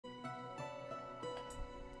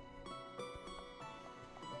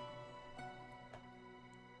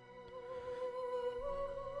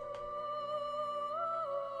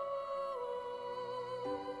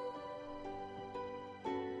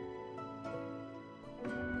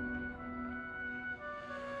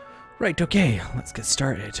Right, okay, let's get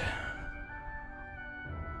started.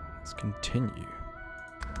 Let's continue.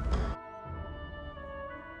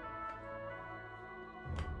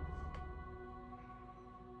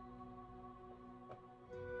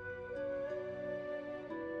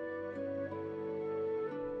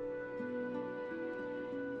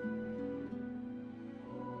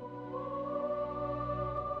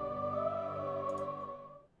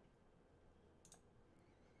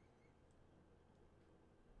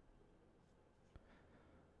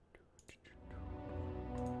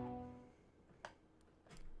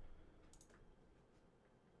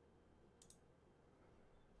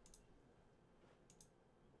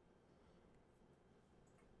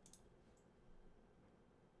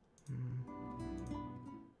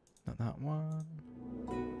 Not that one.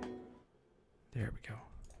 There we go.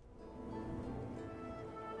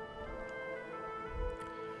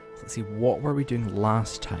 So let's see, what were we doing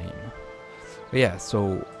last time? But yeah,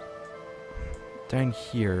 so down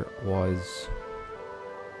here was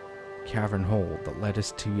cavern hole that led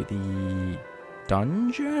us to the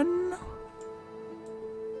dungeon?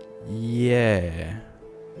 Yeah.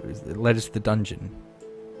 It led us to the dungeon.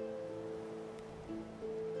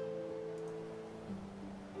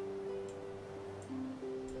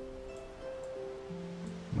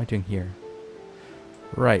 What am I doing here?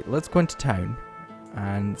 Right, let's go into town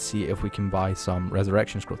and see if we can buy some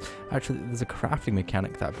resurrection scrolls. Actually, there's a crafting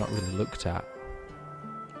mechanic that I've not really looked at.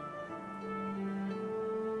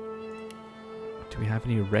 Do we have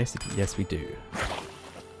any recipes? Yes, we do.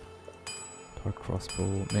 Toy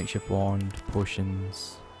crossbow, makeshift wand,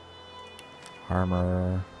 potions,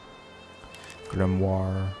 armor,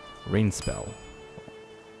 grimoire, rain spell.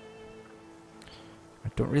 I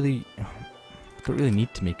don't really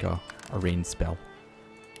need to make a rain spell.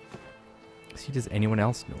 See, does anyone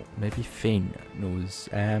else know? Maybe Fane knows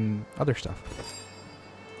other stuff.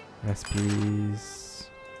 Recipes.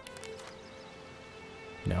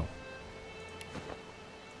 No.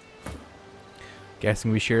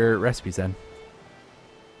 Guessing we share recipes then.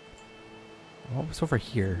 What was over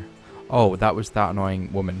here? Oh, that was that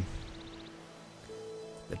annoying woman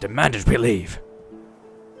that demanded we leave.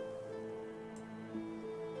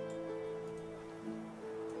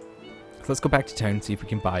 So let's go back to town and see if we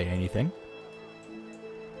can buy anything.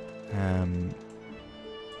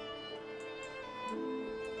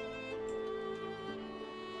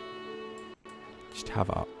 Just have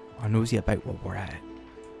a nosy about what we're at.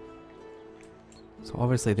 So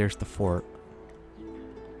obviously there's the fort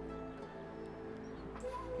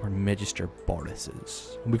where Magister Boris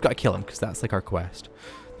is. And we've got to kill him because that's like our quest.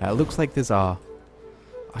 Now it looks like there's a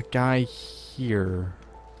guy here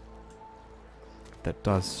that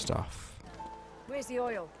does stuff. Where's the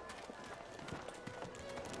oil?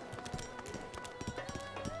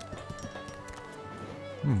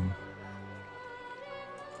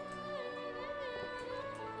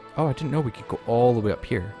 Oh, I didn't know we could go all the way up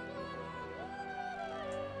here.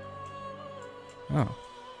 Oh.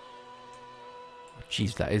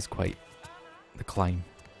 Jeez, that is quite the climb.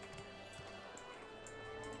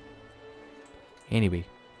 Anyway.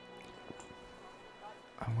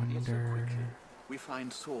 I wonder... We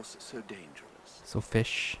find source so dangerous. So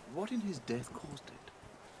fish. What in his death caused it?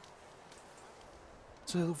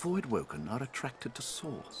 So the Voidwoken are attracted to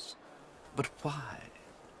source. But why?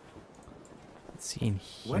 Let's see in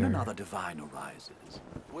here. When another divine arises,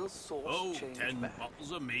 will source change 10 back?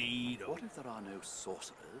 bottles of mead. What if there are no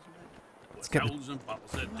sorcerers? Let's get the 1,000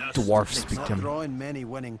 bottles of dust. dwarf speak to Not him. drawing many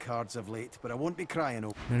winning cards of late, but I won't be crying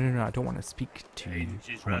over. No, I don't want to speak to you. Change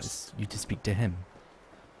his I want rust. you to speak to him.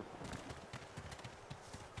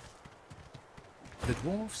 The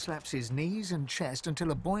dwarf slaps his knees and chest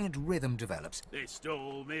until a buoyant rhythm develops. They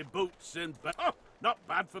stole me boots and... Oh, not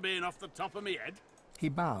bad for being off the top of me head. He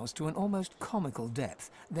bows to an almost comical depth,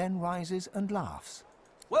 then rises and laughs.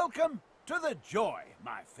 Welcome to the joy,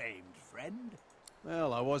 my famed friend.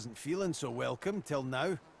 Well, I wasn't feeling so welcome till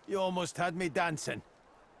now. You almost had me dancing.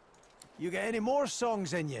 You get any more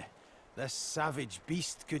songs in you? This savage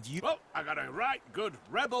beast could use... Well, I got a right good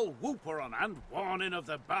rebel whooper on hand, warning of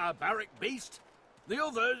the barbaric beast. The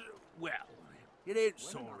others, well, it ain't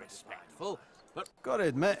so respectful, but... Gotta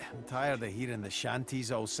admit, I'm tired of hearing the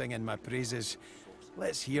shanties all singing my praises.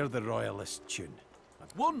 Let's hear the royalist tune.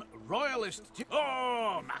 One royalist...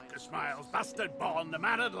 Oh, Marcus Miles, bastard born, the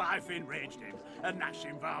man of life enraged him. A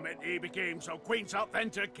gnashing varmint he became, so Queen sought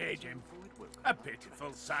then to cage him. A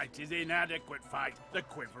pitiful sight, his inadequate fight, the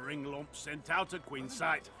quivering lump sent out of Queen's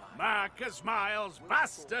sight. Marcus Miles,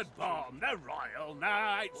 bastard born, the royal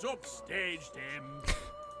knights upstaged him.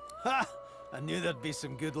 Ha! I knew there'd be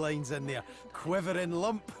some good lines in there. Quivering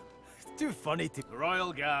lump. Too funny to... The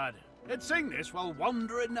royal guard, He'd sing this while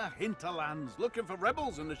wandering the hinterlands, looking for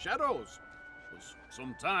rebels in the shadows. It was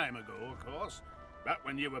some time ago, of course, back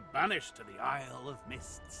when you were banished to the Isle of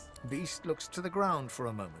Mists. Beast looks to the ground for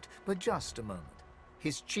a moment, but just a moment.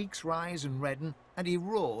 His cheeks rise and redden, and he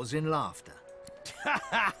roars in laughter.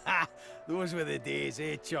 Those were the days,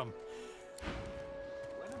 eh, chum?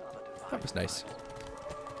 That was nice.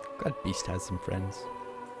 Glad Beast has some friends.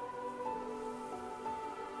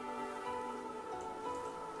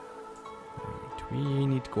 Right, we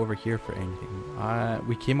need to go over here for anything.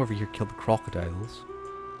 We came over here, killed the crocodiles.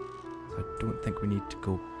 I don't think we need to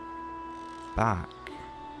go back.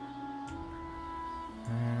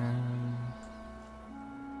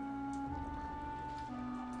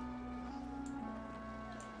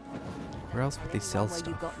 Where else would they sell Where you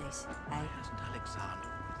stuff? got this, eh?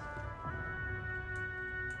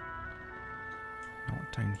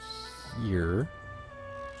 Not down here.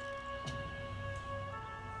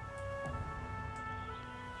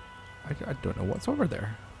 I don't know what's over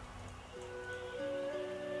there.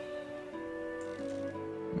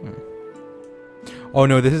 Oh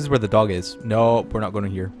no, this is where the dog is. Nope, we're not going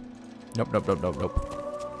here. Nope, nope, nope, nope, nope.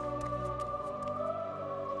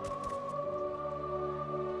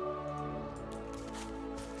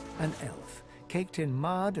 An elf, caked in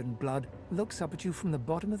mud and blood, looks up at you from the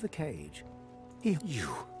bottom of the cage. You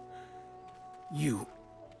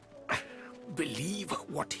believe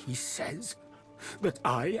what he says? That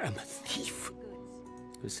I am a thief?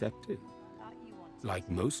 Perceptive. Like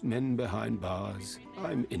most men behind bars,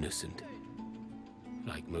 I'm innocent.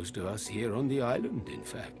 Like most of us here on the island, in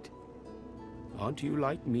fact. Aren't you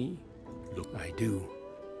like me? Look, I do.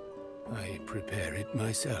 I prepare it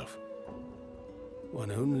myself. One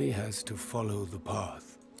only has to follow the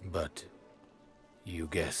path. But you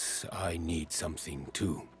guess I need something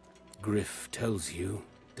too. Griff tells you,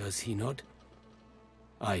 does he not?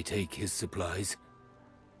 I take his supplies.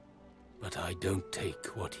 But I don't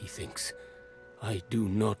take what he thinks. I do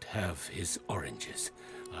not have his oranges.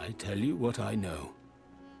 I tell you what I know.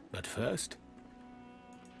 But first,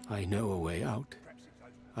 I know a way out.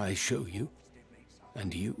 I show you.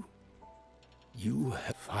 And you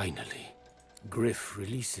have finally. Griff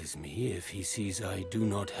releases me if he sees I do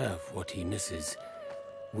not have what he misses.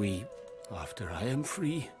 After I am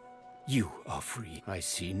free, you are free. I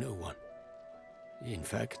see no one. In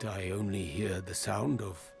fact, I only hear the sound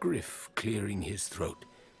of Griff clearing his throat.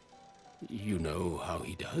 You know how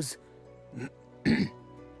he does?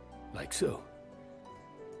 Like so.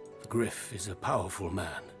 Griff is a powerful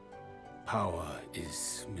man. Power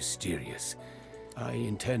is mysterious. I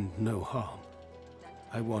intend no harm.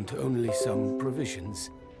 I want only some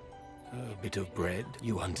provisions. A bit of bread,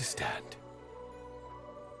 you understand.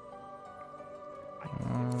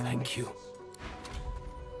 Thank you.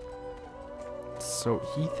 So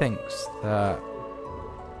he thinks that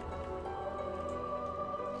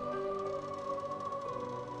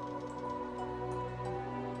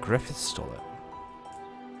Griffith stole it.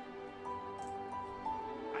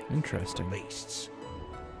 Interesting. Beasts.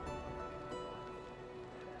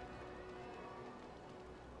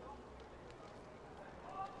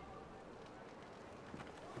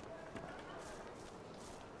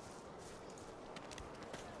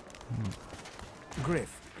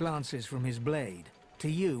 Griff glances from his blade. To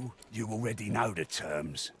you, You already know the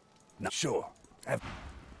terms. No, sure.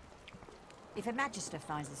 If a magister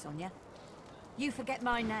finds this on you, you forget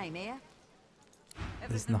my name, here.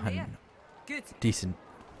 There's nothing Good. decent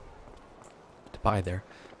to buy there.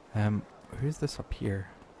 Who's this up here?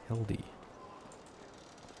 Hildy.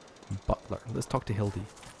 Butler. Let's talk to Hildy.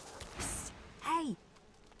 Psst. Hey,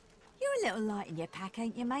 you're a little light in your pack,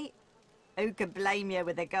 ain't you, mate? Who could blame you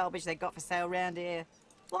with the garbage they got for sale round here?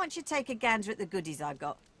 Why don't you take a gander at the goodies I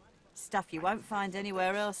got? Stuff you won't find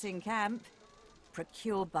anywhere else in camp.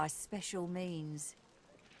 Procured by special means.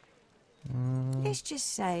 Let's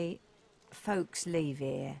just say folks leave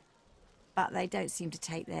here, but they don't seem to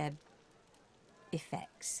take their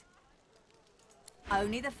effects.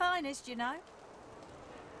 Only the finest, you know.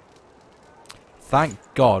 Thank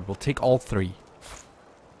God, we'll take all three.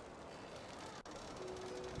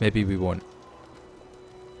 Maybe we won't.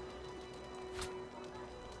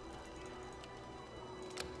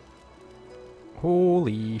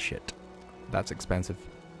 Holy shit. That's expensive.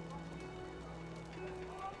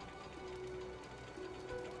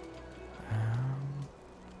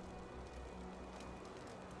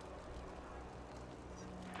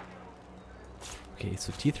 Okay,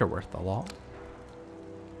 so teeth are worth a lot.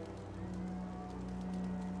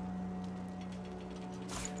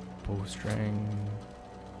 Bowstring.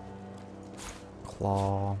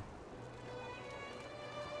 Claw.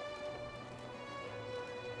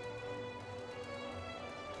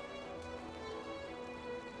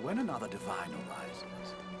 When another divine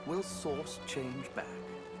arises, will source change back?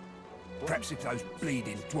 Perhaps if those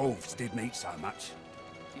bleeding dwarves did meet so much.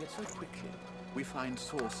 Yet so quickly, we find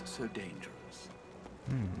source so dangerous.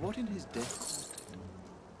 What in his death caused it?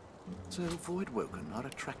 So Voidwoken are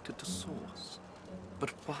attracted to source. But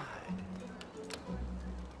why?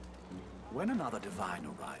 When another divine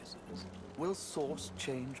arises, will source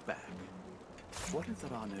change back? What if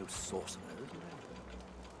there are no sorcerers left?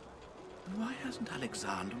 And why hasn't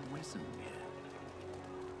Alexander risen yet?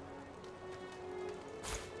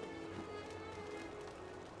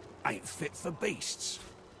 Ain't fit for beasts.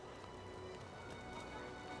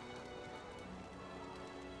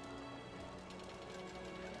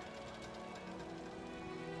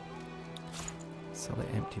 Sell the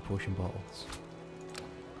empty potion bottles.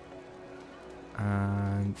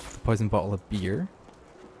 And the poison bottle of beer.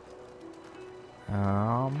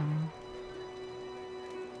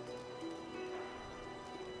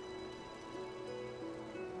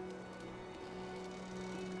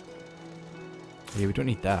 Yeah, we don't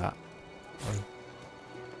need that. Or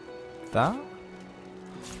that?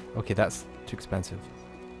 Okay, that's too expensive.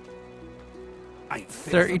 Ain't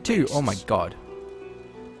fit 32! for Oh my beasts. god.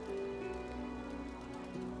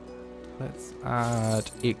 Let's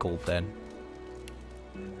add 8 gold then.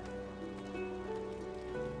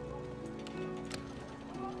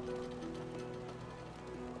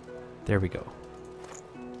 There we go.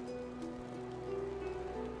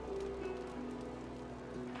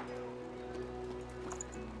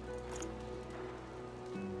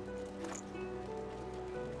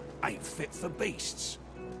 Ain't fit for beasts.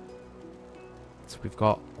 So we've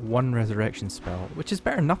got 1 resurrection spell, which is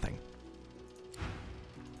better than nothing.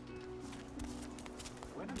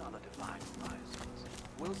 When another divine rises,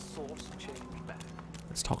 will source change back?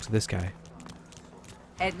 Let's talk to this guy.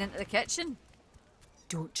 Heading into the kitchen?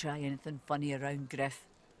 Don't try anything funny around, Griff.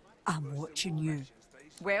 I'm watching you.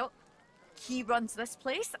 Well, he runs this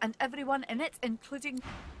place and everyone in it, including...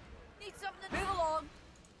 Need something? Move along.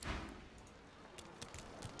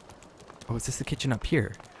 Oh, is this the kitchen up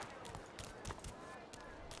here?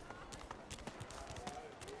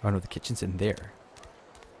 Oh no, the kitchen's in there.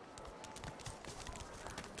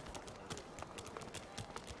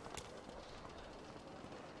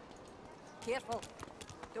 Careful.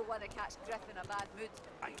 Don't want to catch Griff in a bad mood.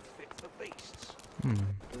 Ain't fit for beasts.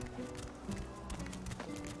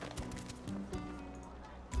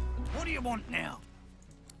 What do you want now?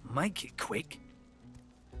 Make it quick.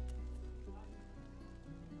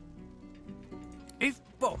 If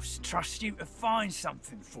Boss trusts you to find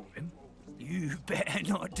something for him, you better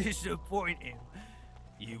not disappoint him.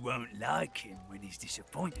 You won't like him when he's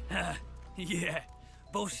disappointed. Yeah,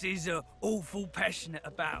 Boss is awful passionate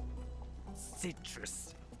about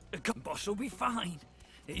citrus. Boss will be fine.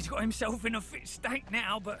 He's got himself in a fit state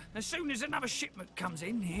now, but as soon as another shipment comes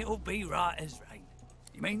in, he'll be right as rain.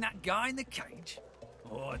 You mean that guy in the cage?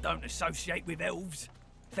 Oh, I don't associate with elves.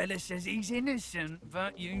 Fella says he's innocent,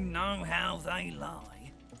 but you know how they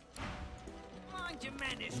lie. Mind your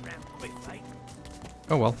manners round quickly.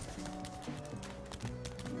 Oh well.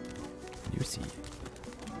 You see.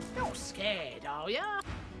 Not scared, are ya?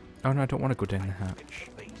 Oh no, I don't want to go down the hatch.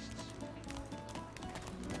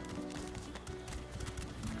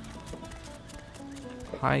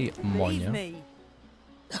 Hi, Leave Monya. me.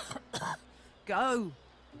 Go.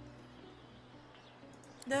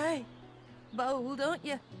 Hey, bold, aren't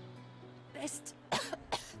you? Best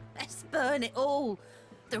burn it all.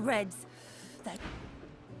 The Reds.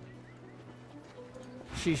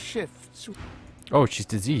 She shifts. Oh, she's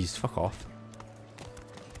diseased. Fuck off.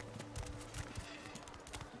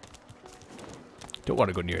 Don't want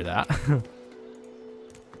to go near that.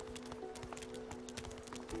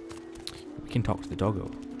 We can talk to the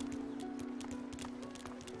doggo.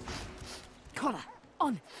 Collar.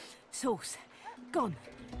 On. Sauce. Gone.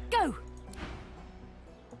 Go.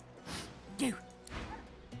 You.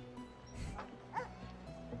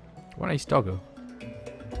 What a nice doggo.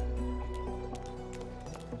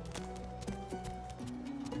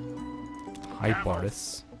 Hi,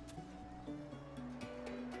 Boris.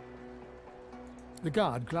 The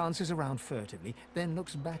guard glances around furtively, then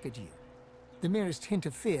looks back at you. The merest hint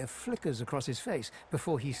of fear flickers across his face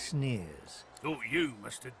before he sneers. Thought you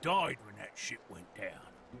must have died when that ship went down.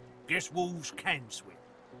 Guess wolves can swim.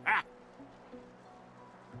 Ha!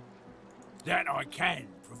 That I can,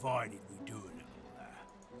 provided we do a little.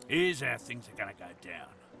 Here's how things are gonna go down.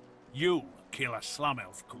 You'll kill a slum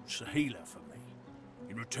elf called Sahila for me.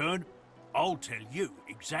 In return, I'll tell you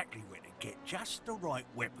exactly where to get just the right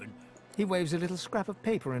weapon. He waves a little scrap of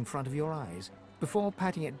paper in front of your eyes, before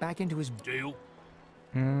patting it back into his... Deal?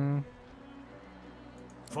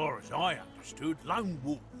 Far as I understood, lone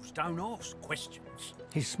wolves don't ask questions.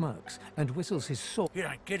 He smirks and whistles his sword. You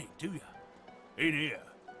don't get it, do you? In here,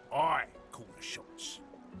 I call the shots.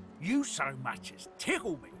 You so much as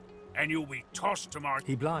tickle me, and you'll be tossed to my...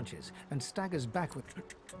 He blanches and staggers backward.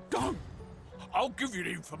 Don't! I'll give you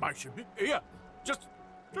the information. Here, just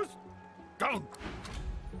don't.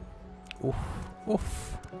 Oof.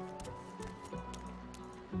 Oof.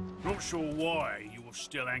 Not sure why you're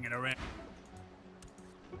still hanging around.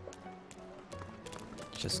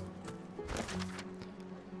 Just...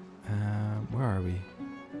 where are we?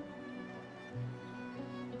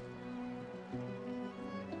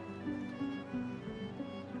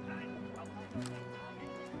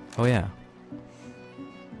 Oh yeah.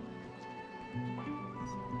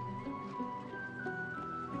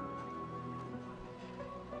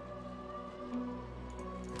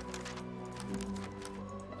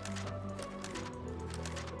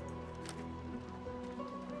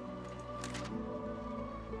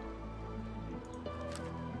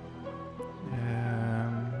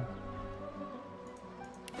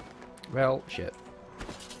 Well, shit.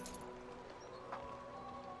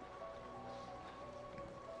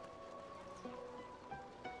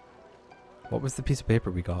 What was the piece of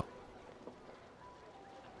paper we got?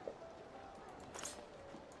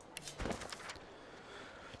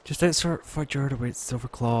 Just outside Fort Yard awaits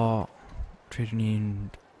Silverclaw, Trader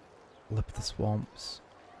named Lip of the Swamps.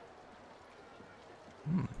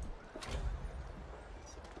 Hmm.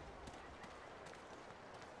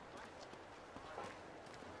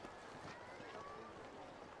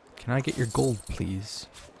 Can I get your gold, please?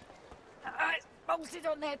 It's bolted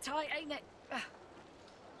on there tight, ain't it?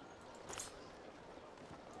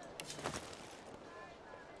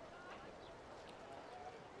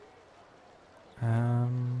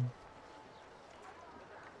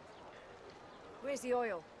 Where's the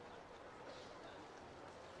oil?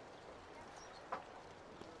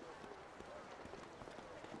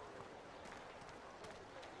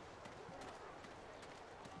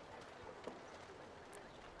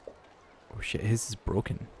 Oh shit, his is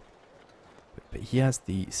broken. But he has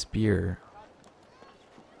the spear.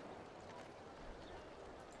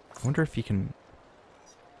 I wonder if he can...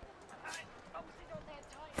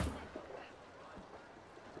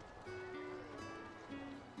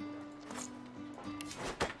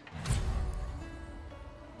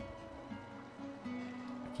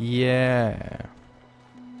 Yeah.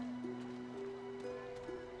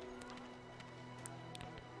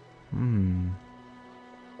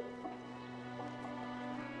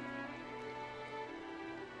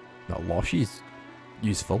 That Loshy's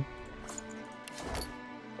useful.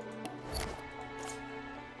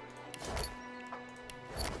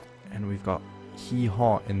 And we've got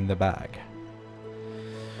Hee-Haw in the bag.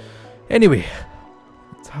 Anyway,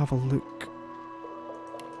 let's have a look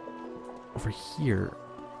over here.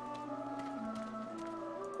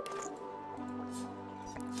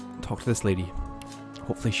 Talk to this lady.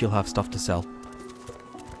 Hopefully she'll have stuff to sell.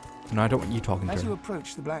 No, I don't want you talking to her. As you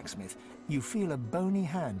approach the blacksmith, you feel a bony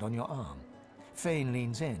hand on your arm. Fane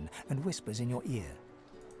leans in and whispers in your ear.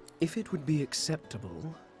 If it would be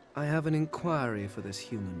acceptable, I have an inquiry for this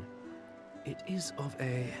human. It is of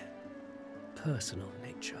a personal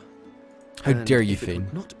nature. How And dare you, if it Fane?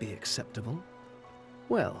 would not be acceptable,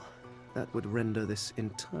 well, that would render this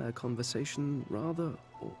entire conversation rather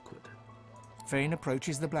awkward. Fane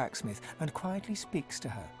approaches the blacksmith and quietly speaks to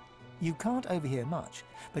her. You can't overhear much,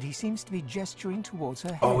 but he seems to be gesturing towards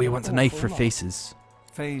her head. Oh, he wants a knife for lot. faces.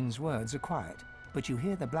 Fane's words are quiet, but you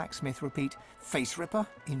hear the blacksmith repeat, "Face ripper,"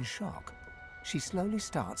 in shock. She slowly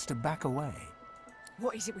starts to back away.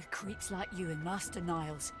 What is it with creeps like you and Master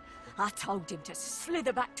Niles? I told him to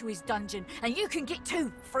slither back to his dungeon, and you can get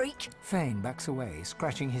too, freak! Fane backs away,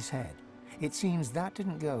 scratching his head. It seems that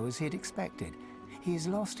didn't go as he'd expected. He is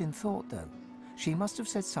lost in thought, though. She must have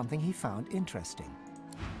said something he found interesting.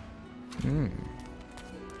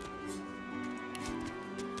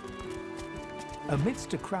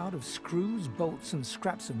 Amidst a crowd of screws, bolts, and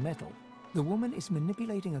scraps of metal, the woman is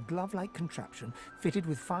manipulating a glove-like contraption fitted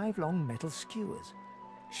with 5 long metal skewers.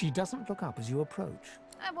 She doesn't look up as you approach.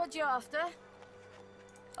 And what you after?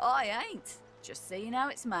 I ain't. Just seeing how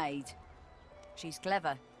it's made. She's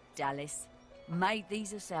clever, Dallas. Made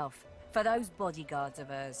these herself, for those bodyguards of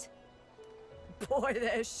hers. Boy,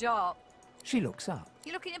 they're sharp. She looks up.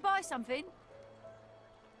 You looking to buy something?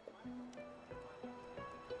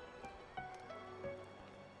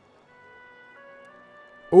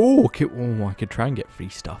 Oh, okay. Oh, I could try and get free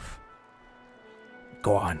stuff.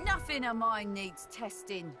 Go on. Nothing of mine needs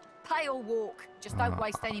testing. Pay or walk. Just don't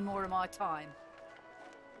waste any more of my time.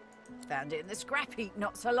 Found it in the scrap heap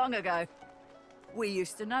not so long ago. We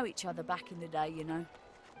used to know each other back in the day, you know.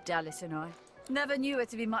 Dallas and I. Never knew her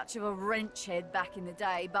to be much of a wrench head back in the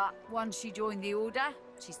day, but once she joined the Order,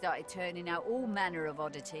 she started turning out all manner of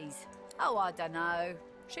oddities. Oh, I don't know.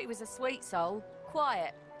 She was a sweet soul,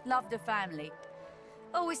 quiet, loved her family.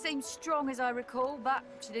 Always seemed strong as I recall, but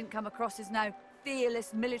she didn't come across as no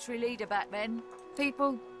fearless military leader back then.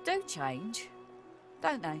 People do change,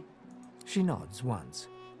 don't they? She nods once.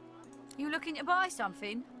 You looking to buy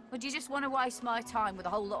something? Or do you just want to waste my time with a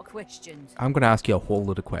whole lot of questions? I'm going to ask you a whole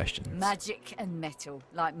load of questions. Magic and metal,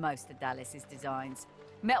 like most of Dallas's designs.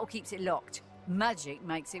 Metal keeps it locked. Magic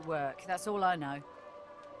makes it work. That's all I know.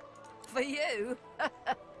 For you?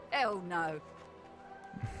 Hell no.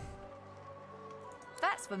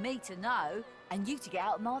 That's for me to know, and you to get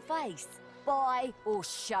out of my face. Buy or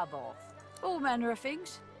shove off. All manner of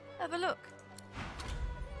things. Have a look.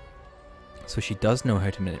 So she does know how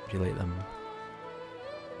to manipulate them.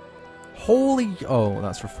 Holy... Oh,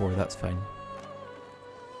 that's for 4. That's fine.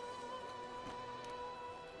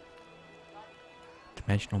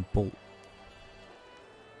 Dimensional bolt.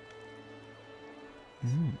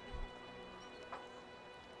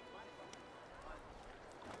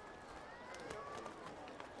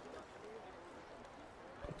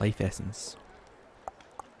 Life essence.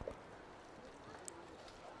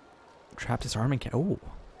 Traps disarming kit. Oh.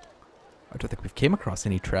 I don't think we've came across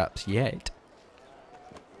any traps yet.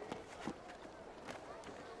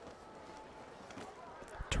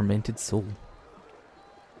 Tormented soul.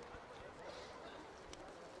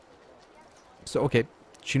 So, okay.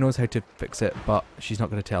 She knows how to fix it, but she's not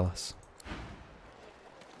going to tell us.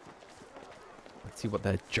 Let's see what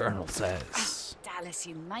the journal says. Dallas,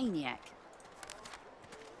 you maniac.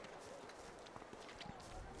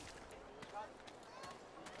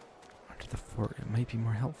 Under the fort, it might be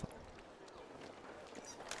more helpful.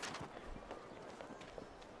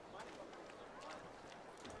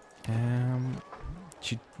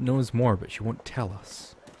 She knows more, but she won't tell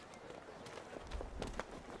us.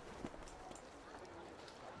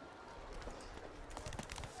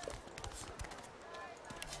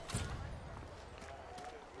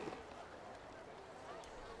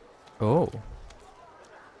 Oh.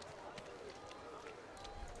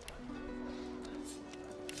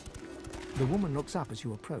 The woman looks up as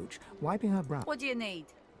you approach, wiping her brow. What do you need?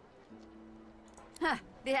 Huh,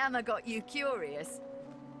 the hammer got you curious.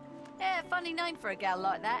 Yeah, funny name for a gal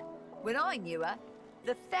like that. When I knew her,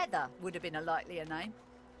 the Feather would have been a likelier name.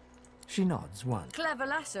 She nods once. Clever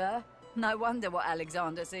lass, her. No wonder what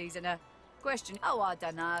Alexander sees in her. Question, oh, I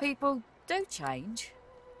don't know. People do change,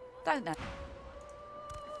 don't they?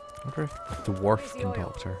 I wonder if the dwarf can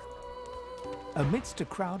talk to her. Amidst a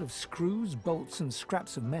crowd of screws, bolts, and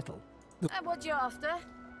scraps of metal, And what you after?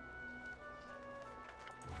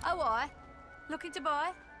 Oh, I? Looking to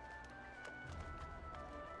buy?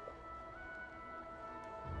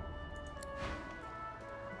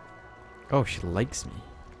 Oh, she likes me.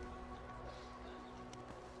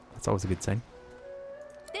 That's always a good sign.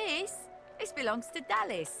 This belongs to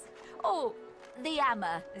Dallas. Oh, the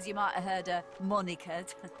hammer, as you might have heard her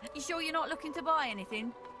monikered. You sure you're not looking to buy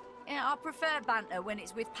anything? Yeah, I prefer banter when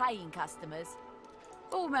it's with paying customers.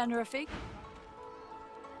 All manner of things.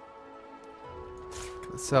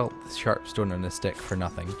 Let's sell the sharp stone on a stick for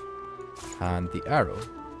nothing. And the arrow.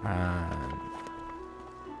 And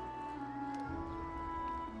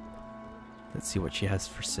let's see what she has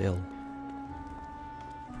for sale.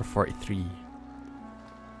 For 43.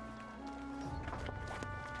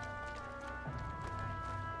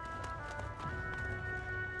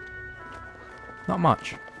 Not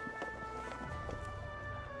much.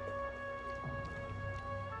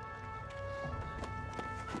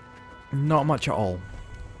 Not much at all.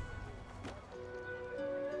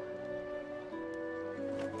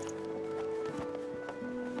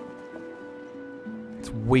 It's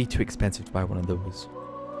way too expensive to buy one of those.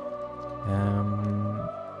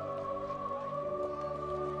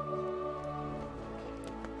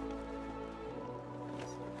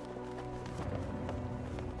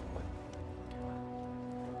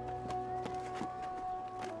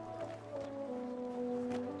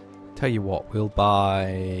 Tell you what, we'll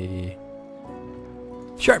buy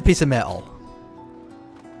sharp piece of metal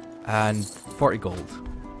and 40 gold.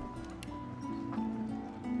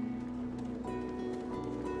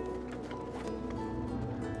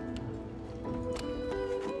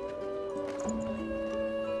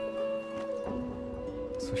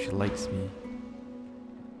 So she likes me.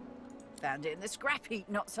 Found it in the scrap heap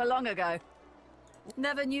not so long ago.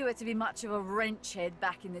 Never knew her to be much of a wrench head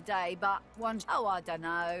back in the day, but oh, I don't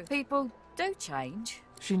know. People do change.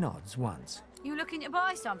 She nods once. You looking to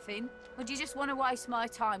buy something? Or do you just want to waste my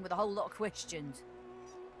time with a whole lot of questions?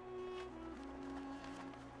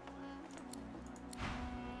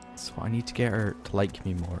 So I need to get her to like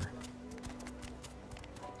me more.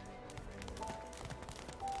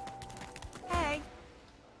 Hey.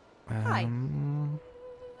 Hi.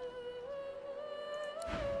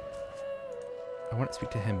 I want to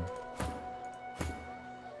speak to him.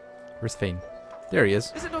 Where's Fane? There he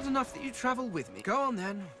is. Is it not enough that you travel with me? Go on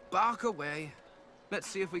then, bark away. Let's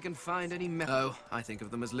see if we can find any Oh, I think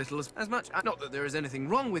of them as little as much. Not that there is anything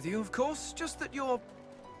wrong with you, of course, just that you're,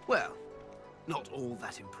 well, not all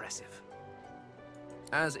that impressive.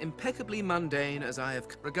 As impeccably mundane as I have...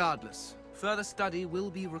 Regardless, further study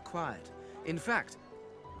will be required. In fact...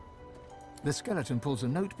 The skeleton pulls a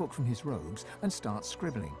notebook from his robes and starts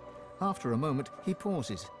scribbling. After a moment, he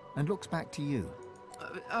pauses and looks back to you.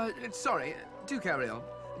 Sorry, do carry on.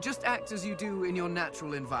 Just act as you do in your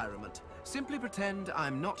natural environment. Simply pretend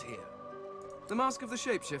I'm not here. The Mask of the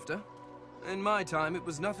Shapeshifter? In my time, it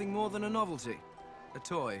was nothing more than a novelty. A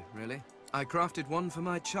toy, really. I crafted one for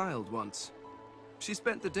my child once. She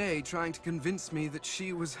spent the day trying to convince me that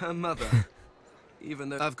she was her mother. Even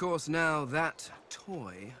though, of course, now that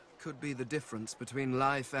toy could be the difference between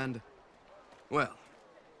life and... well,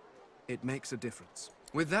 it makes a difference.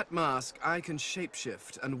 With that mask, I can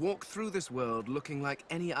shapeshift and walk through this world looking like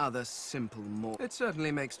any other simple mortal. It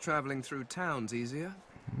certainly makes traveling through towns easier.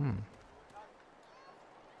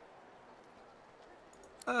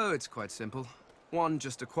 Oh, it's quite simple. One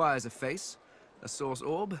just acquires a face, a source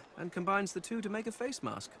orb, and combines the two to make a face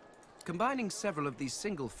mask. Combining several of these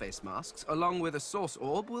single face masks, along with a source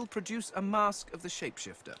orb, will produce a mask of the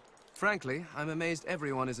shapeshifter. Frankly, I'm amazed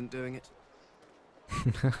everyone isn't doing it.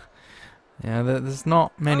 Yeah, there's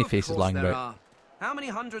not many faces lying there about. are. How many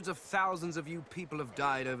hundreds of thousands of you people have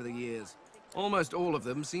died over the years? Almost all of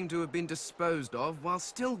them seem to have been disposed of while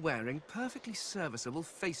still wearing perfectly serviceable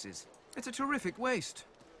faces. It's a terrific waste.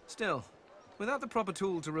 Still, without the proper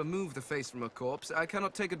tool to remove the face from a corpse, I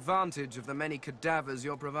cannot take advantage of the many cadavers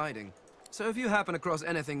you're providing. So if you happen across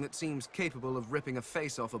anything that seems capable of ripping a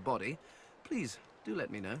face off a body, please do let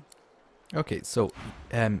me know. Okay, so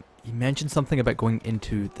you mentioned something about going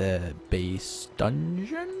into the base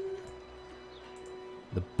dungeon?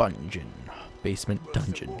 The bungeon. Basement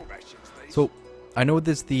dungeon. So I know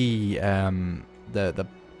there's the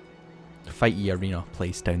fighty arena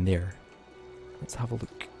place down there. Let's have a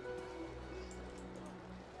look.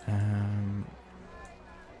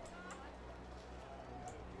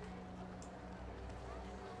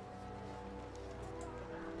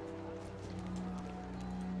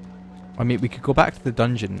 I mean, we could go back to the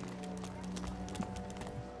dungeon.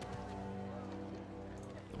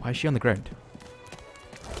 Why is she on the ground?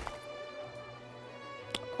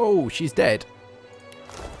 Oh, she's dead.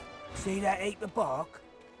 See that heap of bark?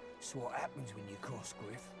 That's what happens when you cross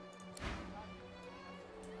Griff.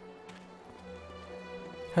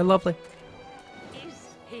 How lovely. Is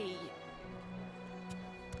he?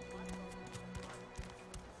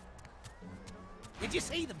 Did you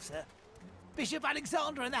see them, sir? Bishop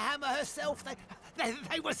Alexander and the Hammer herself,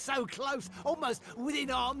 they were so close, almost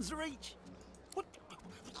within arm's reach.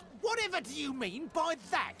 Whatever do you mean by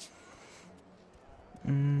that?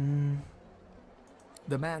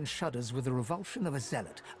 The man shudders with the revulsion of a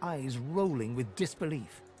zealot, eyes rolling with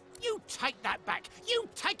disbelief. You take that back. You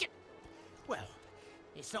take it. Well,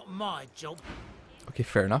 it's not my job. Okay,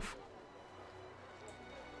 fair enough.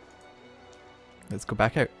 Let's go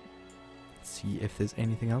back out. See if there's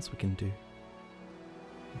anything else we can do.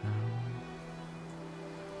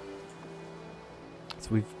 So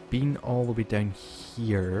we've been all the way down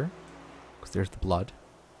here, because there's the blood.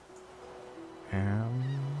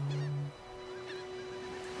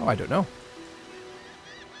 Oh, I don't know.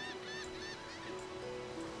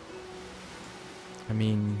 I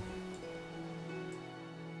mean,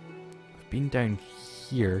 we've been down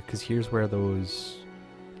here, because here's where those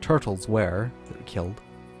turtles were that we killed.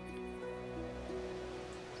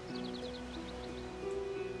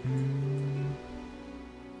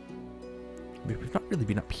 We've not really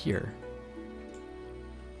been up here.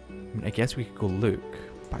 I mean, I guess we could go look,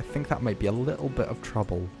 but I think that might be a little bit of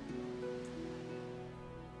trouble.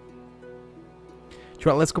 Do you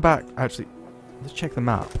know what, let's go back. Actually, let's check the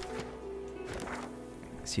map.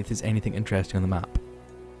 See if there's anything interesting on the map.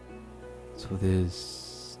 So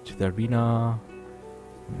there's to the arena,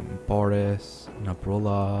 Boris,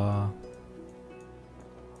 Nabrola.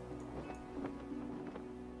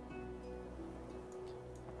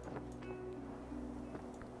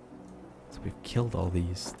 we've killed all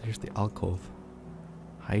these. There's the alcove.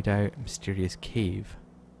 Hideout, mysterious cave.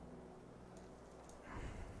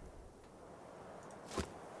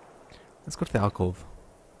 Let's go to the alcove.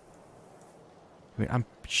 I mean, I'm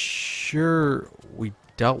sure we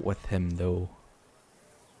dealt with him, though.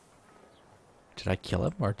 Did I kill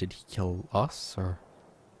him, or did he kill us, or...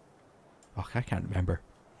 Oh, I can't remember.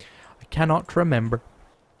 I cannot remember.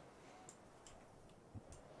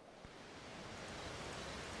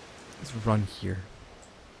 Let's run here.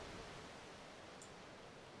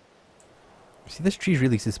 See, this tree's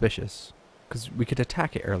really suspicious, because we could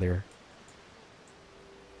attack it earlier.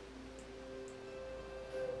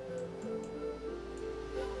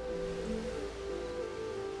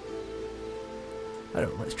 I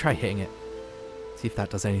don't know, let's try hitting it. See if that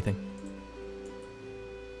does anything.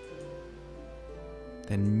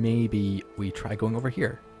 Then maybe we try going over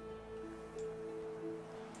here.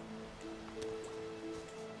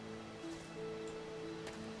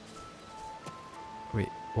 Wait,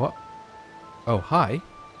 what? Oh, hi.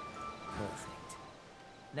 Perfect.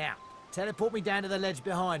 Now, teleport me down to the ledge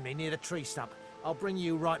behind me near the tree stump. I'll bring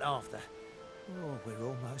you right after. Oh, we're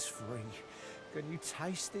almost free. Can you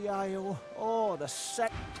taste the ale? Oh, the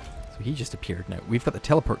set. So he just appeared now. We've got the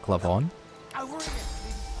teleport glove on. Over here.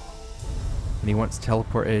 And he wants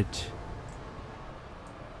teleported.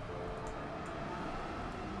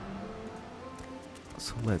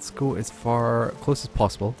 So let's go as far close as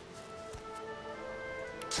possible.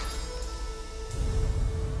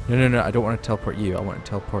 No, I don't want to teleport you. I want to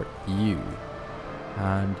teleport you.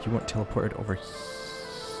 And you want teleported over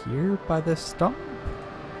here by the stump?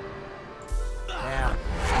 Now,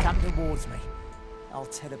 come towards me. I'll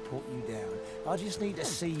teleport you down. I just need to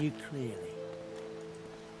see you clearly.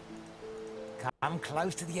 Come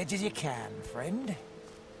close to the edge as you can, friend.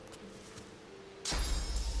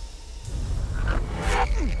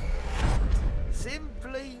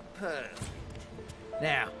 Simply perfect.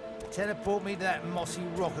 Now, teleport me to that mossy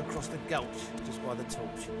rock across the gulch, just by the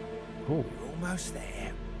torch. Oh. You're almost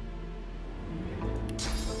there.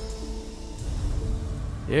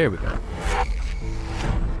 There we go.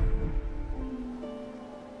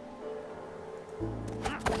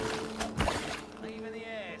 Even the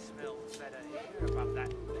air smells better here above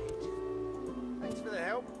that ledge. Thanks for the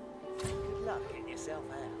help. Good luck getting yourself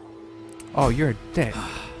out. Oh, you're a dick.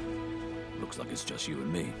 Looks like it's just you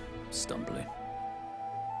and me, stumbling.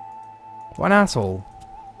 What an asshole.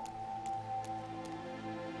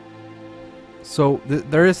 So,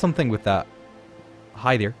 there is something with that.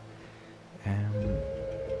 Hi there.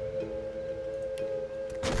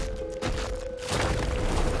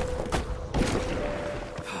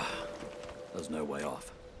 There's no way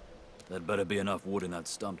off. There'd better be enough wood in that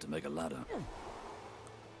stump to make a ladder.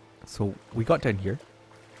 So, we got down here.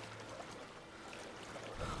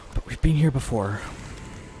 But we've been here before.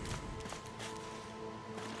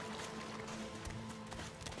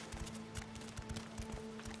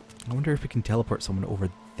 I wonder if we can teleport someone over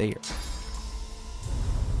there.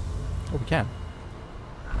 Oh, we can.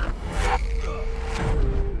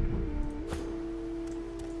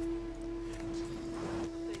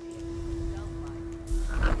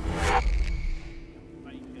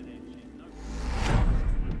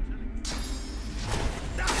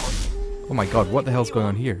 Oh my god, what the hell's going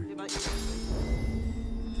on here?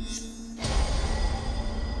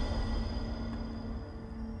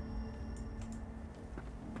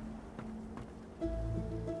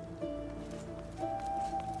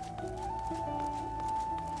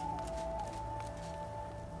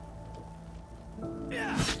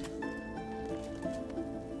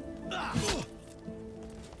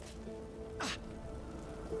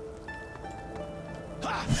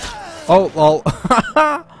 Oh, lol.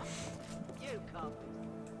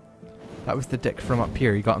 That was the dick from up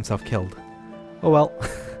here. He got himself killed. Oh well.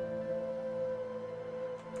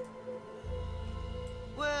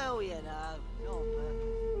 Well, you know, not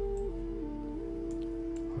perfect.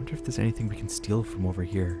 I wonder if there's anything we can steal from over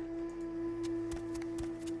here.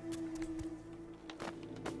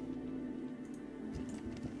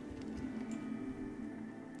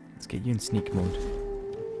 Let's get you in sneak mode.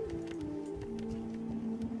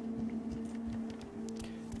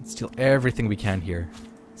 Let's steal everything we can here.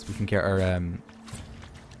 So we can get our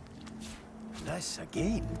Nice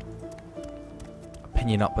again.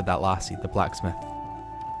 opinion up with that lassie, the blacksmith.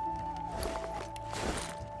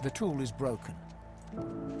 The tool is broken.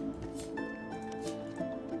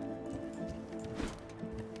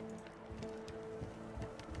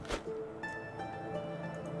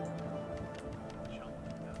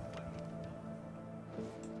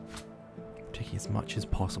 Taking as much as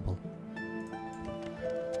possible.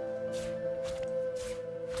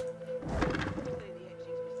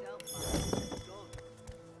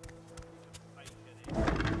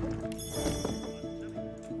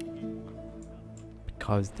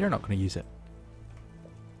 because they're not going to use it.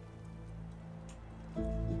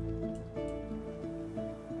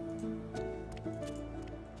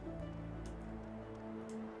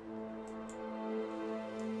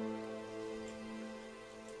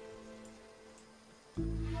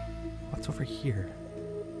 What's over here?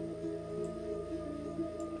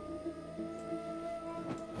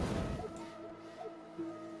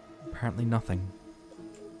 Apparently nothing.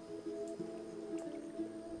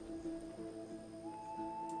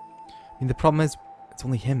 I mean, the problem is, it's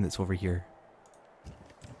only him that's over here.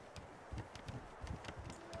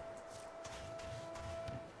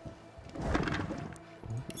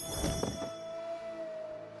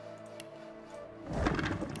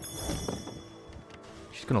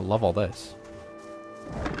 She's gonna love all this.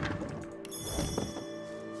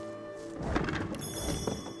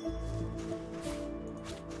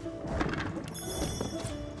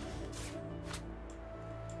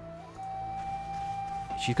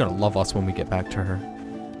 She's gonna love us when we get back to her.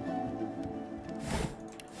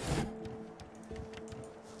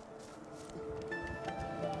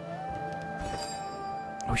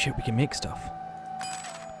 Oh shit, we can make stuff.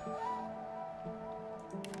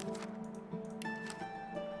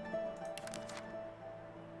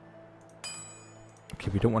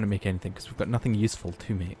 Okay, we don't want to make anything because we've got nothing useful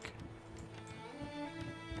to make.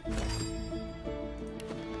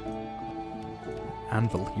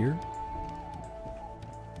 Anvil here.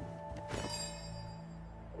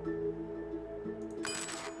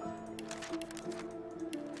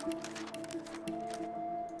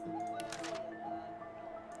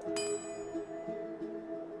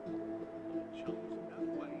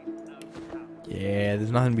 Yeah,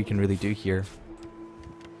 there's nothing we can really do here.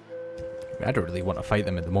 I don't really want to fight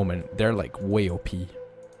them at the moment. They're like way OP. I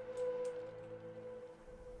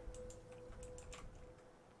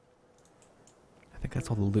think that's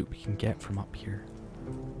all the loot we can get from up here.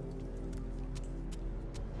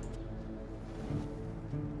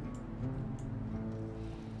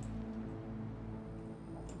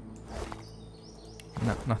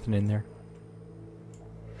 No, nothing in there.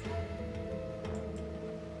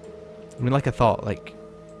 I mean, like I thought, like,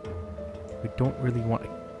 we don't really want to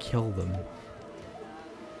kill them.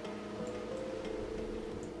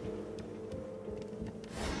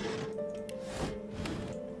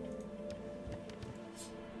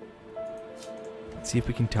 Let's see if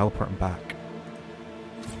we can teleport them back.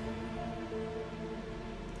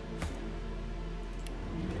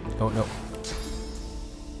 Oh no.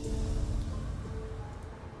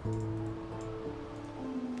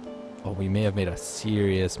 Oh, we may have made a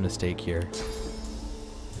serious mistake here.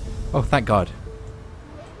 Oh, thank God.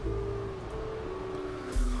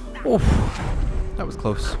 Oh, that was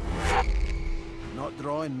close. Not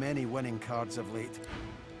drawing many winning cards of late.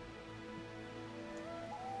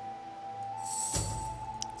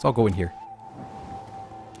 Let's all go in here.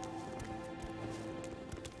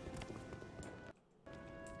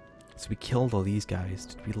 So we killed all these guys.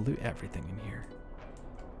 Did we loot everything in here?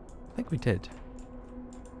 I think we did.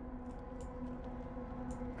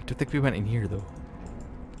 I don't think we went in here though.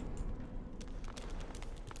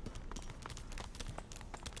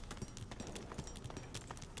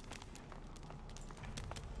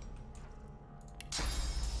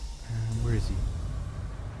 Where is he?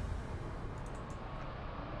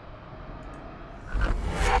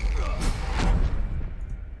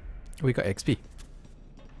 Oh, we got XP.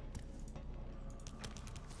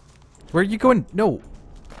 Where are you going? No!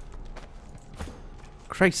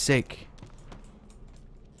 Christ's sake.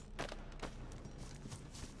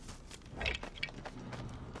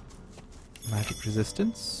 Magic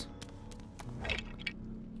resistance.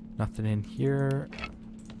 Nothing in here.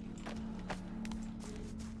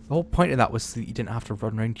 The whole point of that was so that you didn't have to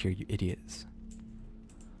run around here, you idiots.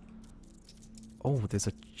 Oh, there's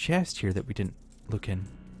a chest here that we didn't look in.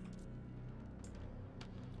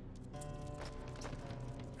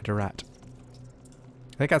 And a rat.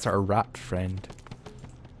 I think that's our rat friend.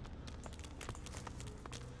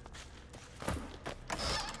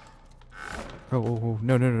 Oh,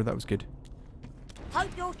 no, that was good. Hope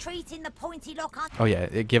you're treating the pointy lock on. Oh yeah,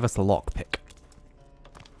 it gave us the lockpick.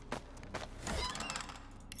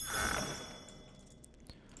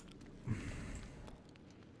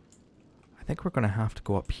 I think we're gonna have to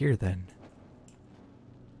go up here then.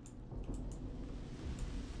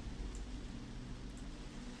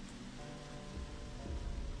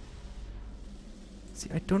 See,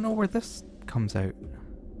 I don't know where this comes out.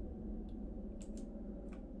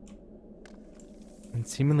 And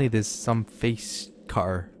seemingly there's some face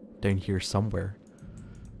cutter down here somewhere.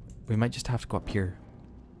 We might just have to go up here.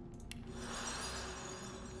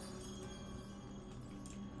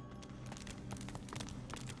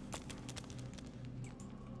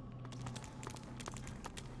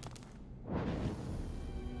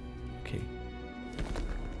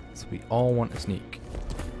 We all want to sneak.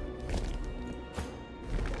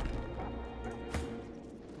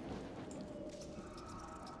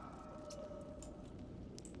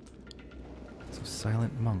 So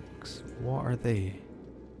silent monks, what are they?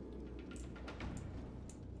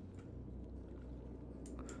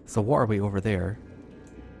 So what are we over there?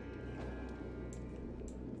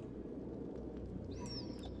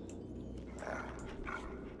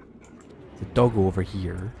 The doggo over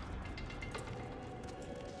here.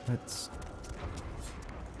 Let's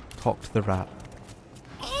talk to the rat.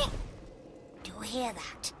 Do you hear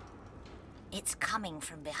that? It's coming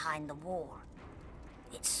from behind the wall.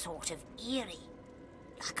 It's sort of eerie,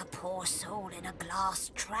 like a poor soul in a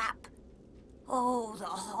glass trap. Oh, the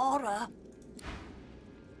horror!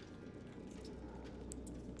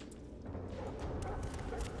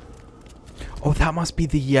 Oh, that must be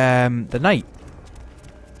the knight.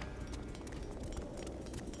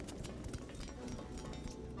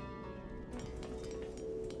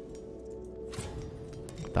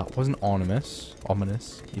 That wasn't ominous.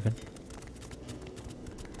 Ominous, even.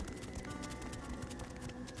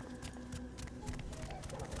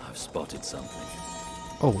 I've spotted something.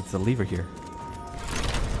 Oh, it's the lever here.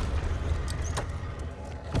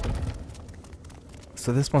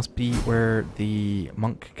 So this must be where the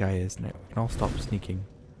monk guy is now. We can all stop sneaking.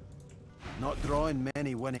 Not drawing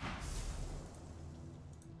many winning.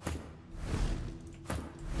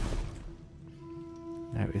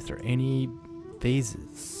 Now, is there any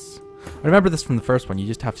vases? I remember this from the first one. You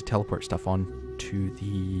just have to teleport stuff on to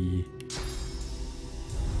the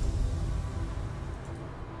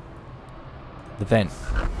vent.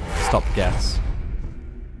 Stop the gas.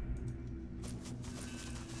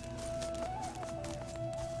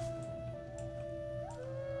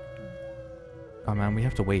 Oh man, we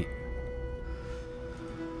have to wait.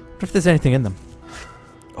 What if there's anything in them?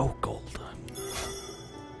 Oh, gold.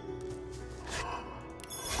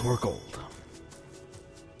 More gold.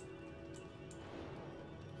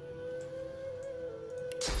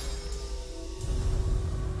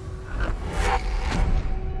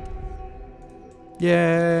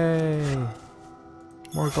 Yay!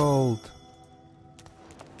 More gold.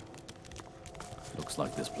 Looks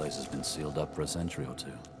like this place has been sealed up for a century or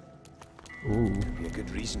two. Ooh. Be a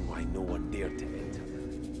good reason why no one dared to enter.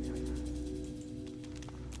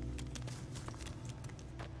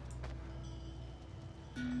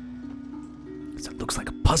 So it looks like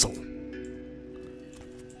a puzzle.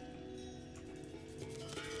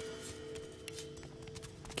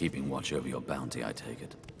 Keeping watch over your bounty, I take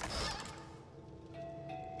it.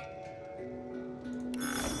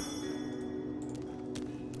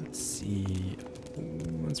 Let's see.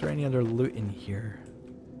 Ooh, is there any other loot in here?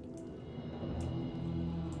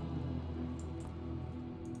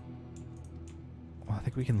 Well, I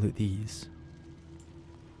think we can loot these.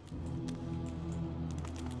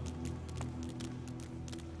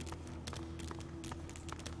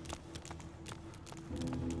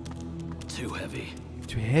 Too heavy.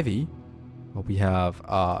 Too heavy? Well, we have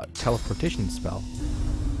a teleportation spell.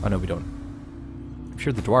 Oh no, we don't. I'm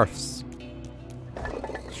sure the dwarf's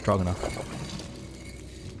strong enough.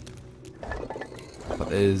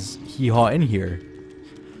 But is he hot in here?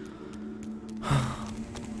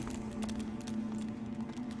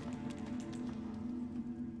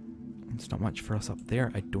 It's not much for us up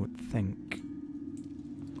there, I don't think.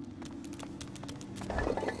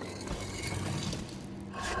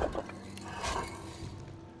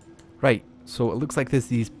 Right, so it looks like there's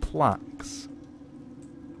these plaques.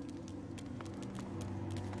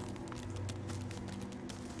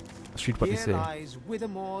 Let's read what they say. Here lies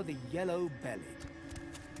Withermore the yellow-bellied.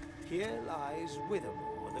 Here lies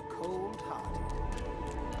Withermore the cold-hearted.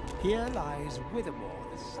 Here lies Withermore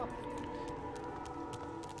the supplicant.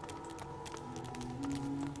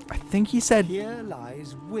 I think he said Here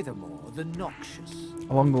lies Withermore the noxious.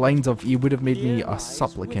 along the lines of, he would have made me Here a lies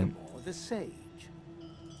supplicant. Withermore the sage.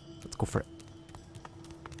 Let's go for it.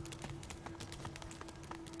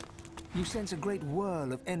 You sense a great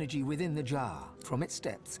whirl of energy within the jar. From its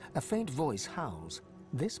depths, a faint voice howls.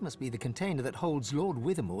 This must be the container that holds Lord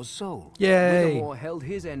Withermore's soul. Yay! Withermore held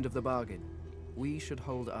his end of the bargain. We should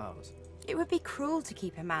hold ours. It would be cruel to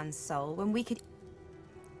keep a man's soul when we could...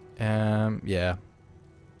 Yeah.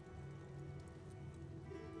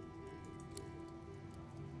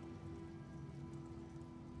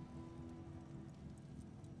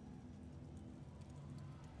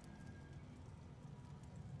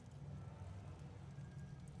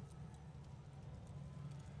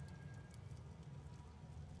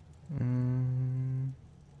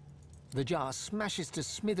 The jar smashes to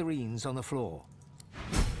smithereens on the floor.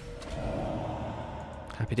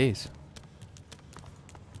 Happy days.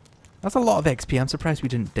 That's a lot of XP. I'm surprised we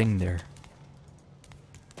didn't ding there.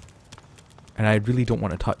 And I really don't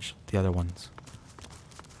want to touch the other ones.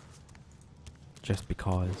 Just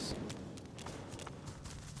because.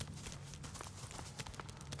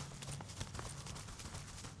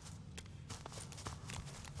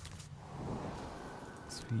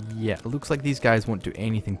 So yeah, it looks like these guys won't do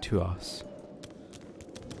anything to us.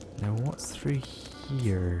 Now what's through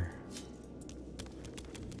here?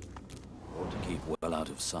 Ought to keep well out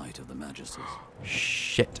of sight of the Magisters.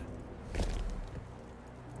 Shit.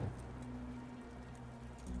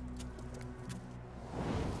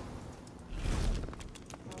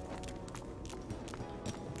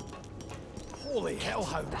 Holy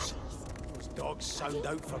hellhounds! Those dogs sound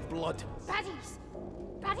out for blood. Baddies!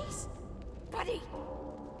 Baddies! Buddy!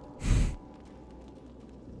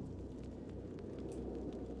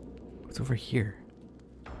 What's over here?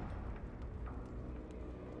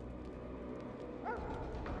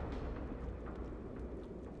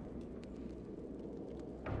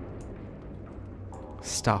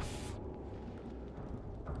 Stuff.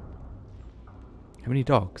 How many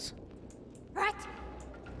dogs? Right?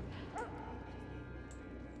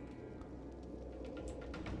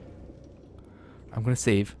 I'm gonna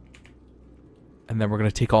save. And then we're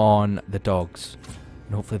gonna take on the dogs.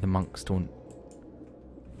 And hopefully the monks don't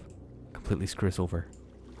completely screw us over.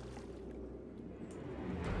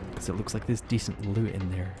 Because it looks like there's decent loot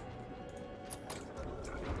in there.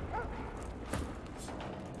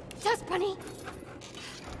 Just Bunny!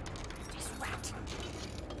 This rat!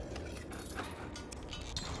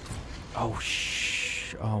 Oh,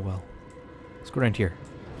 shh. Oh, well. Let's go around here.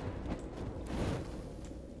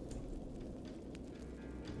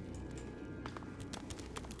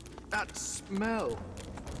 That smell.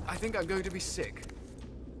 I think I'm going to be sick.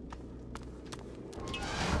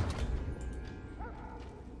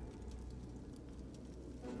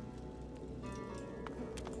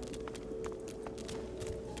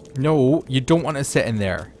 No, you don't want to sit in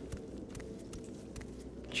there.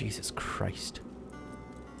 Jesus Christ.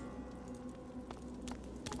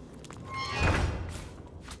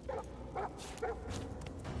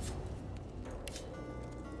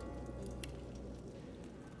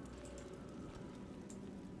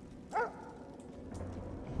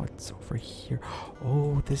 What's over here?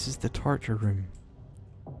 Oh, this is the torture room.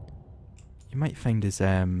 You might find his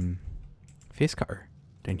face cutter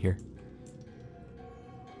down here.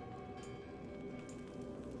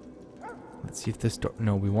 Let's see if this door...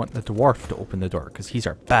 No, we want the dwarf to open the door, because he's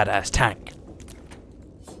our badass tank.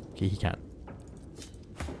 Okay, he can't.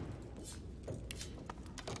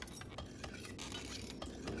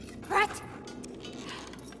 Rat!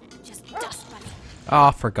 Just dust Bunny.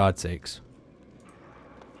 Ah, for God's sakes.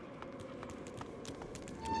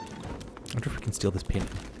 I wonder if we can steal this painting.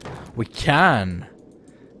 We can!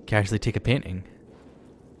 Casually take a painting.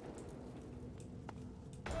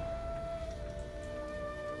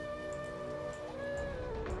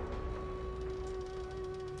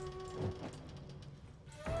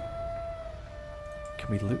 Can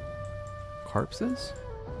we loot corpses?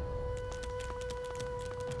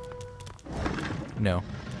 No.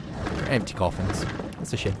 They're empty coffins.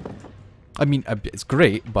 That's a shame. I mean, it's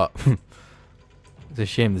great, but it's a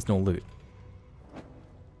shame there's no loot.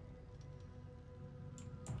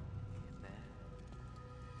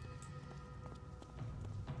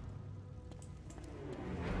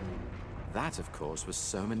 That, of course, was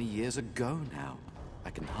so many years ago now. I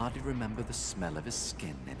can hardly remember the smell of his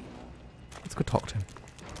skin anymore. Let's go talk to him.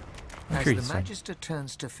 I'm As sure the he's fine. Magister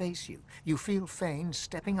turns to face you, you feel Fane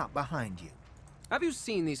stepping up behind you. Have you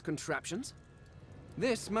seen these contraptions?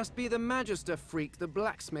 This must be the Magister freak the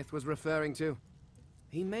blacksmith was referring to.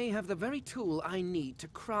 He may have the very tool I need to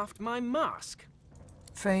craft my mask.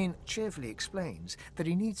 Fane cheerfully explains that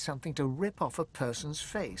he needs something to rip off a person's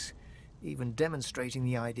face, even demonstrating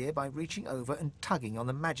the idea by reaching over and tugging on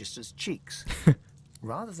the Magister's cheeks.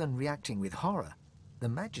 Rather than reacting with horror, the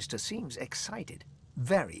Magister seems excited,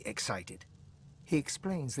 very excited. He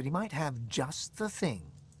explains that he might have just the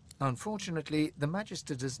thing. Unfortunately, the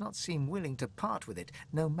Magister does not seem willing to part with it,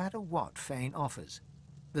 no matter what Fane offers.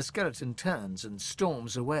 The skeleton turns and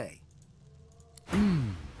storms away.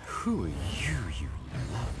 Who are you, you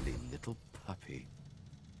lovely little puppy?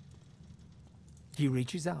 He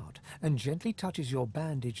reaches out and gently touches your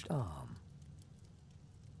bandaged arm.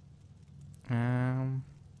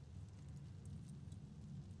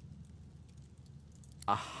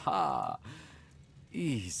 Aha!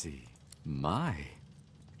 Easy. My.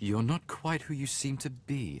 You're not quite who you seem to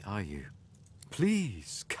be, are you?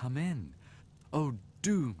 Please, come in. Oh,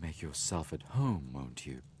 do make yourself at home, won't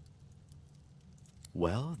you?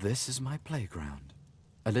 Well, this is my playground.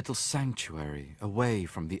 A little sanctuary away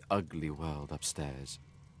from the ugly world upstairs.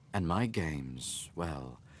 And my games,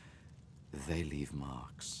 well, they leave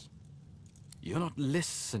marks. You're not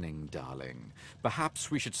listening, darling.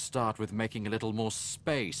 Perhaps we should start with making a little more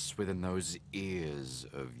space within those ears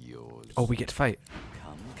of yours. Oh, we get to fight.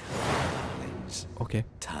 Come, darlings. Okay.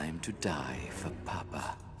 Time to die for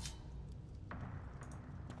Papa.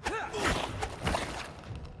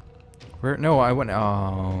 Where? No, I went.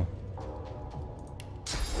 Oh.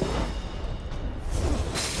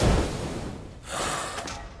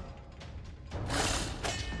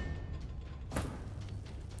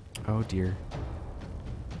 Oh dear.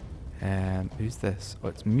 Who's this? Oh,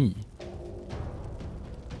 it's me.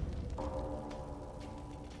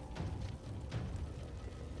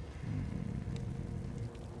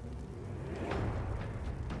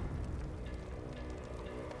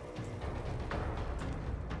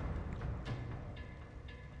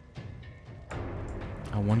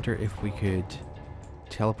 I wonder if we could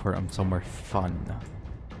teleport him somewhere fun.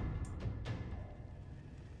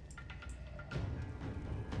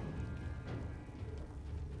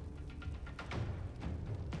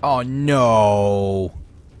 Oh no!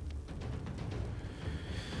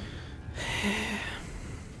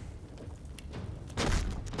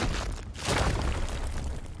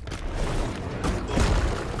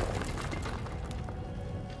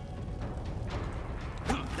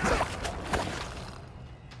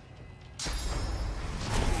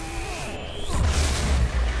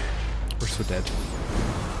 We're so dead.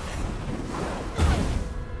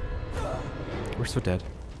 We're so dead.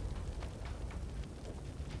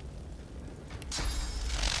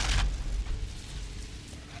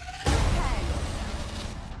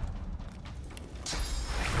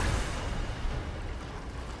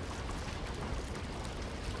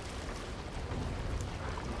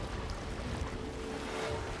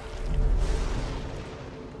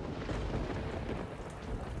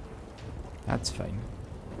 That's fine.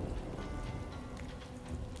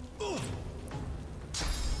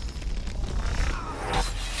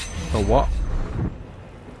 Oh, what?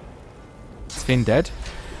 Is Finn dead?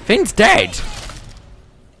 Finn's dead!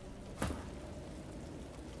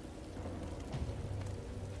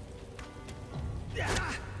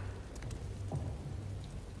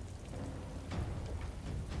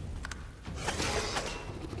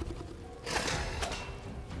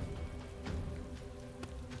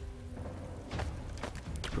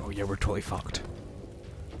 Oh yeah, we're totally fucked.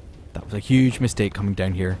 That was a huge mistake coming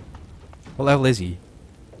down here. What level is he?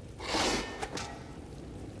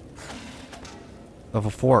 Level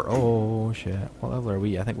 4. Oh shit. What level are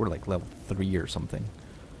we? I think we're like level 3 or something.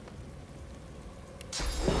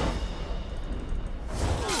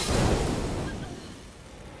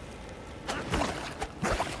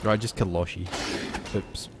 I just killed Loshi.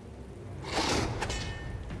 Oops.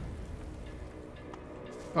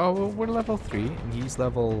 Oh, well, we're level 3 and he's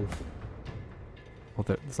level... Well,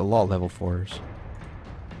 there's a lot of level 4s.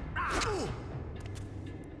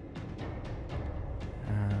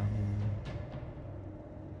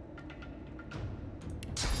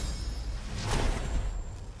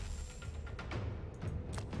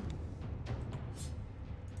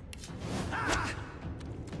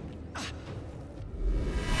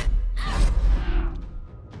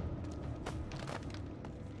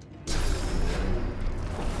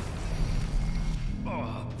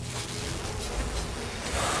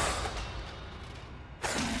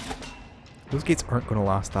 Those gates aren't going to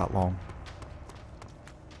last that long.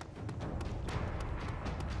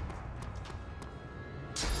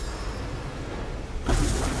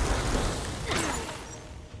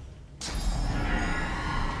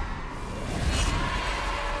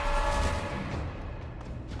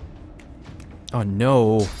 Oh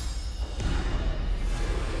no.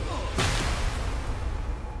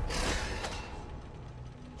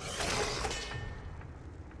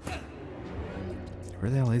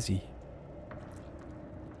 Where the hell is he?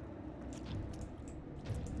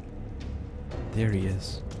 There he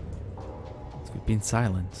is. So we've been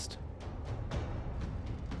silenced.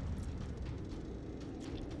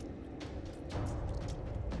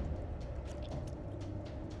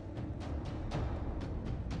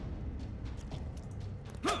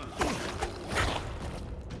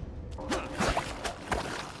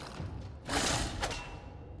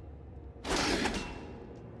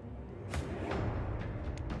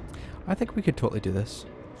 I think we could totally do this.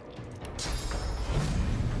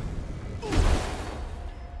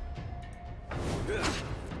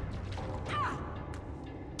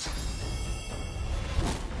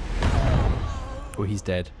 Oh, he's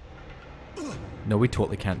dead. No, we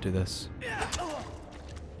totally can't do this.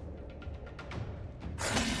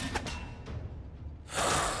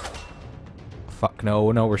 fuck,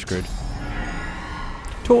 no, no, we're screwed.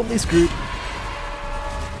 Totally screwed.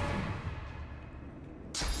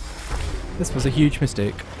 This was a huge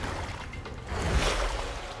mistake.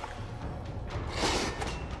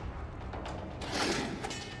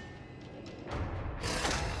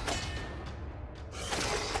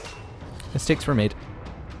 Mistakes were made.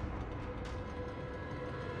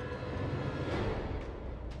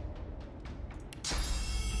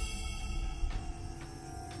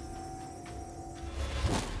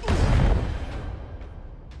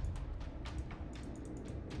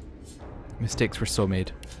 Mistakes were so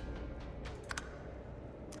made.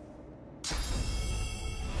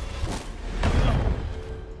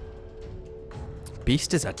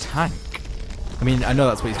 Beast is a tank. I mean, I know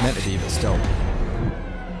that's what he's meant to be, but still.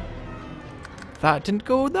 That didn't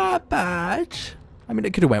go that bad. I mean,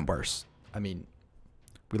 it could have went worse. I mean,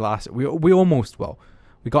 we almost, well,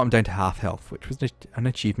 we got him down to half health, which was an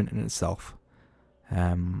achievement in itself.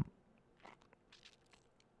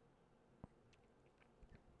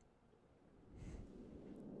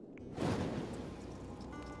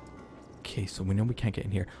 Okay, so we know we can't get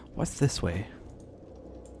in here. What's this way?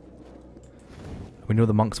 We know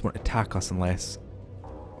the monks won't attack us unless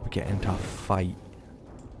we get into a fight.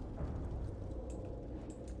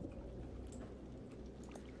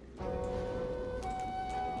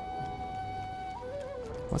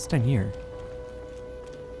 What's down here?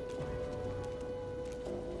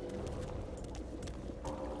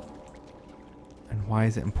 And why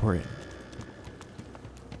is it important?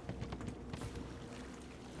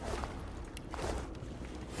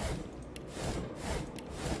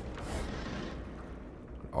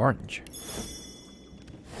 Orange.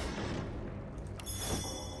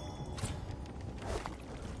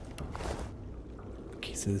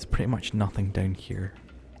 Okay, so there's pretty much nothing down here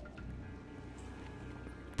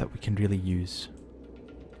that we can really use.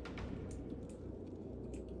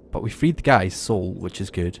 But we freed the guy's soul, which is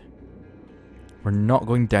good. We're not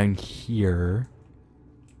going down here.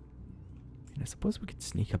 I suppose we could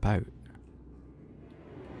sneak about.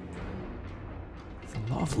 There's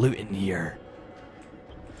a lot of loot in here.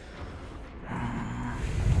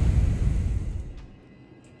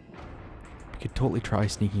 We could totally try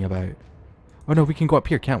sneaking about. Oh no, we can go up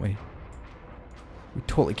here, can't we? We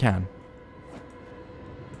totally can.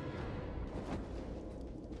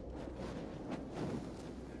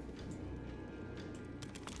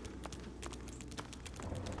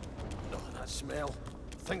 Oh, that smell.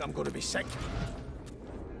 I think I'm going to be sick.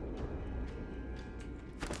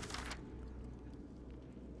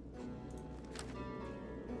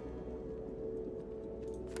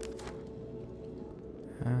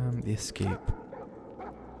 The escape.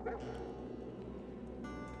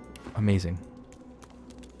 Amazing.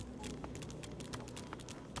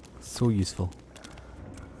 So useful.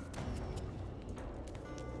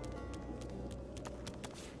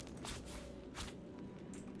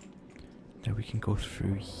 Now we can go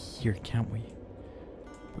through here, can't we?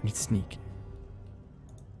 We need to sneak.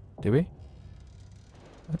 Do we?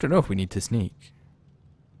 I don't know if we need to sneak.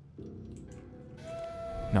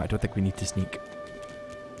 No, I don't think we need to sneak.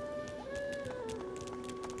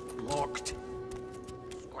 Locked.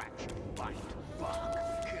 Scratch, bite,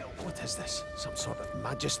 bark, kill. What is this? Some sort of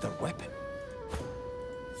magister weapon?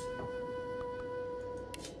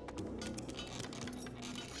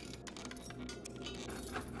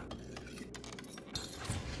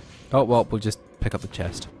 Oh, well, we'll just pick up the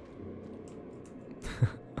chest.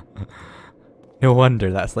 No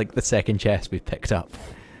wonder, that's like the second chest we've picked up.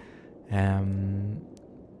 Okay,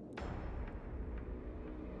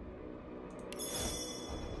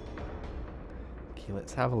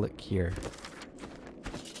 let's have a look here.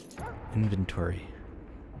 Inventory.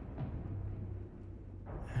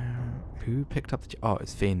 Who picked up the chest? Oh,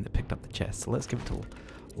 it's Vane that picked up the chest. So let's give it to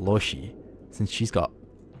Loshi, since she's got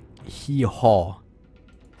hee-haw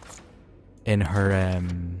in her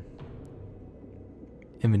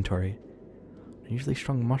inventory. Unusually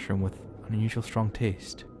strong mushroom with an unusual strong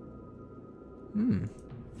taste. Hmm.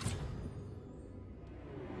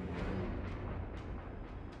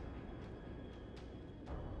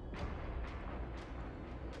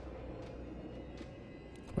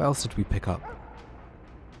 What else did we pick up?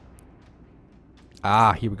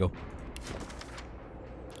 Ah, here we go.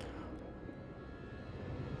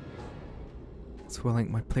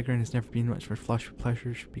 Swelling, my playground has never been much for flush with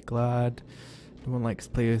pleasure, should be glad. No one likes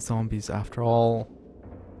to play with zombies after all.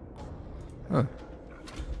 Huh.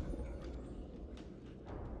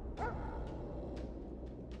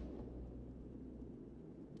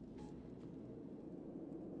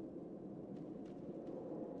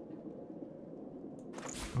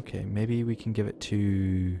 Okay, maybe we can give it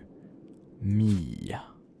to me.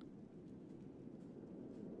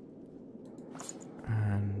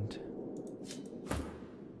 And do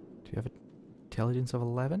you have intelligence of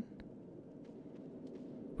 11?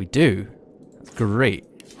 We do. That's great.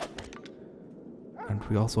 And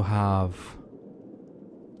we also have...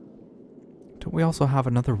 Don't we also have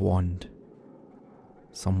another wand?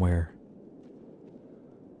 Somewhere.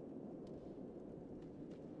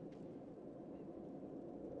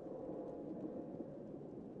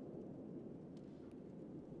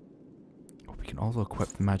 Oh, we can also equip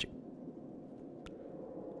the magic.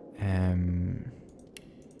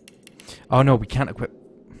 Oh no, we can't equip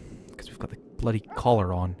because we've got the bloody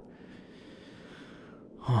collar on.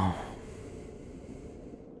 Oh.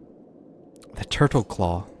 The turtle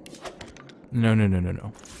claw. No, no, no, no,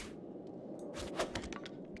 no.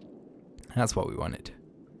 That's what we wanted.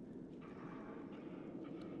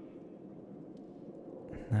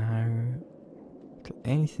 Now,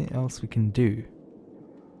 anything else we can do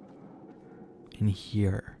in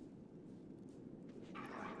here?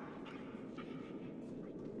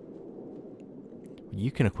 You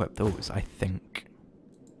can equip those, I think.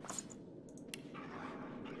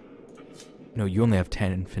 No, you only have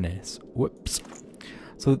 10 in finesse. Whoops.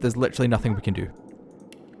 So there's literally nothing we can do.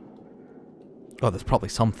 Oh, there's probably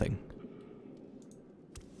something.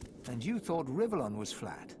 And you thought Rivellon was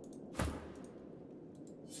flat.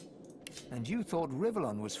 And you thought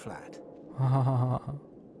Rivellon was flat.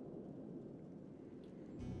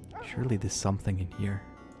 Surely there's something in here.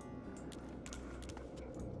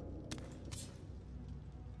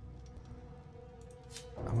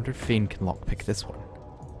 I wonder if Fane can lockpick this one.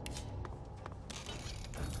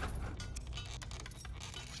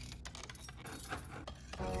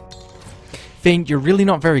 Fane, you're really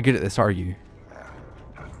not very good at this, are you?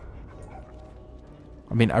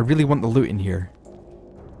 I mean, I really want the loot in here.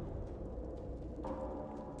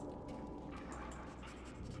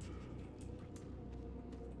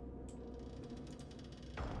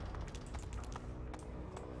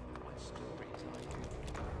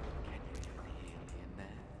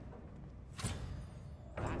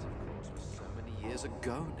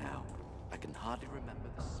 Ago now. I can hardly remember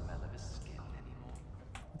the smell of his skin anymore.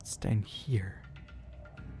 What's down here?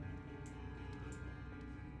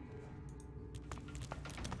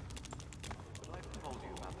 But I've told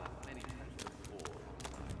you about that many times before.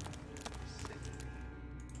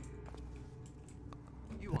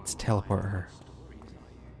 Let's teleport her.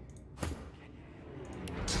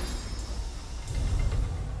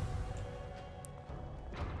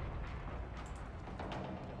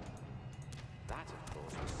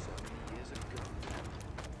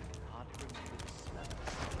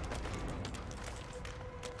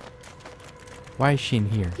 Why is she in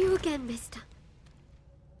here? You again, mister.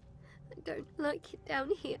 I don't like it down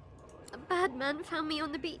here. A bad man found me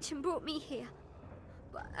on the beach and brought me here.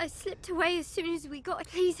 But I slipped away as soon as we got...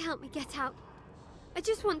 Please help me get out. I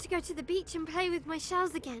just want to go to the beach and play with my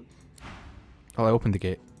shells again. Oh, I opened the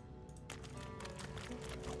gate.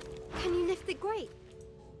 Can you lift the grate?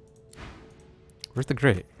 Where's the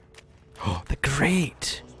grate? Oh, the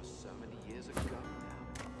grate!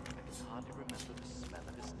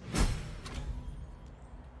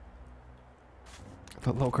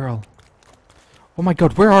 That little girl. Oh my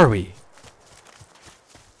god, where are we?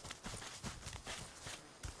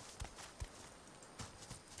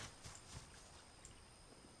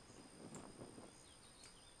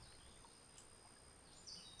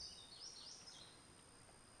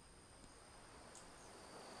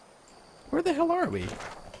 Where the hell are we?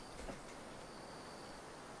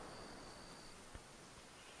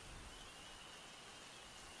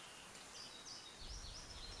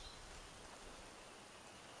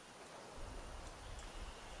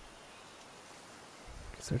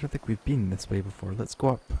 I don't think we've been this way before. Let's go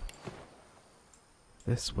up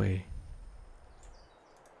this way.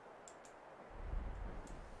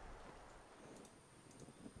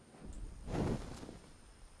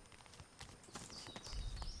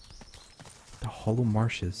 The hollow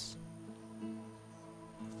marshes.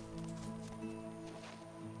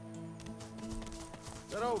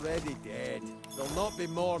 They're already dead. They'll not be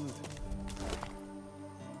mourned.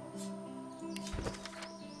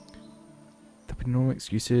 No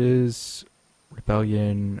excuses,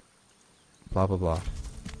 rebellion, blah blah blah.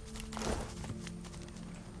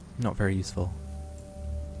 Not very useful.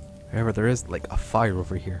 However, there is like a fire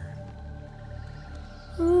over here.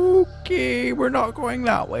 Okay, we're not going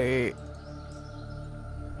that way.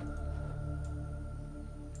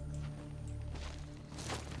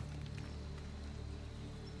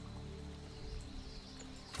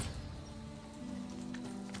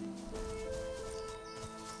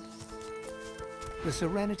 The The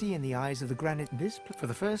serenity in the eyes of the granite. For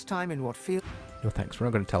the first time in what feels... No thanks, we're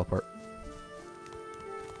not going to teleport.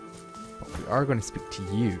 But we are going to speak to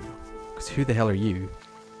you. Because who the hell are you?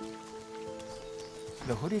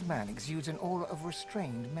 The hooded man exudes an aura of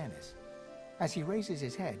restrained menace. As he raises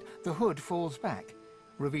his head, the hood falls back,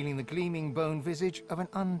 revealing the gleaming bone visage of an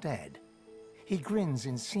undead. He grins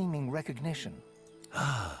in seeming recognition.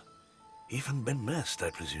 Ah, even been missed,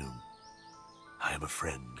 I presume. I am a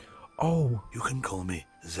friend. Oh. You can call me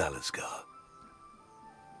Zaliskar.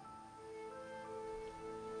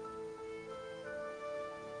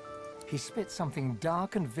 He spits something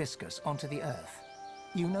dark and viscous onto the earth.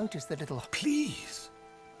 You notice the little... Please!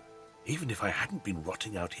 Even if I hadn't been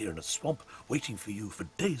rotting out here in a swamp waiting for you for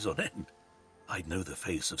days on end, I'd know the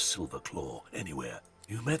face of Silverclaw anywhere.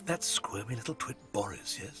 You met that squirmy little twit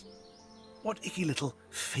Boris, yes? What icky little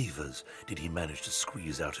favors did he manage to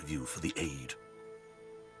squeeze out of you for the aid?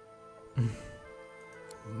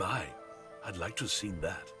 My, I'd like to have seen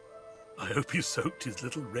that. I hope you soaked his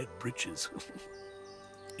little red britches.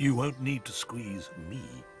 You won't need to squeeze me,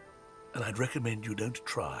 and I'd recommend you don't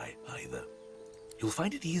try either. You'll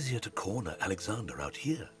find it easier to corner Alexander out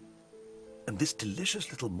here. And this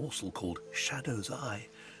delicious little morsel called Shadow's Eye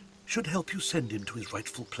should help you send him to his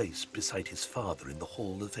rightful place beside his father in the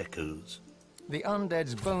Hall of Echoes. The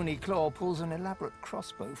undead's bony claw pulls an elaborate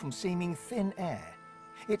crossbow from seeming thin air.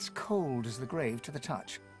 It's cold as the grave to the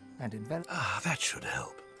touch, and enveloped... Ah, that should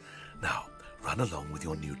help. Now, run along with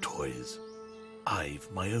your new toys. I've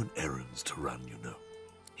my own errands to run, you know.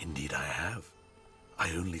 Indeed I have.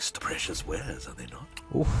 I only precious wares, are they not?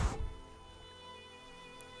 Oof.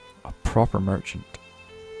 A proper merchant.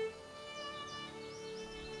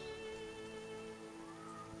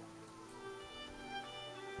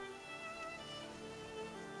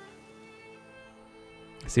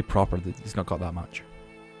 I say proper, he's not got that much.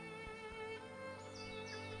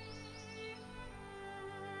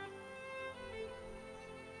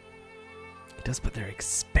 He does, but they're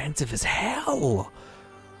expensive as hell!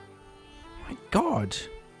 My god!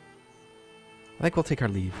 I think we'll take our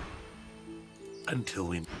leave. Until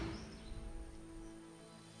we...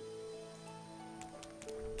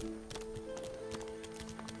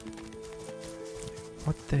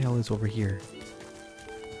 What the hell is over here?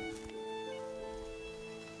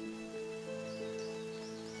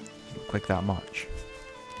 Doesn't look like that much.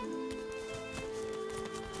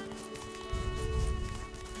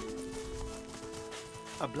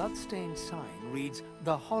 A blood-stained sign reads,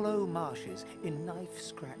 "The Hollow Marshes," in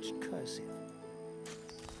knife-scratched cursive.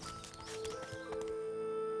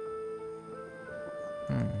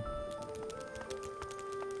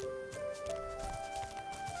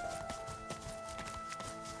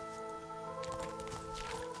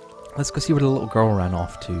 Let's go see where the little girl ran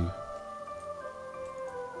off to.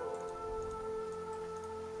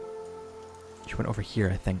 She went over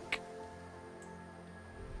here, I think.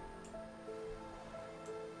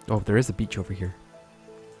 Oh, there is a beach over here.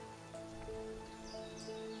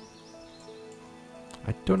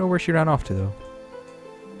 I don't know where she ran off to, though.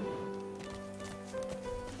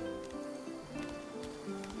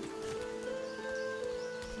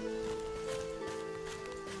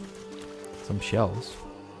 Some shells.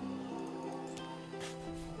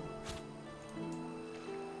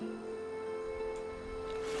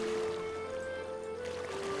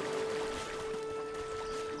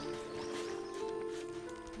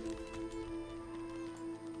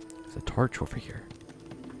 There's a torch over here.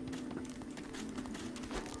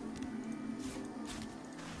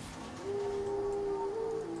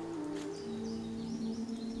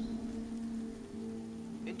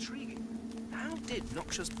 Intriguing. How did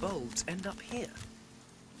noxious bulbs end up here?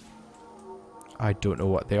 I don't know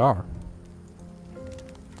what they are.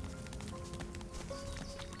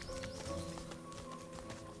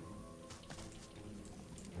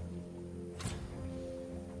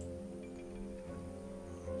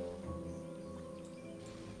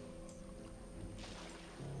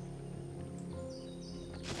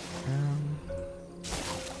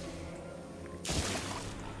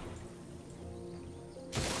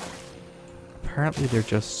 Apparently they're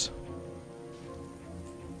just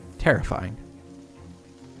terrifying.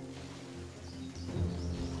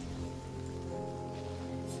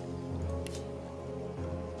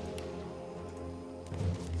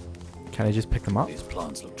 Can I just pick them up? These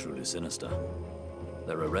plants look truly sinister.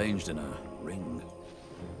 They're arranged in a ring.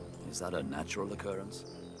 Is that a natural occurrence?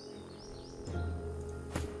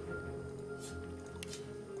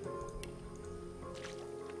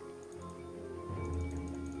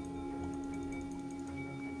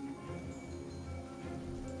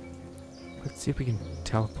 Let's see if we can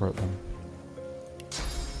teleport them.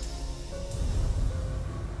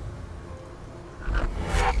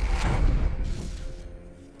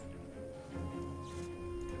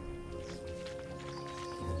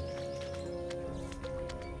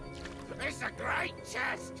 It's a great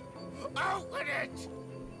chest! Open it!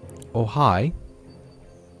 Oh, hi.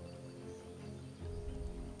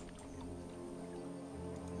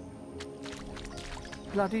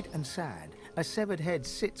 Bloodied and sad, a severed head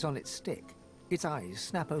sits on its stick. Its eyes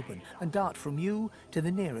snap open and dart from you to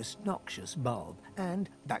the nearest noxious bulb, and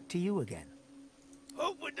back to you again.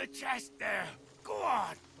 Open the chest there! Go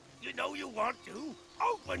on! You know you want to.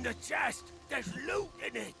 Open the chest! There's loot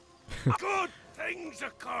in it! Good things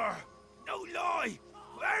occur! No lie!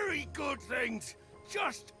 Very good things!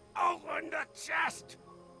 Just open the chest!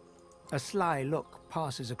 A sly look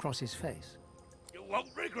passes across his face. You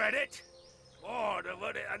won't regret it! Or to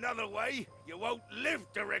put it another way, you won't live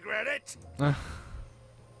to regret it!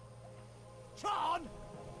 Tron!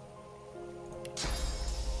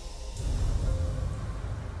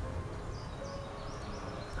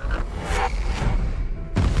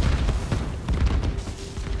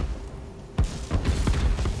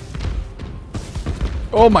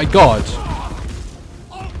 Oh my god!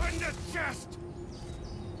 Open the chest!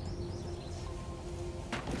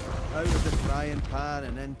 Out of the frying pan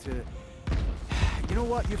and into... You know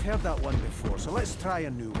what? You've heard that one before, so let's try a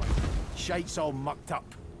new one. Shite's all mucked up.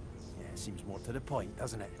 Yeah, seems more to the point,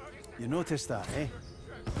 doesn't it? You noticed that, eh?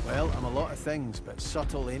 Well, I'm a lot of things, but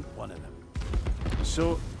subtle ain't one of them.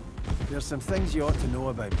 So, there's some things you ought to know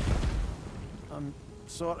about me. I'm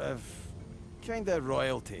sort of... kinda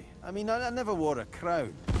royalty. I mean, I never wore a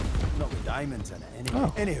crown. Not with diamonds in it, anyway.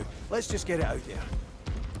 Oh. Anywho, let's just get it out there.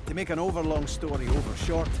 To make an overlong story over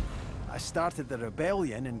short, I started the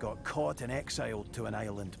rebellion and got caught and exiled to an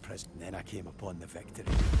island prison. Then I came upon the victory.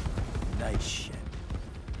 Nice ship.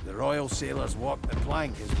 The royal sailors walked the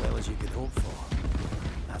plank as well as you could hope for.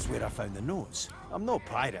 That's where I found the notes. I'm no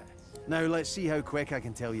pirate. Now let's see how quick I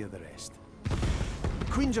can tell you the rest.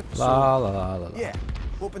 Queen just... La la la la. Yeah,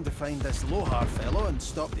 hoping to find this Lohar fellow and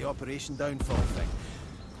stop the Operation Downfall thing.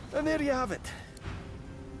 And there you have it.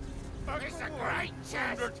 It's a great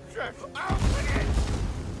chest! Open it!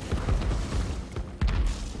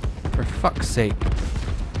 For fuck's sake. Bad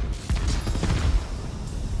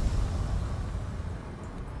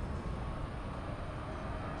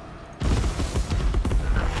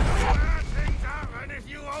things happen if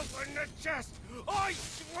you open the chest! I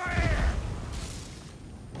swear!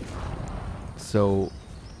 So...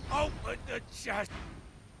 Open the chest!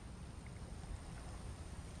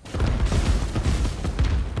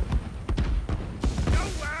 No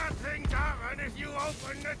bad things happen if you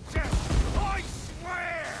open the chest! I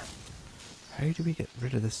swear! How do we get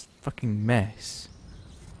rid of this fucking mess?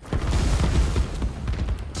 No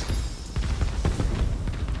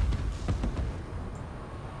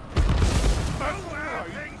bad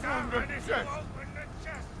things happen if you open the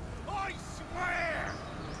chest! I swear!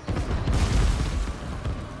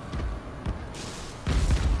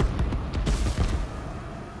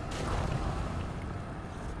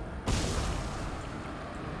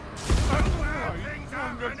 No bad things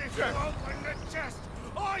happen if you open the chest!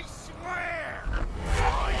 I swear!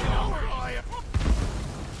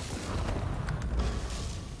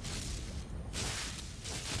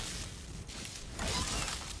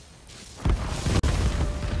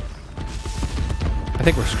 I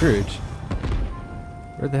think we're screwed.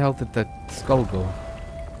 Where the hell did the skull go?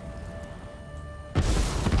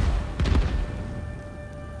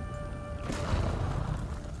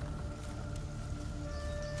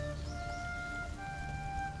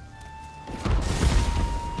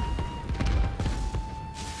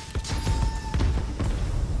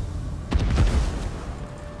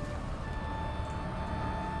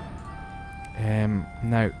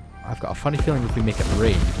 Now, I've got a funny feeling if we make it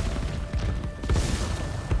rain.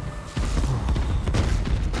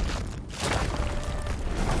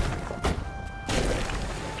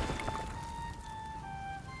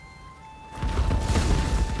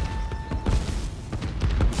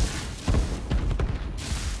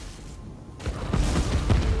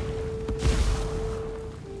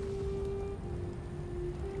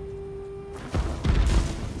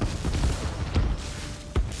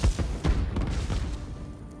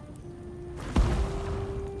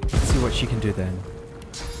 What she can do then.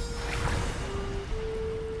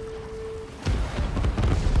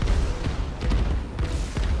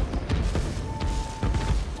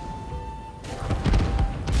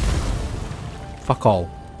 Fuck all.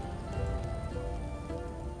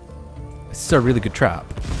 This is a really good trap.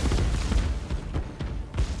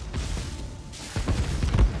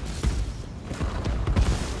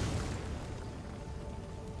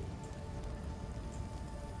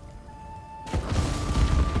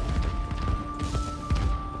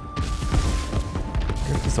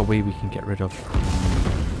 There's a way we can get rid of.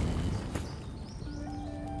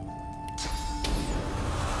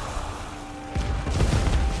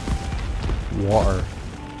 water.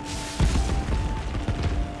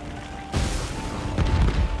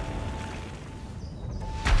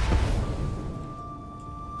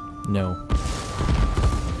 No.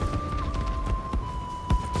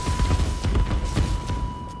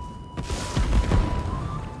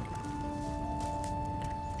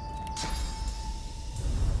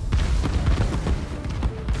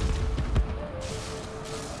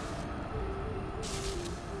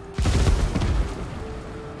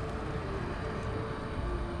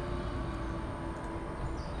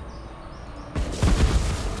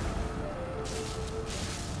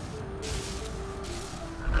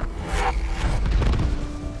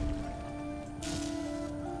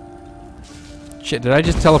 Shit, did I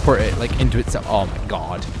just teleport it like into itself? Oh my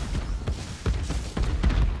god.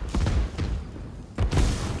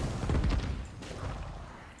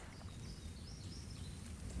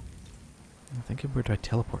 I'm thinking, where do I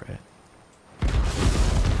teleport it?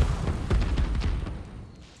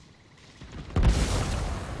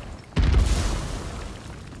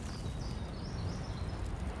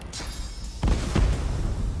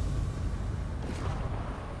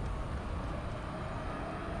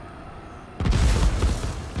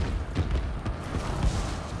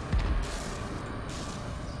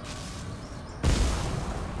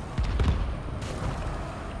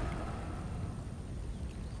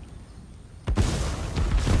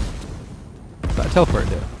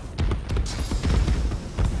 Teleport it.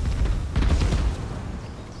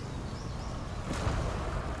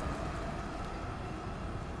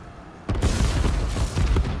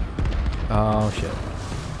 Oh shit.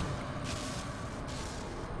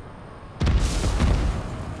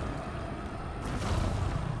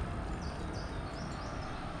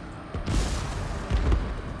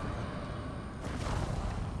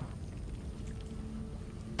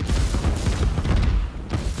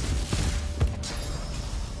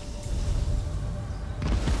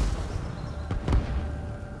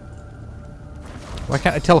 Why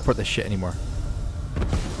can't I teleport this shit anymore?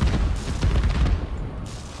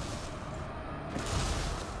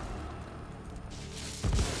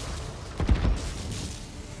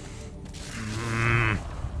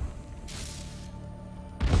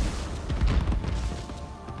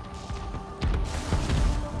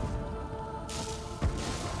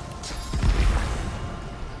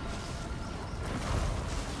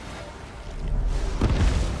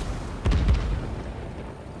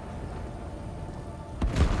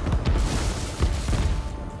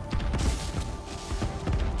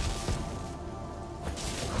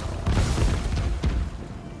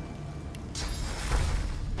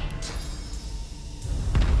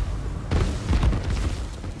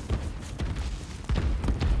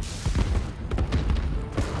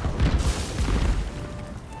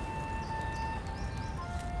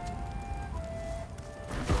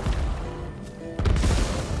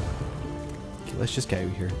 Let's just get out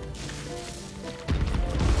of here.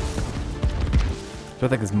 Don't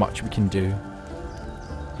think there's much we can do.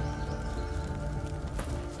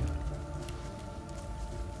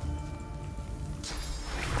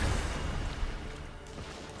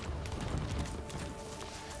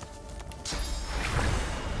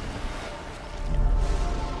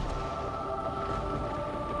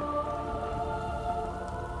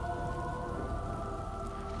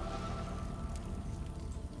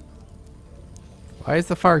 Why is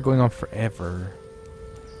the fire going on forever?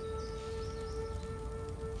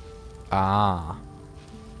 Ah.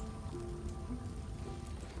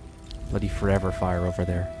 Bloody forever fire over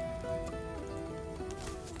there.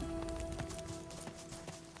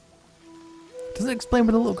 Doesn't explain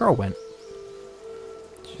where the little girl went.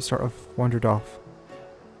 She sort of wandered off.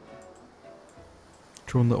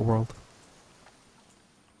 Her own little world.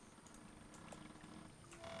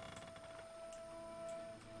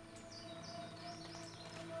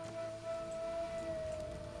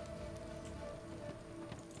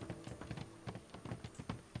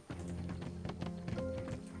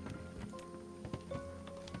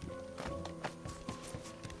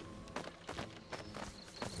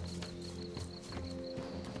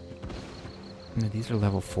 These are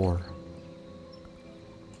level 4.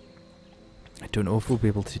 I don't know if we'll be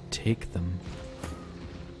able to take them.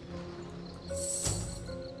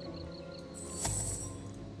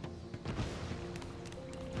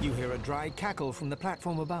 You hear a dry cackle from the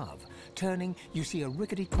platform above. Turning, you see a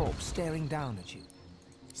rickety corpse staring down at you.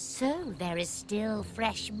 So there is still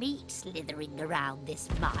fresh meat slithering around this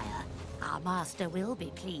mire. Our master will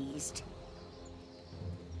be pleased.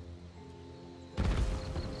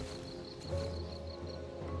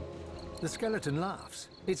 The skeleton laughs,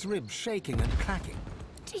 its ribs shaking and cracking.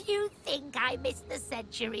 Do you think I miss the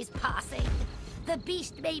centuries passing? The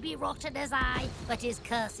beast may be rotten as I, but his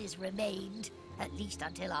curses remained. At least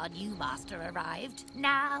until our new master arrived.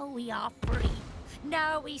 Now we are free.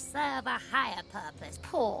 Now we serve a higher purpose.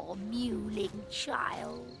 Poor mewling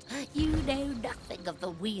child. You know nothing of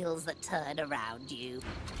the wheels that turn around you.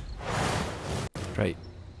 Right.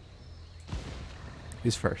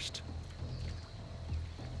 Who's first?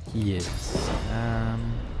 He is.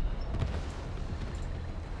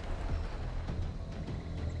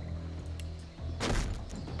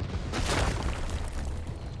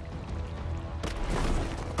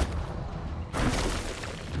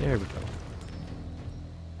 There we go.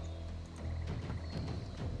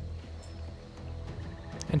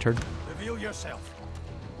 Entered. Reveal yourself.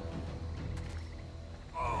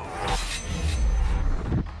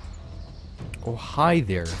 Oh, hi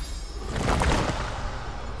there.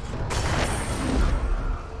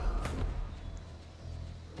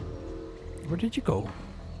 Where did you go?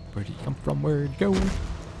 Where did you come from? Where did you go?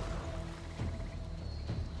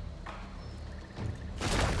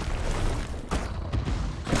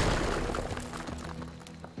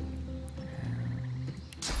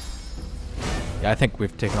 Yeah, I think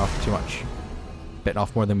we've taken off too much. Bitten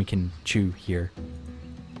off more than we can chew here.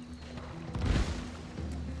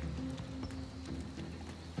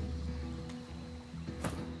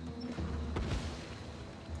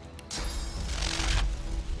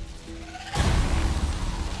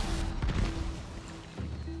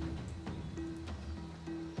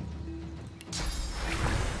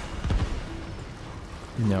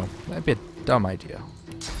 No, that'd be a dumb idea.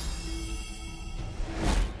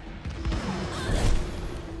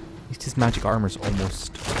 At least his magic armor's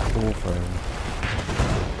almost over.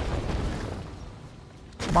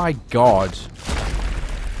 My god.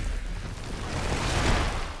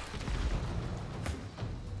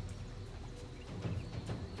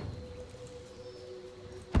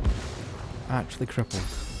 Actually crippled.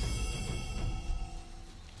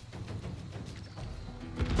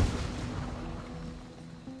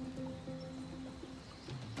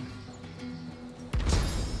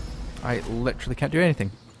 I literally can't do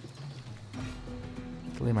anything.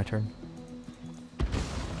 Delay my turn.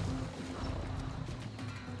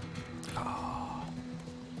 Oh.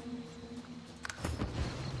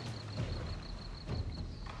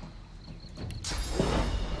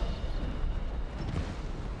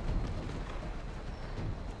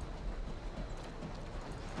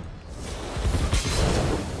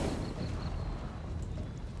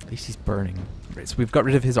 At least he's burning. Right, so we've got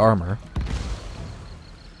rid of his armor.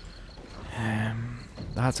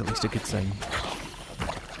 That's at least a good sign.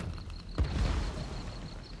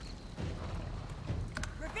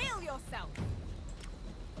 Reveal yourself.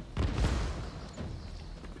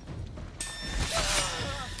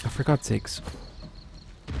 Oh, for God's sakes.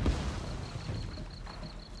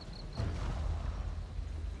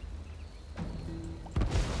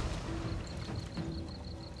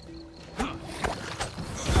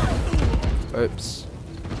 Oops.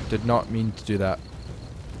 Did not mean to do that.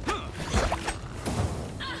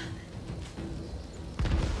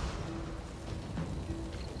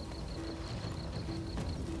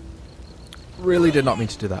 Really did not mean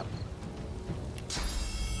to do that.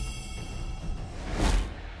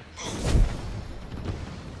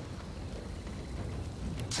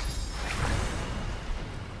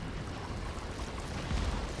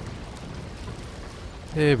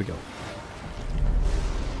 There we go.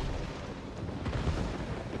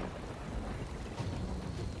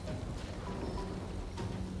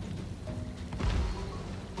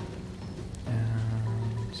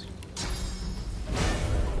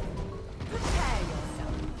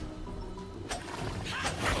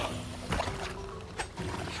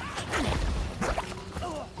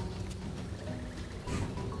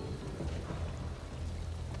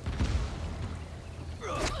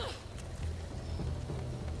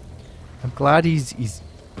 I'm glad he's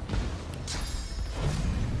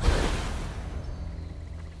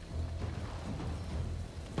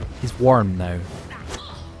warm now.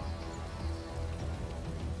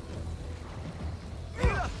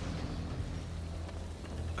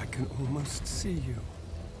 I can almost see you.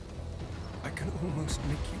 I can almost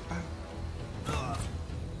make you out.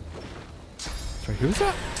 Sorry, who's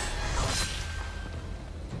that?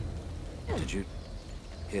 Did you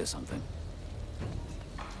hear something?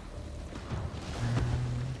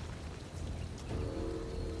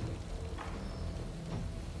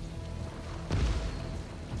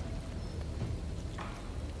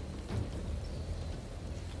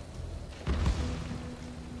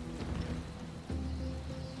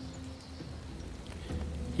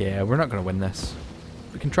 Yeah, we're not going to win this.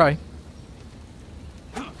 We can try.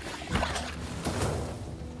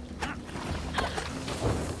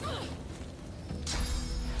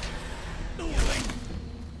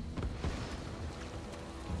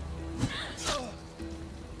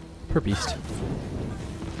 Per beast.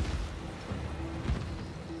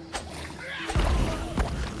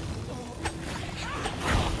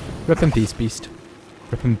 Rip in peace, beast.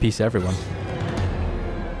 Rip in peace, everyone.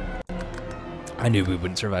 I knew we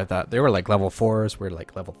wouldn't survive that. They were like level 4s, we're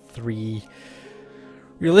like level 3.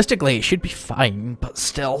 Realistically, it should be fine, but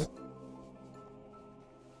still.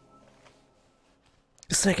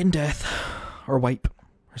 Second death. Or wipe.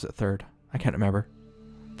 Or is it third? I can't remember.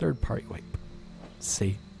 Third party wipe. Let's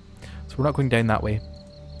see. So we're not going down that way.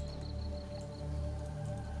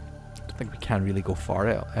 I don't think we can really go far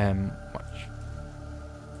out much.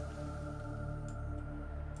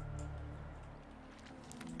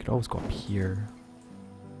 Could always go up here.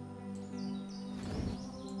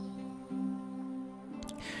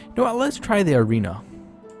 You know what, let's try the arena.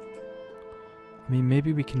 I mean,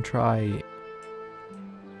 maybe we can try...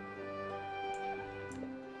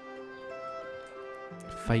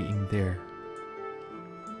 fighting there.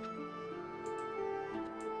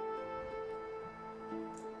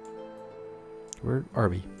 Where are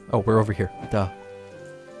we? Oh, we're over here. Duh.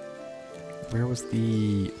 Where was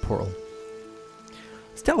the portal?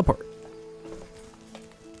 Let's teleport.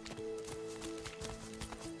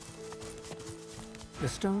 The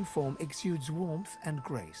stone form exudes warmth and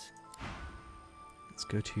grace. Let's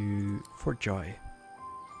go to Fort Joy.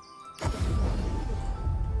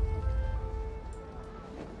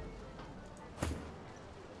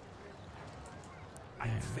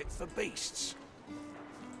 I'm fit for beasts.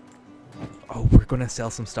 Oh, we're gonna sell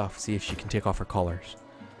some stuff, see if she can take off her collars.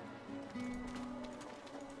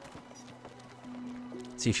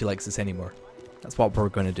 See if she likes us anymore. That's what we're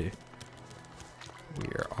gonna do. We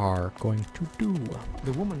are going to do.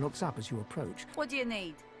 The woman looks up as you approach. What do you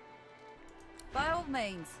need? By all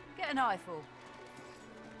means, get an eyeful.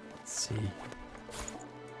 Let's see.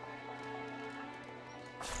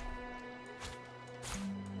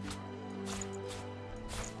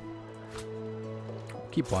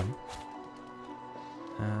 Keep one.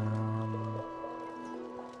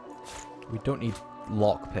 We don't need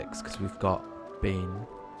lockpicks because we've got Bane.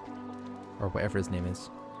 Or whatever his name is.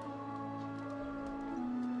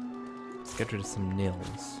 Let's get rid of some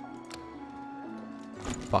nails.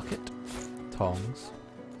 Bucket. Tongs.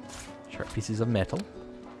 Sharp pieces of metal.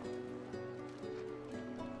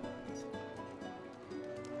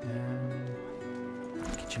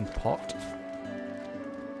 Kitchen pot.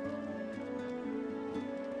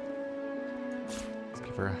 Let's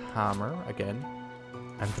give her a hammer again.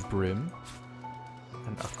 And the broom.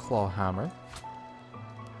 And a claw hammer.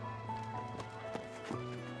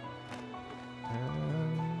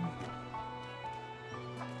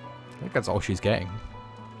 I think that's all she's getting.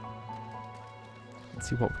 Let's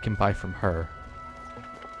see what we can buy from her.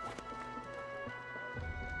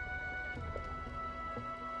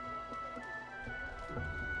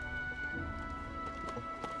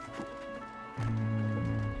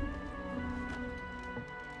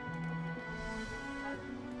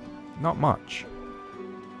 Not much.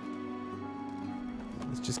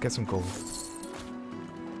 Let's just get some gold.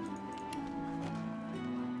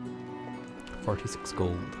 46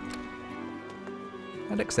 gold.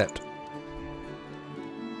 And accept.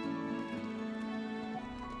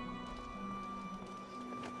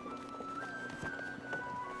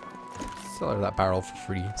 Sell her that barrel for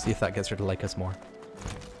free. See if that gets her to like us more.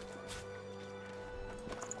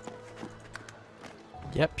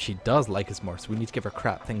 Yep, she does like us more, so we need to give her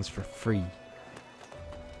crap things for free.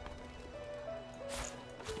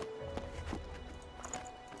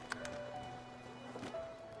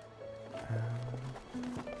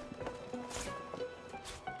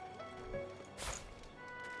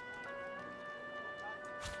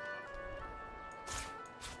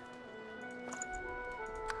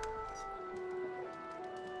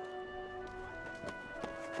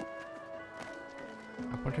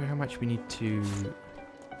 I wonder how much we need to...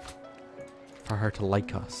 for her to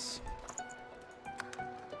like us.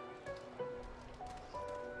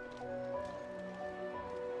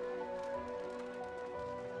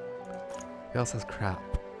 Who else has crap?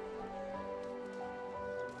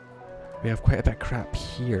 We have quite a bit of crap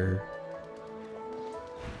here.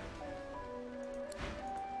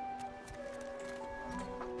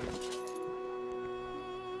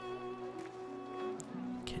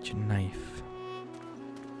 Kitchen knife.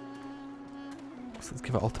 So let's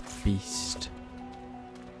give it all to Beast.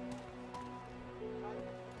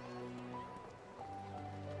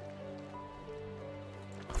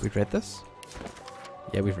 Have we read this?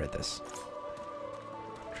 Yeah, we've read this.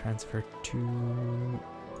 Transfer to...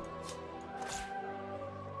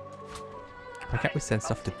 Why can't we send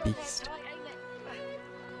stuff to Beast?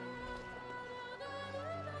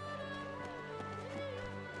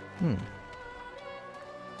 Hmm.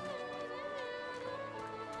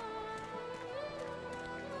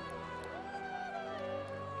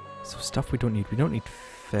 So stuff we don't need. We don't need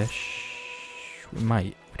fish. We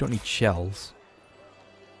might. We don't need shells.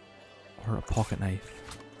 Or a pocket knife.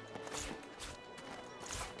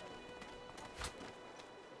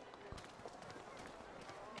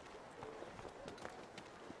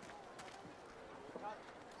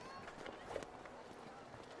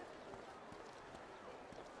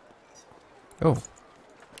 Oh.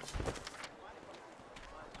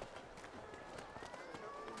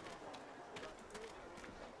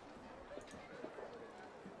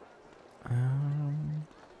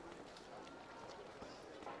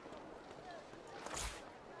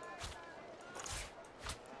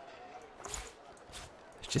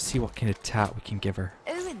 Let's just see what kind of tat we can give her.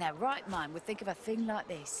 Who in their right mind would think of a thing like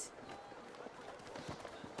this?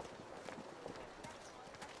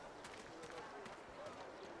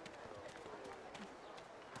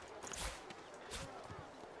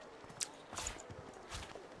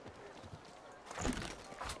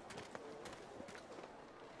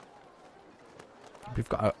 We've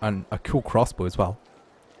got a cool crossbow as well.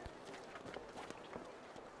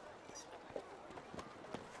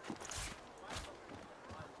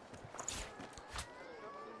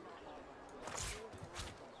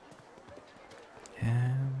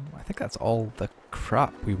 I think that's all the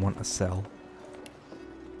crap we want to sell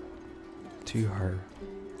to her.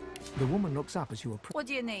 The woman looks up as you approach. What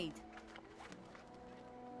do you need?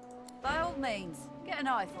 By all means, get an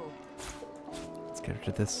eyeful. Let's get her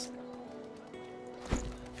to this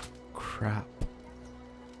crap.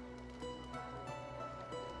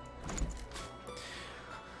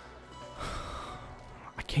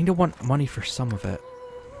 I kind of want money for some of it.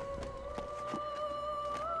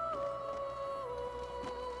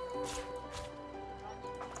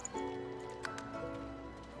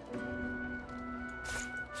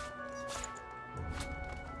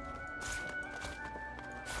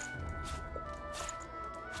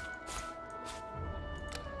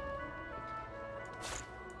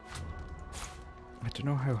 I don't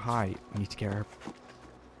know how high we need to get her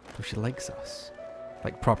so she likes us.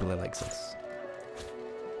 Like, properly likes us.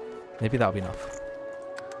 Maybe that'll be enough.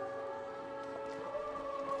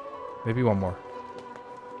 Maybe one more.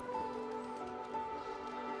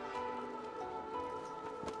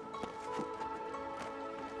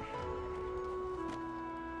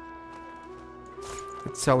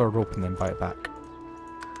 Let's sell her rope and then buy it back.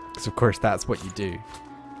 Because of course that's what you do.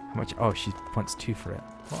 How much? Oh, she wants 2 for it.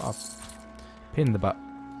 What a pain in the butt.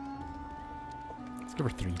 Let's give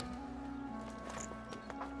her 3.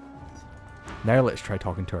 Now let's try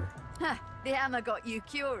talking to her. Huh, the hammer got you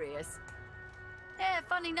curious. Yeah,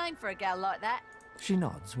 funny name for a gal like that. She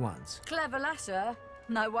nods once. Clever lass, her.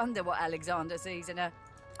 No wonder what Alexander sees in her.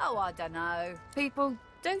 Oh, I don't know. People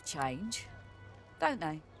do change, don't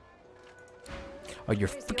they? Oh, you're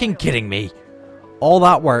fucking kidding me. All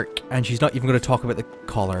that work and she's not even going to talk about the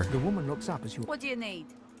collar. The woman looks up as you... What do you need?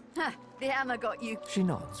 Huh, the hammer got you... She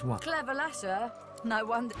nods once. Clever lass, her. No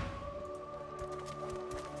wonder...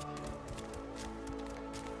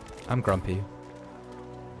 I'm grumpy.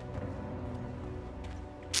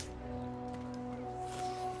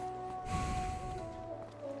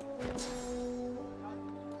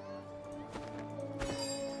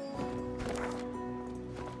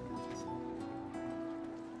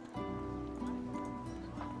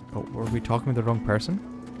 Oh, were we talking with the wrong person?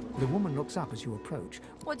 The woman looks up as you approach.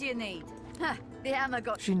 What do you need? Huh, the hammer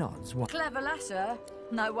got... She nods once. Clever lass, her.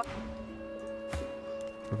 No one...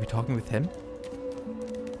 Were we talking with him?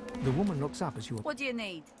 The woman looks up as you... What do you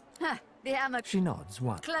need? Huh, the hammer... She nods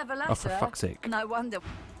once. Clever lass, Oh, for fuck's sake. No wonder...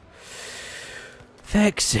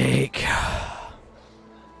 Feck's sake.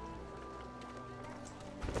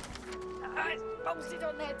 It's bolted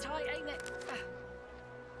on there tight, ain't it?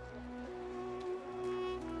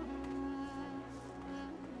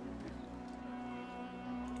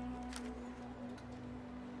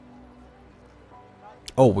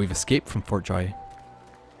 Oh, we've escaped from Fort Joy.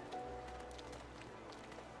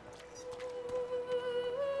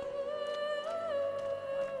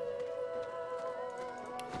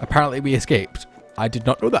 Apparently we escaped. I did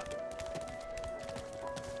not know that.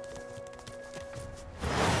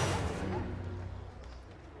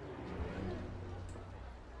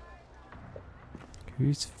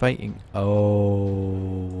 Who's fighting?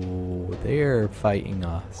 Oh, they're fighting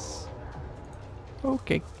us.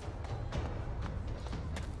 Okay.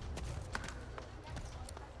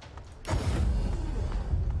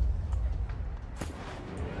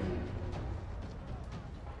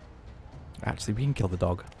 Actually, we can kill the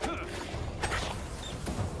dog.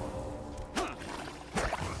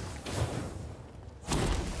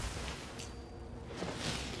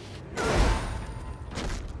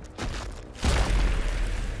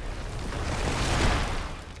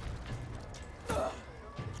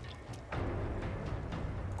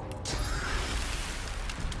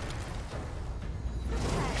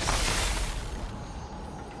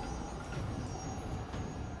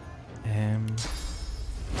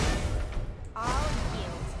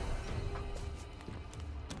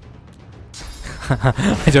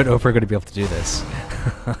 I don't know if we're going to be able to do this.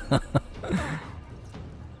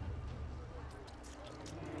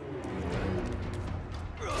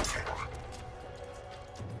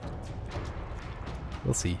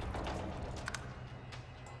 We'll see.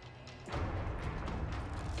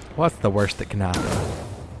 What's the worst that can happen?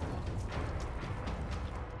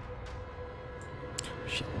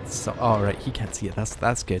 Shit. So, oh, right, he can't see it.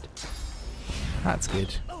 That's good. That's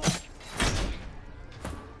good.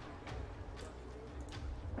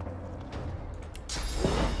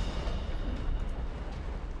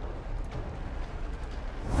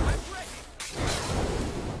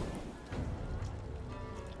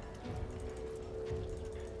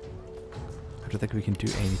 I don't think we can do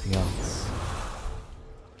anything else.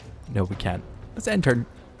 No, we can't. Let's end turn.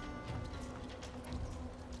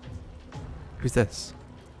 Who's this?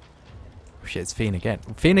 Oh shit, it's Fiend again.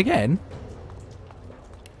 Fiend again?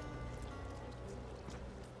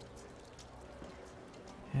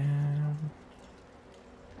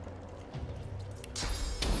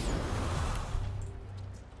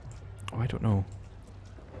 Oh, I don't know.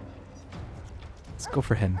 Let's go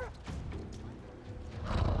for him.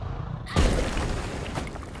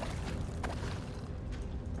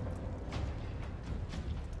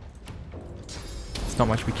 There's not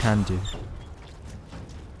much we can do.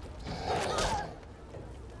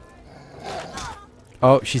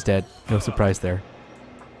 Oh, she's dead. No surprise there.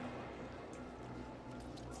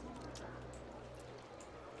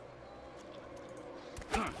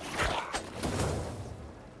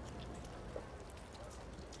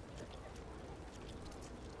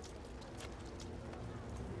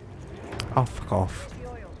 Oh, fuck off.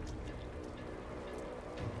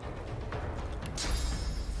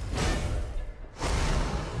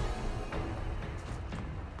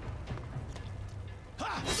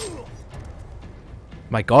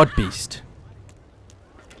 My god, beast.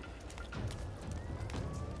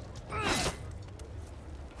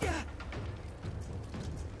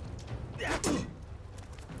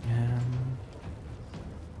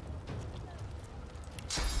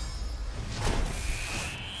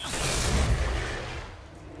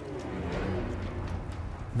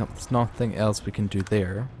 Nope, there's nothing else we can do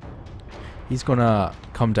there. He's gonna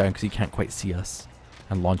come down because he can't quite see us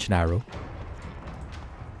and launch an arrow.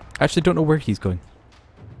 I actually don't know where he's going.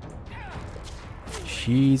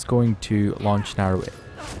 She's going to launch an arrow.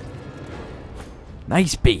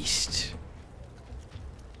 Nice beast.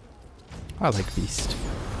 I like beast.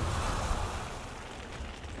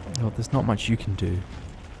 Oh, there's not much you can do.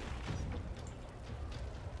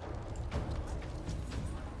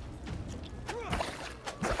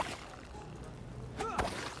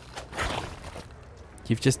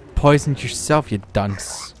 You've just poisoned yourself, you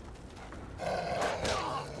dunce.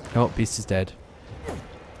 Oh, beast is dead.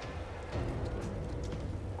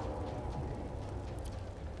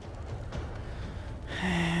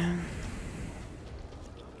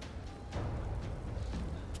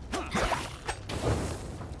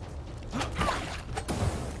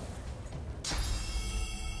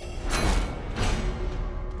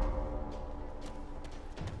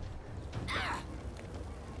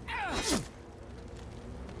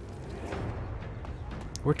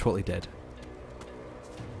 We're totally dead.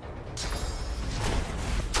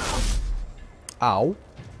 Ow.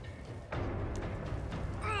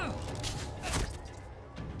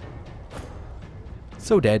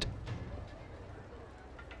 So dead.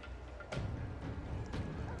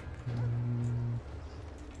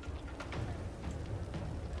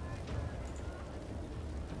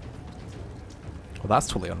 Well, that's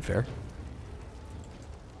totally unfair.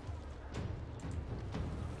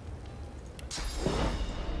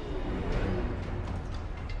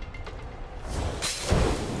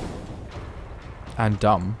 And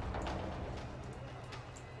dumb.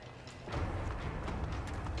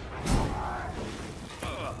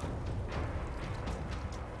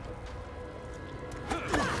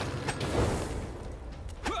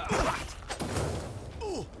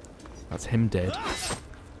 That's him dead.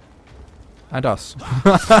 And us.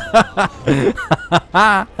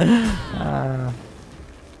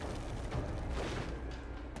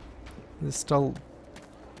 There's still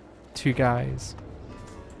two guys.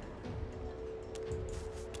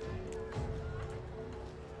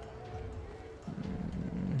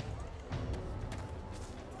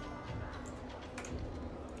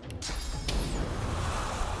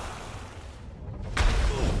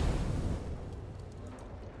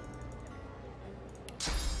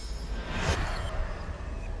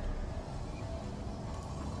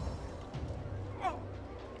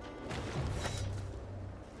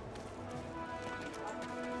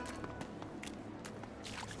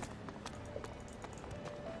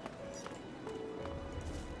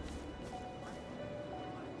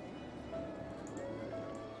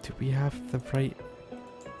 we have the right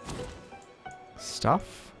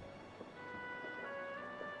stuff?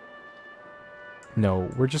 No,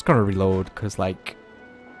 we're just gonna reload, because, like,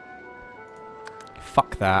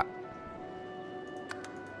 fuck that.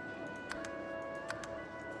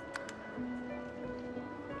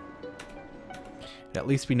 At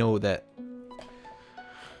least we know that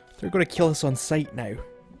they're gonna kill us on sight now.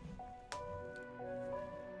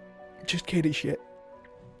 Just kinda shit.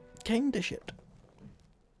 Kinda shit.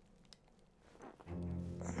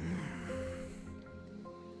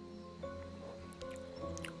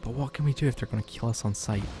 But what can we do if they're gonna kill us on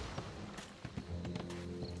sight?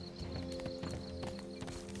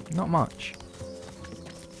 Not much.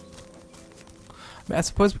 I mean, I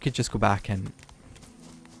suppose we could just go back and...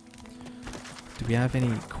 Do we have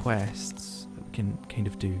any quests that we can kind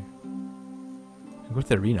of do? We can go to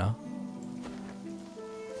the arena.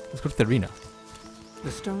 Let's go to the arena. The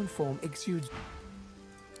stone form exudes.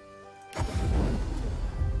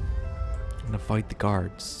 And avoid the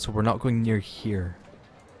guards. So we're not going near here.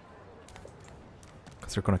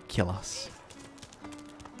 Because they're going to kill us.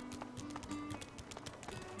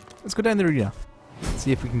 Let's go down the arena.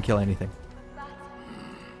 See if we can kill anything.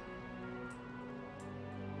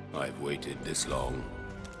 I've waited this long.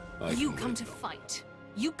 You come to fight.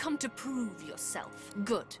 You come to prove yourself.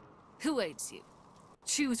 Good. Who aids you?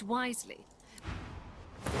 Choose wisely.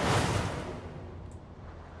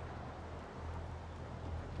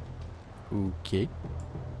 Okay.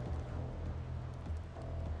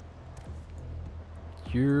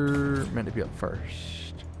 You're meant to be up first.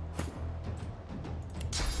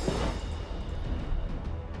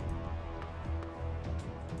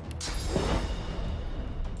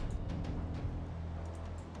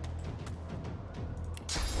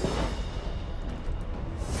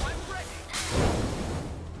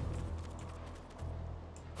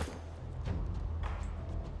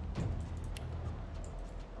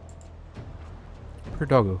 Poor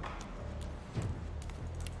doggo.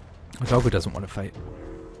 A doggo doesn't want to fight.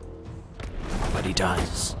 But he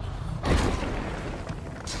does.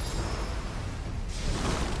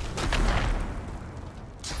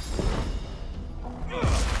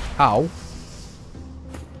 Ow.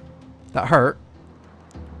 That hurt.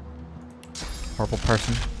 Horrible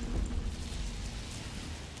person.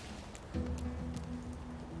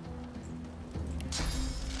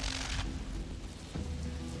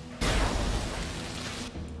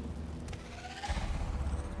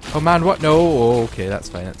 Oh man, what? No. Oh, okay, that's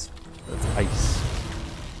fine. That's ice.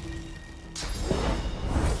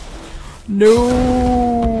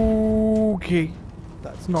 No. Okay,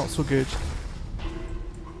 that's not so good.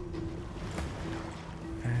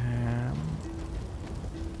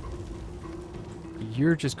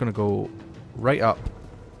 You're just gonna go right up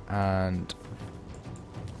and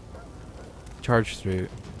charge through.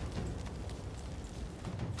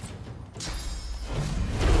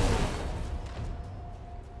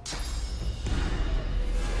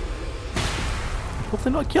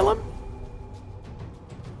 Hopefully not kill him.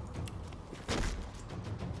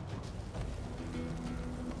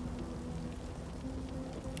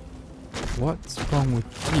 What's wrong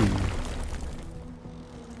with you?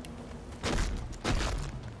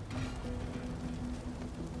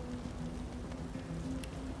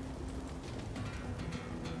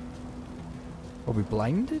 Are we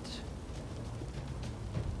blinded?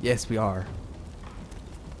 Yes, we are.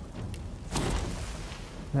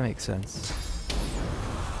 That makes sense.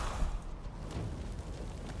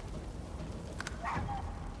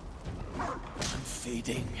 I'm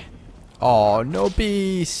feeding. Oh, no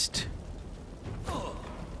beast!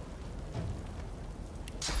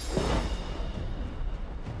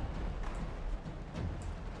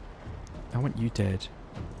 I want you dead.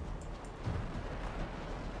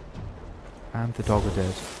 And the dog are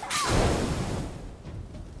dead.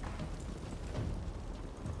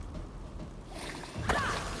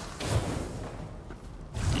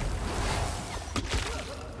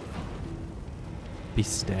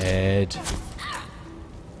 Beast dead.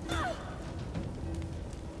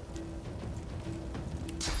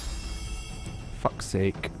 Fuck's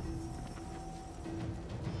sake.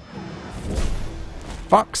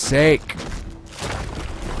 Fuck's sake!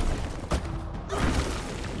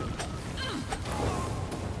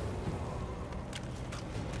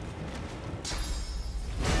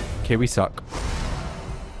 Okay, we suck.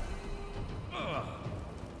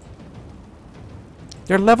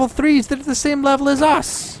 They're level 3s. They're the same level as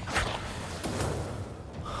us.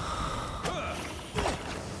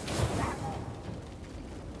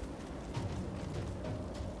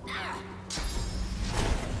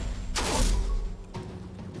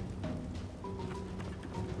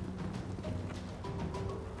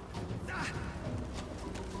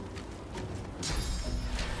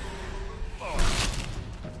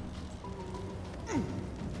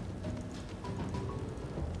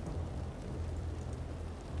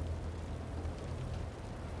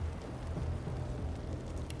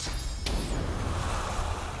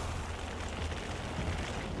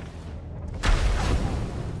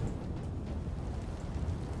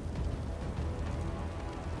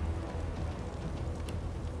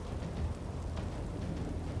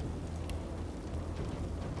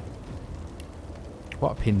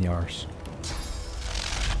 What a pain in the arse.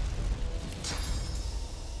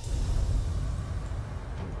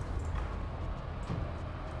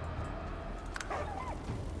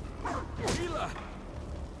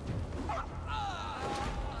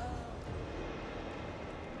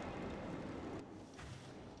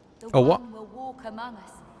 The Oh, what? one will walk among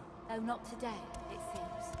us, though not today, it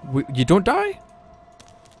seems. You don't die?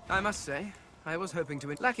 I must say, I was hoping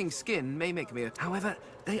to... Lacking skin may make me a... However,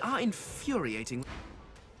 they are infuriating.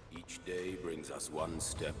 Each day brings us one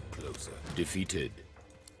step closer. Defeated.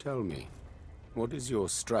 Tell me, what is your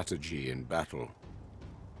strategy in battle?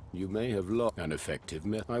 You may have lost an effective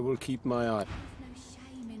myth. I will keep my eye.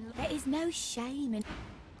 There is no shame in...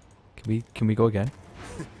 Can we go again?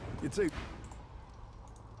 You too.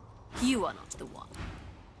 You are not the one.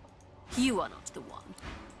 You are not the one.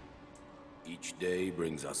 Each day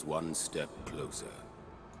brings us one step closer.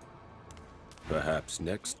 Perhaps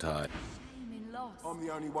next time. I'm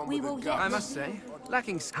the only one We with will a yet gun. I must say,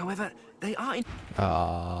 lacking... However, they are...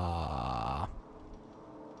 Ah.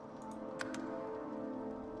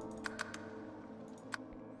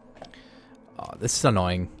 Oh, this is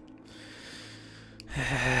annoying.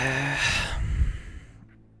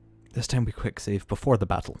 This time we quick save before the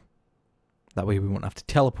battle. That way we won't have to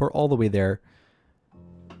teleport all the way there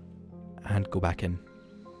and go back in.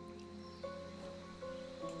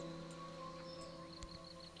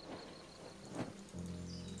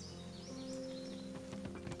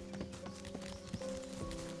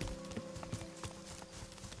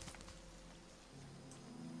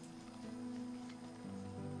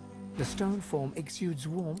 The stone form exudes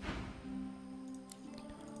warmth.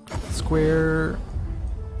 Square.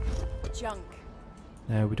 Junk.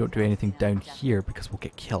 Now we don't do anything down here because we'll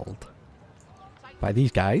get killed by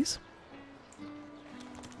these guys.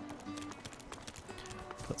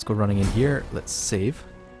 Let's go running in here. Let's save.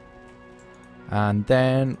 And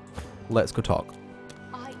then let's go talk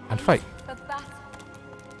and fight.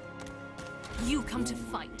 You come to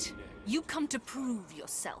fight. You come to prove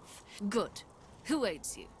yourself. Good. Who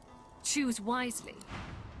aids you? Choose wisely.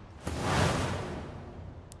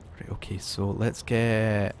 Right, okay, so let's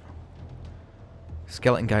get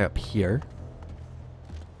skeleton guy up here.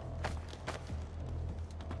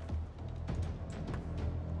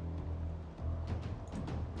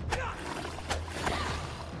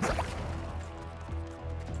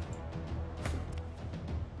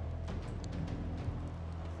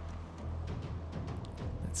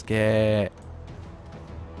 Let's get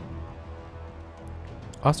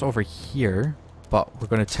us over here, but we're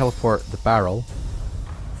going to teleport the barrel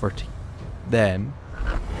for them.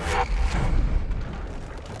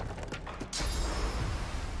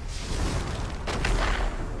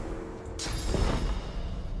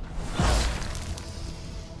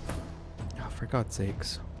 Oh, for God's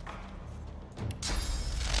sakes.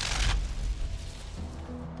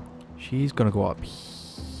 She's going to go up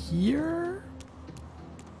here.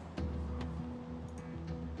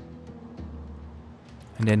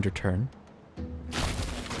 And end her turn.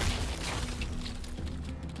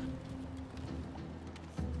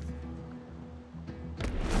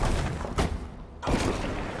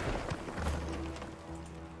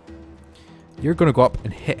 You're gonna go up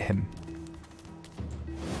and hit him.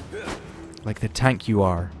 Like the tank you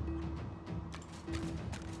are.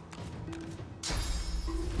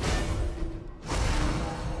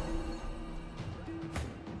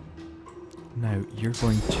 Now you're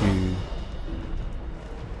going to...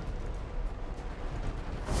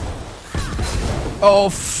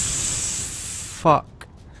 Oh, fuck.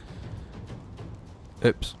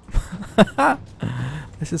 Oops.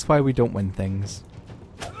 This is why we don't win things.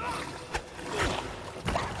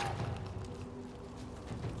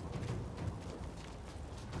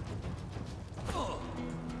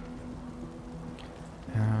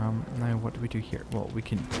 Now what do we do here? Well, we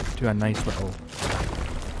can do a nice little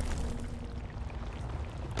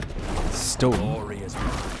stone.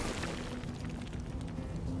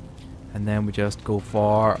 And then we just go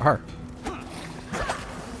for her.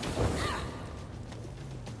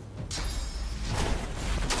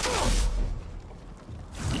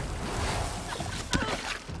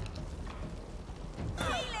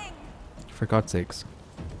 For God's sakes.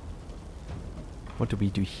 What do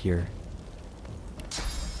we do here?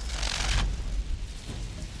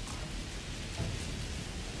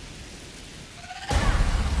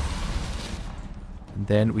 And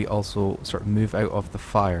then we also sort of move out of the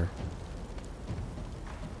fire.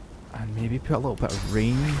 And maybe put a little bit of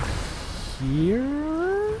rain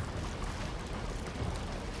here.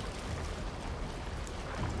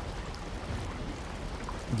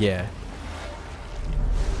 Yeah.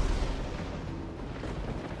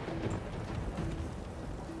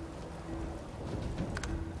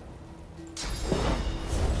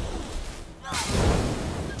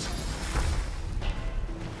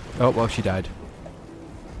 Oh, well, she died.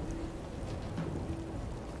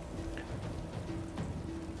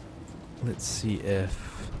 Let's see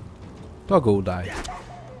if Doggo will die.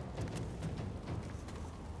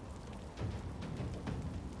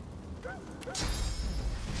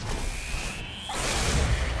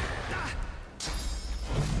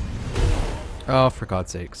 Oh, for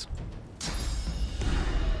God's sakes.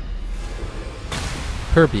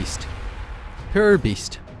 Poor beast. Poor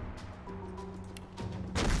beast.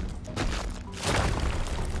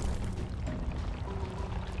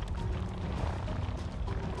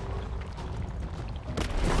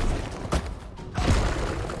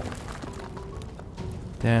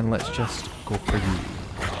 Then let's just go for you.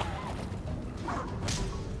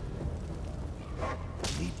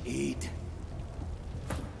 Need aid.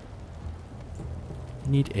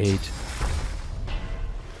 Need aid.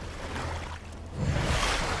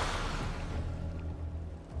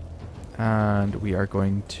 And we are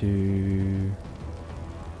going to...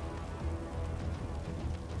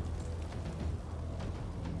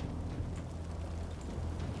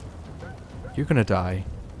 You're gonna die.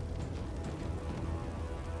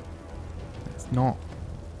 It's not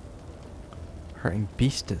hurting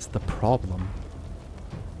beast, it's the problem.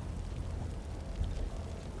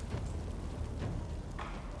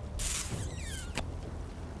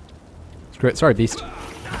 Screw it, sorry beast.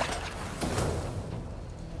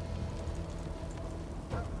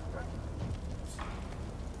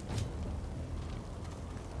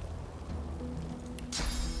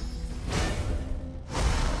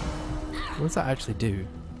 What does that actually do?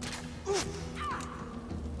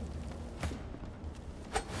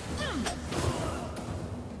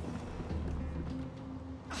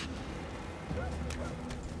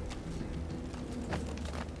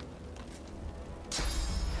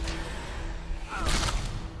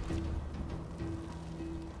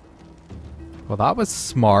 Well, that was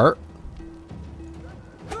smart.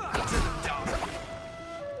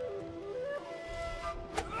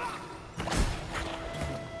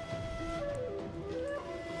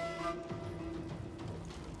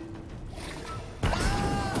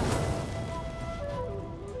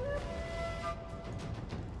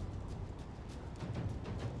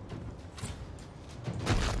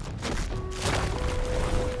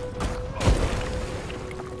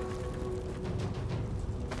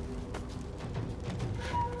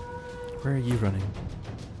 Where are you running?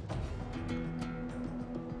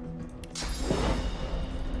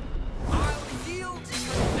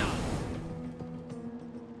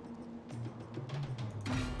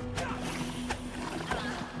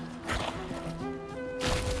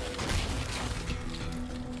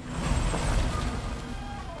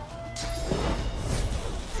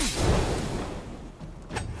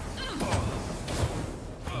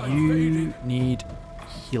 You need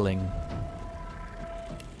healing.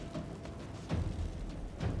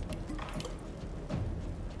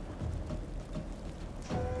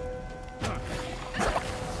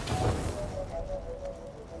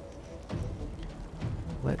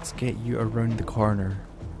 Let's get you around the corner.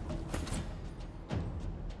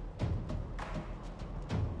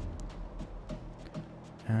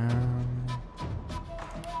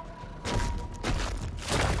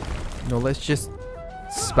 No, let's just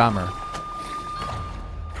spam her.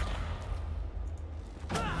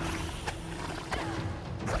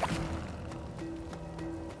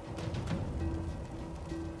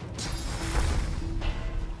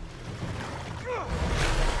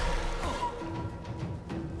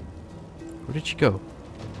 Where did she go?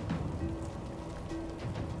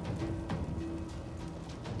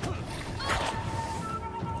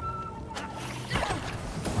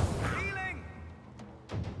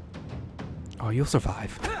 Oh, you'll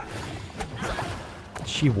survive.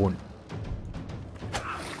 She won't.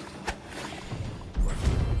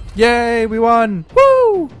 Yay, we won!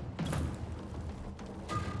 Woo!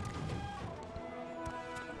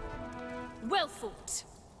 Well fought.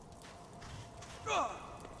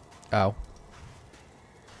 Ow.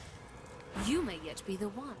 You may yet be the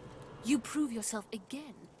one. You prove yourself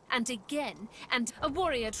again, and again, and a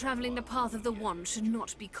warrior traveling the path of the wand should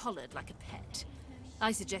not be collared like a pet.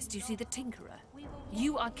 I suggest you see the Tinkerer.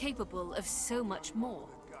 You are capable of so much more.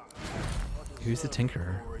 Who's the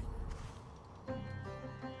Tinkerer?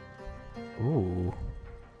 Ooh.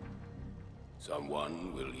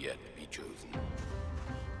 Someone will yet be chosen.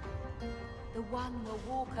 The one will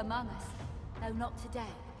walk among us, though not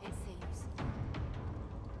today, it seems.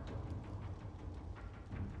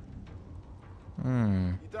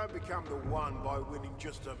 Hmm. You don't become the one by winning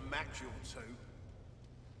just a match or two.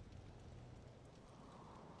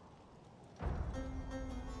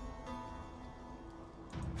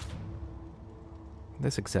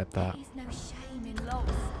 Let's accept that. There is no shame in loss.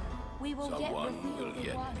 We will Someone will get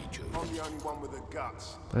yet one. be chosen. I'm the only one with the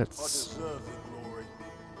guts. Let's I deserve the glory.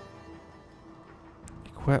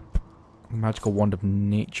 equip Magical Wand of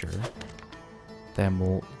Nature. Then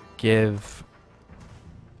we'll give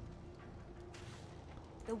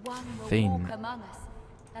The one will Thane walk among us,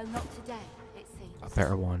 though not today, it seems. a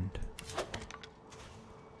better wand.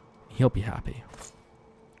 He'll be happy.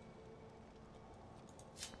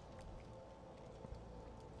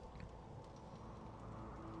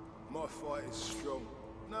 My fight is strong.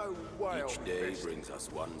 No way Each I'll day best. brings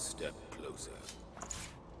us one step closer.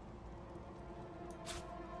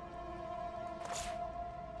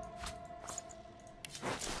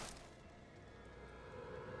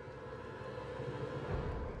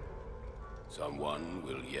 Someone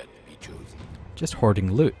will yet be chosen. Just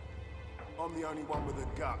hoarding loot. I'm the only one with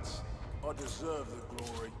the guts. I deserve the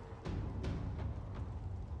glory.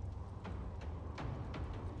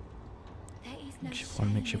 There is no Makeshift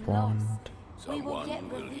wand, shame makeshift in loss. wand. We will Someone yet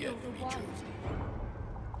will reveal yet the be one. chosen.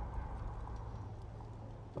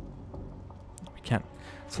 We can't.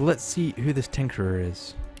 So let's see who this Tinkerer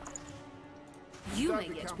is. You may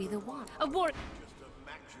yet be the one. A war.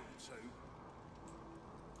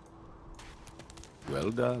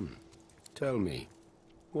 Well done. Tell me,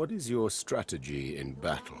 what is your strategy in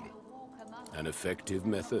battle? An effective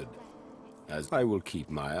method, as I will keep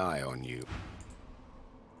my eye on you.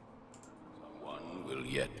 Someone will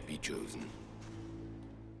yet be chosen.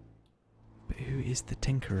 But who is the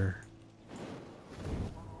Tinkerer?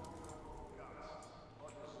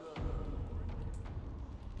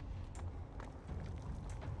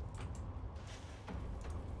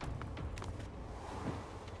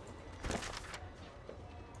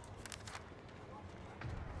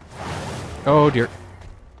 Oh dear.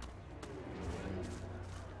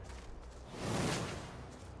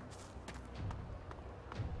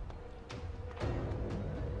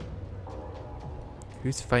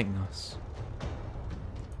 Who's fighting us?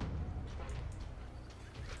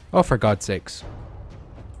 Oh, for God's sakes.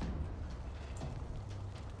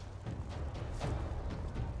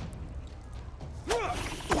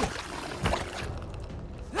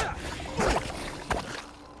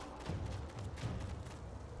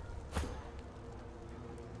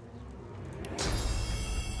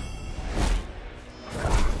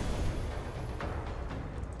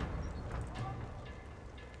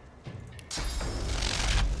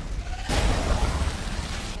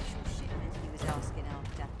 He was asking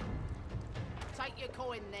after. Take your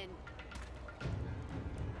coin then.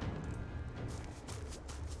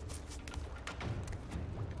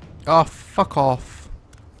 Oh, fuck off.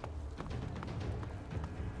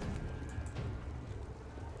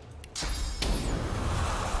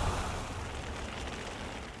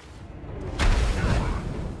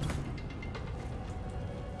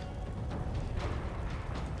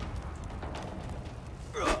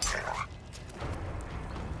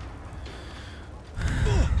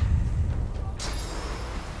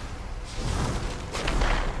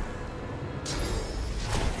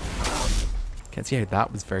 Can't see how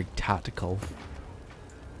that was very tactical.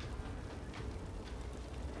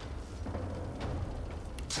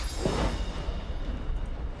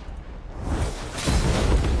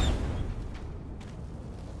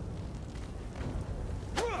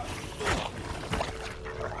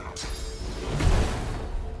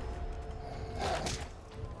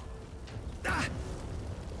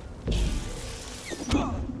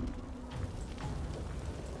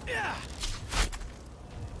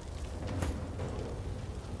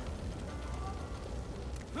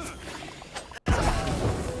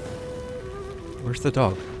 Where's the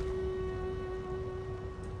dog?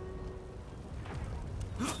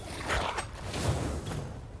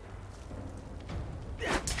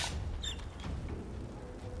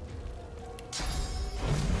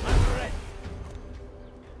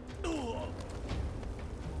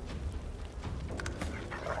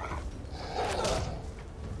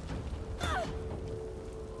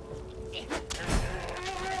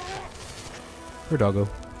 Where'd doggo?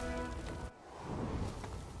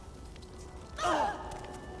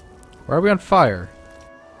 Why are we on fire?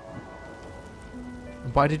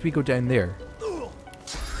 Why did we go down there?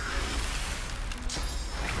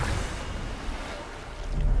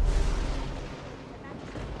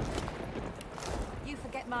 You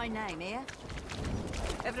forget my name here?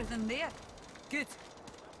 Everything there? Good.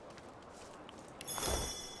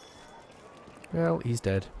 Well, he's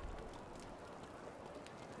dead.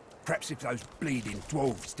 Perhaps if those bleeding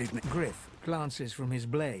dwarves didn't... Griff glances from his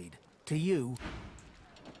blade. To you...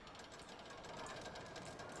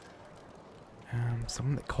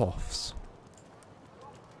 Someone that coughs.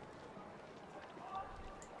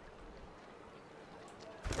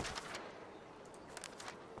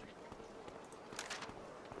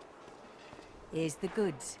 Here's the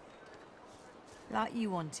goods. Like you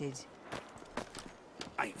wanted.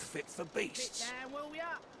 Ain't fit for beasts. Sit down, will ya?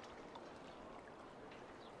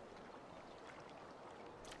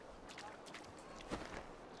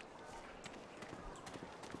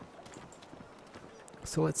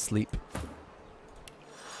 So let's sleep.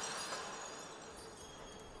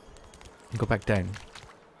 And go back down.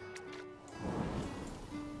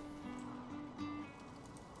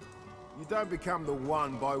 You don't become the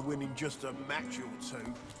one by winning just a match or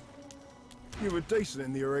two. You were decent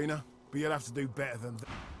in the arena, but you'll have to do better than that.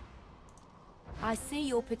 I see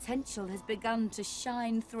your potential has begun to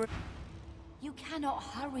shine through. You cannot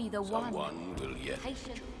hurry the one. Someone will yet.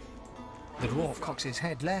 Patient. The dwarf cocks his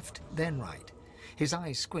head left, then right. His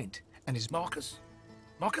eyes squint, and his... Marcus?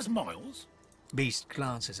 Marcus Miles? Beast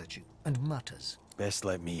glances at you and mutters. Best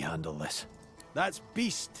let me handle this. That's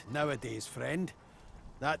Beast nowadays, friend.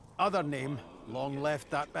 That other name, long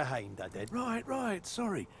left that behind, I did. Right,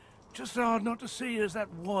 sorry. Just hard not to see you as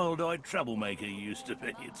that wild-eyed troublemaker you used to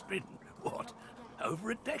be. It's been, what,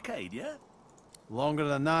 over a decade, yeah? Longer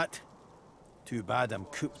than that. Too bad I'm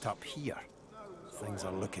cooped up here. Things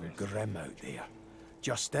are looking grim out there.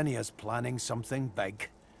 Justinia's planning something big.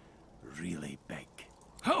 Really big.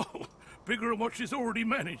 Oh, bigger than what she's already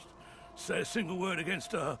managed. Say a single word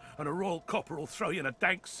against her, and a royal copper will throw you in a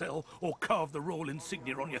dank cell or carve the royal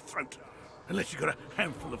insignia on your throat. Unless you've got a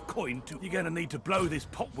handful of coin, too. You're going to need to blow this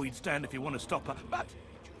potweed stand if you want to stop her. But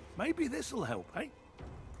maybe this'll help, eh?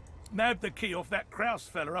 Nab the key off that Kraus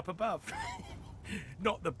fella up above.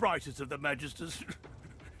 Not the brightest of the magisters.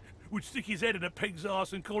 Would stick his head in a pig's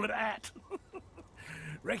arse and call it a hat.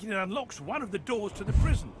 Reckon it unlocks one of the doors to the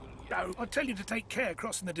prison. No, I tell you to take care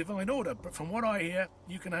crossing the Divine Order, but from what I hear,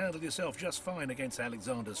 you can handle yourself just fine against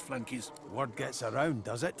Alexander's flunkies. Word gets around,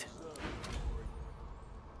 does it?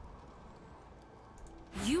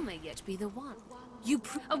 You may yet be the one.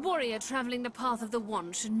 A warrior traveling the path of the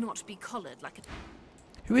wand should not be collared like a...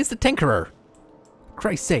 Who is the Tinkerer?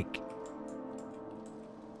 Christ's sake.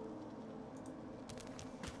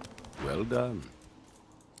 Well done.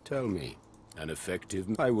 Tell me, an effective...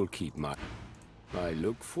 I will keep my... I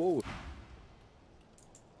look forward...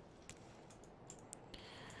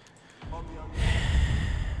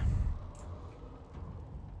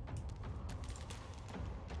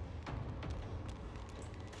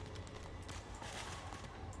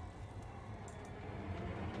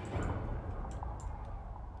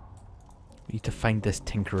 We need to find this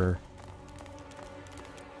Tinkerer.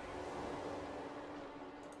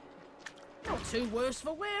 Not too worse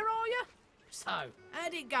for wear, are you? So,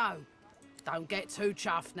 how'd it go? Don't get too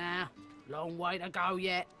chuffed now. Long way to go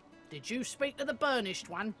yet. Did you speak to the burnished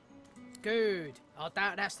one? Good. I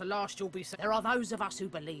doubt that's the last you'll be... There are those of us who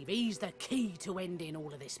believe he's the key to ending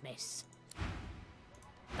all of this mess.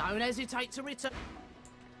 Don't hesitate to return.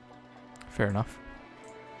 Fair enough.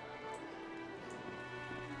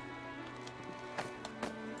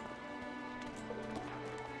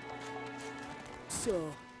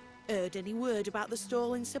 So, heard any word about the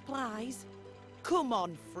stolen supplies? Come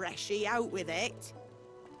on, Freshie, out with it.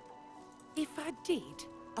 If I did,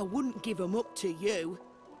 I wouldn't give 'em up to you.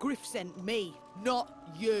 Griff sent me, not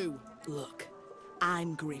you. Look,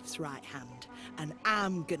 I'm Griff's right hand, and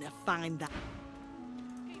I'm gonna find that.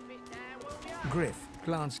 Griff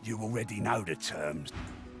glanced. You already know the terms.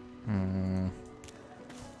 We're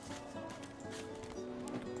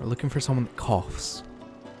looking for someone that coughs.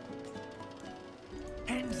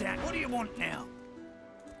 Hands out. What do you want now?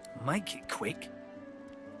 Make it quick.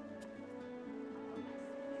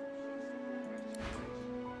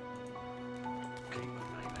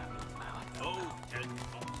 Oh, 10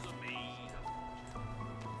 pots of mead.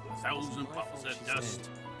 1,000 pots of dust.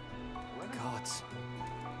 Gods.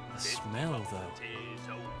 The smell, though.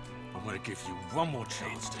 I'm gonna give you one more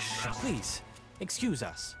chance to shut up. Please, excuse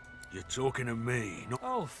us. You're talking to me, not...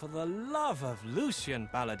 Oh, for the love of Lucian,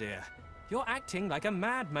 Balladeer. You're acting like a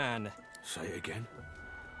madman. Say it again.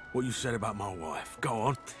 What you said about my wife. Go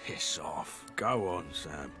on. Piss off. Go on,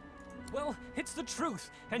 Sam. Well, it's the truth,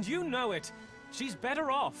 and you know it. She's better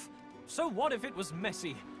off. So what if it was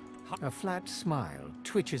messy? A flat smile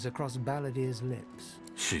twitches across Balladeer's lips.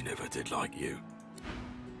 She never did like you.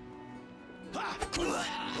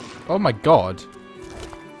 Oh my god.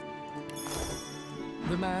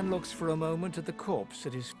 The man looks for a moment at the corpse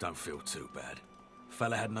at his... Don't feel too bad.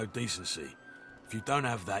 Fella had no decency. If you don't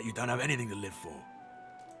have that, you don't have anything to live for.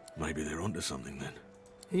 Maybe they're onto something then.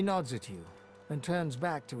 He nods at you and turns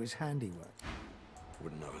back to his handiwork.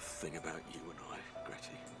 Wouldn't know a thing about you and I,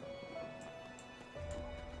 Gretty.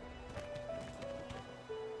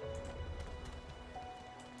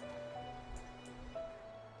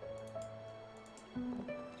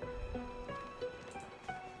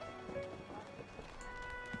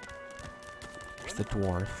 It's the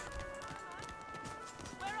dwarf.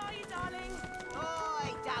 Where are you, darling?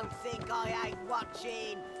 I don't think I ain't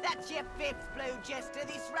watching. That's your 5th blue jester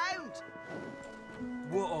this round.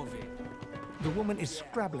 What of it? The woman is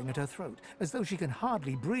scrabbling at her throat, as though she can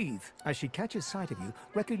hardly breathe. As she catches sight of you,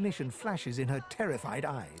 recognition flashes in her terrified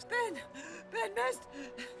eyes. Ben Mest,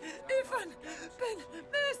 Ethan, Ben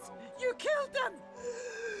Mest, you killed them.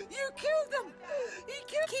 You killed them. He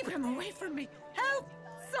killed. Keep him away from me. Help!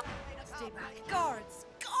 Stay back. Guards!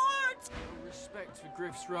 Guards! Respect for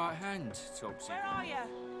Griff's right hand, Topsy. Where are you?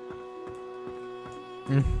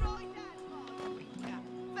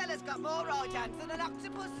 Fella's got more right hands than an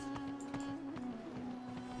octopus.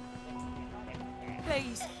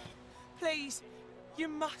 Please, please, you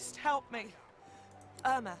must help me.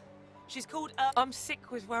 Irma. She's called I'm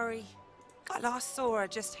sick with worry. I last saw her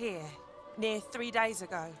just here, near 3 days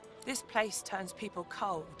ago. This place turns people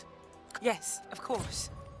cold. Yes, of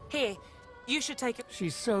course. Here, you should take her. She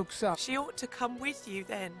soaks up. She ought to come with you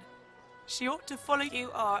then. She ought to follow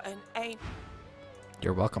you are an ain't.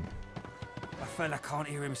 You're welcome. A fella can't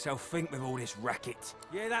hear himself think with all this racket.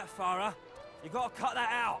 You hear that, Farah? You gotta cut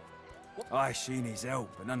that out. She needs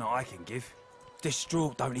help, and none that I can give. This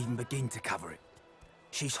straw don't even begin to cover it.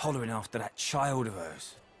 She's hollering after that child of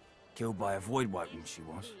hers. Killed by a void woman, she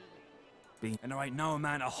was. And there ain't no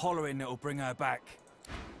amount of hollering that'll bring her back.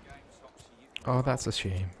 Oh, that's a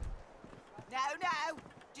shame. No,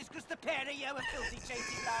 just because the pair of you are filthy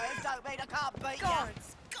cheating liars don't mean I can't beat you.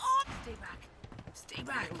 Guards! Guards! Stay back. Stay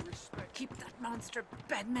back. Keep that monster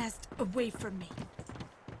bedmast away from me.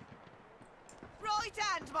 Right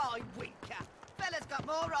hand, my winker. Fella's got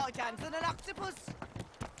more right hands than an octopus.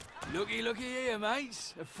 Looky here,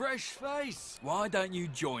 mates. A fresh face. Why don't you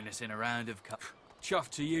join us in a round of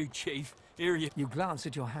Chuff to you, Chief. Here you... You glance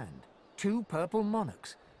at your hand. 2 purple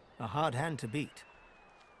monarchs. A hard hand to beat.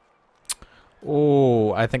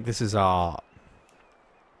 Oh, I think this is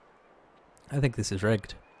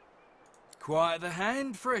rigged. Quite the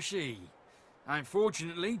hand, Freshy.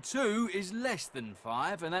 Unfortunately, 2 is less than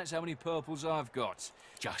 5, and that's how many purples I've got.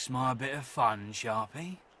 Just my bit of fun,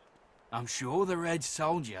 Sharpie. I'm sure the Reds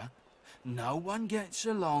told you, no one gets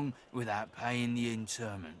along without paying the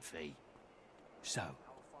interment fee. So,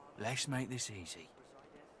 let's make this easy.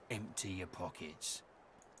 Empty your pockets.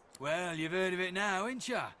 Well, you've heard of it now, ain't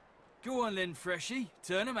ya? Go on then, Freshy.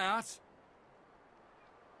 Turn 'em out.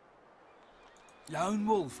 Lone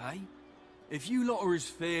wolf, eh? If you lot are as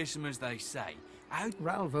fearsome as they say, how...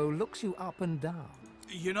 Ralvo looks you up and down.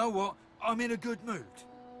 You know what? I'm in a good mood.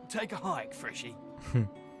 Take a hike, Freshy.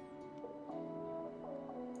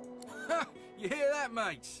 You hear that,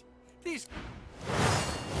 mates? This...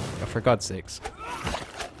 Oh, for God's sakes.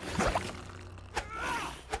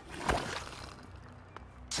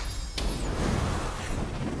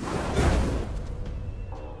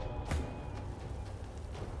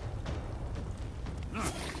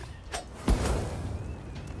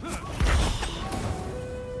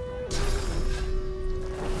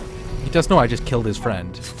 He does know I just killed his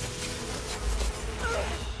friend.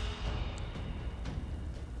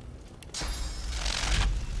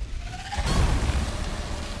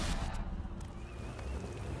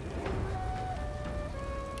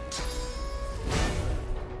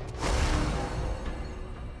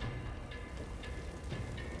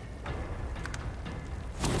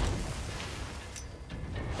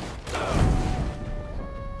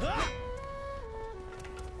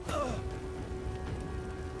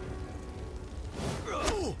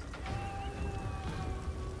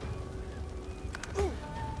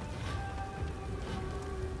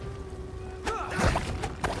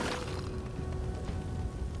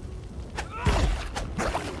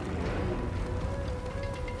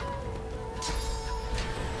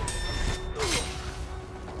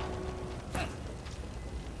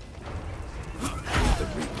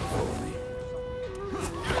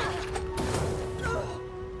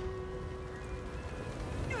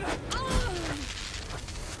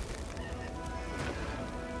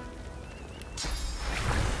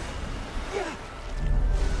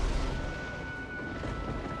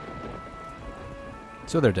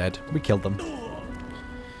 So they're dead. We killed them.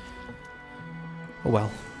 Oh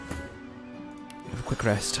well. Have a quick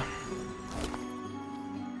rest.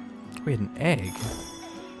 We had an egg.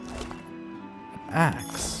 An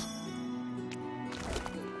axe.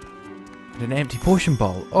 And an empty potion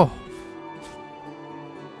ball. Oh!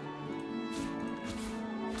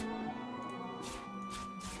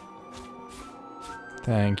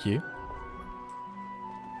 Thank you.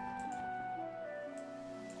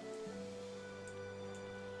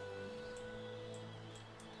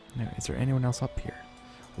 Now, is there anyone else up here?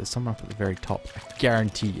 There's someone up at the very top. I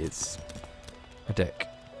guarantee it's A dick.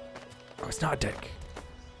 Oh, it's not a dick.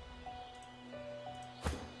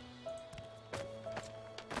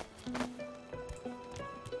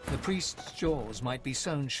 The priest's jaws might be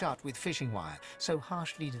sewn shut with fishing wire, so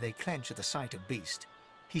harshly do they clench at the sight of beast.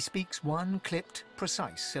 He speaks one clipped,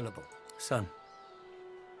 precise syllable. Son.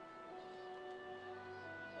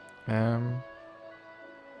 I'm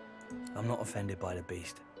not offended by the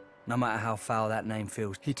beast, no matter how foul that name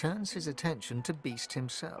feels. He turns his attention to Beast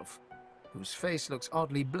himself, whose face looks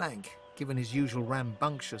oddly blank, given his usual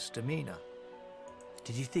rambunctious demeanour.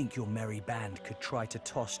 Did you think your merry band could try to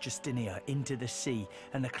toss Justinia into the sea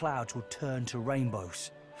and the clouds would turn to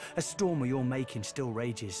rainbows? A storm of your making still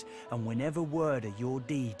rages, and whenever word of your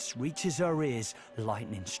deeds reaches our ears,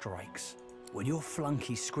 lightning strikes. When your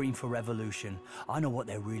flunkies scream for revolution, I know what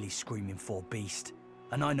they're really screaming for, Beast.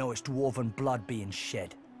 And I know it's dwarven blood being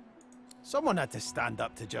shed. Someone had to stand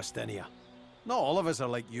up to Justinia. Not all of us are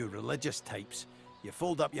like you religious types. You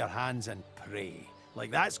fold up your hands and pray.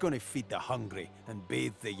 Like that's going to feed the hungry and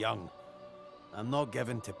bathe the young. I'm not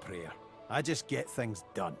given to prayer. I just get things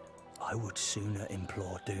done. I would sooner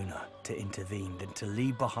implore Duna to intervene than to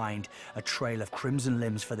leave behind a trail of crimson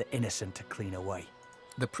limbs for the innocent to clean away.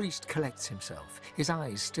 The priest collects himself. His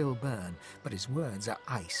eyes still burn, but his words are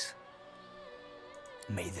ice.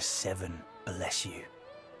 May the Seven bless you,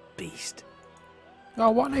 Beast. Oh,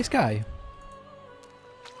 what a nice guy.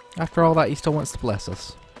 After all that, he still wants to bless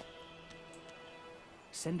us.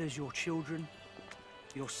 Send us your children,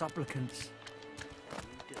 your supplicants.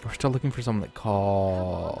 We're still looking for someone that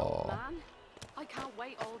call. Man, I can't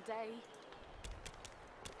wait all day.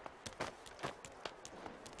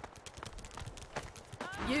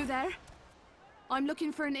 You there? I'm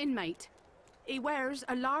looking for an inmate. He wears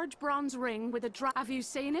a large bronze ring with a Have you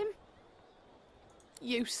seen him?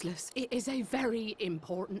 Useless. It is a very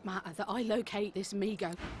important matter that I locate this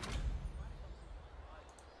Migo.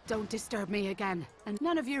 Don't disturb me again, and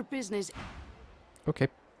none of your business. Okay.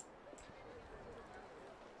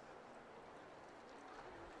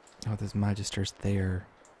 Oh, there's magisters there.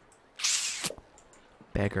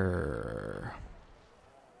 Beggar.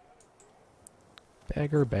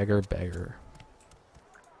 Beggar, beggar, beggar.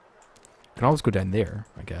 Can always go down there,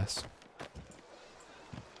 I guess.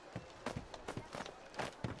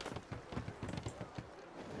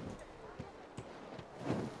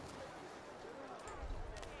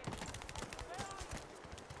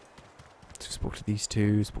 So spoke to these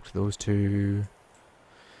two, spoke to those two.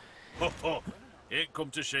 Ho ho! Ain't come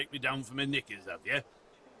to shake me down for my knickers, have you?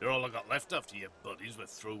 They're all I got left after your buddies were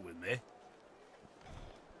through with me.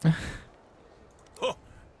 Oh,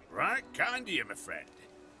 right kind of you, my friend.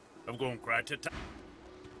 I'm going quite to To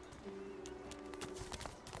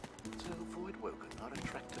avoid Woken are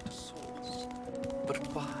attracted to source. But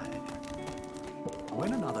why?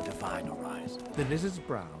 When another divine arises... The lizard's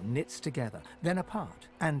brow knits together, then apart,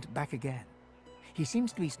 and back again. He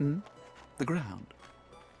seems to be... The ground.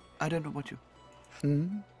 I don't know what you...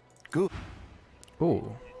 Good.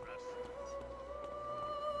 Oh.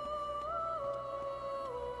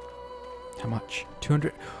 How much?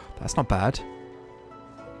 200? That's not bad.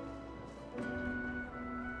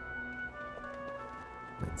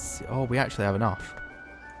 Let's see. Oh, we actually have enough.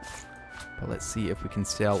 But let's see if we can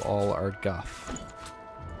sell all our guff.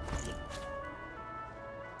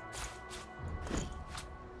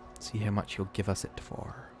 See how much he'll give us it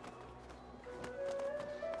for.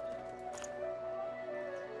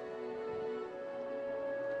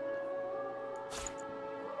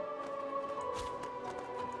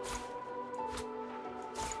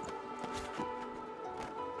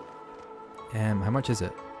 How much is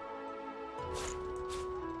it?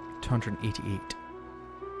 288.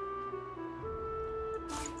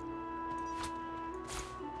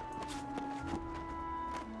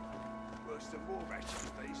 Worse than war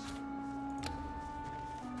rations, these.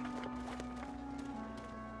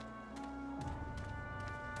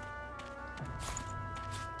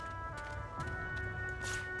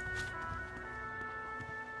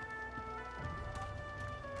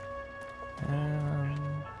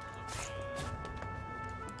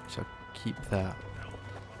 So keep that.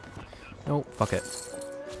 No, fuck it.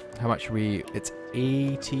 How much are we? It's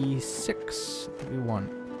 86 that we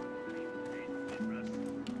want.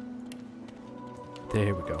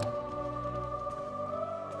 There we go.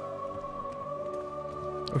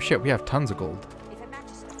 Oh shit, we have tons of gold. If a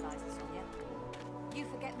magister flies us on you, you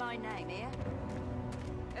forget my name here.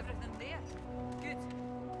 Everything there? Good.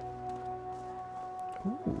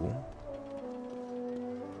 Ooh.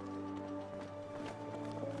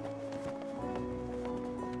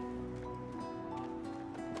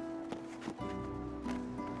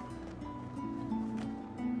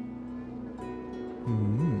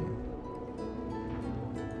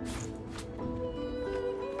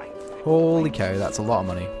 Holy cow, that's a lot of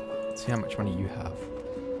money. Let's see how much money you have.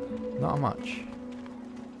 Not much.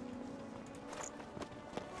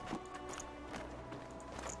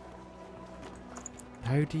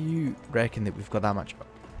 How do you reckon that we've got that much?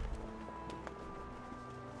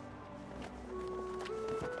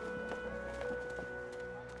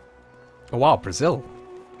 Oh wow, Brazil.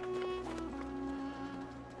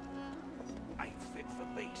 Ain't fit for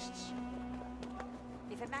beasts.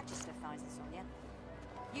 If a magister finds us on you,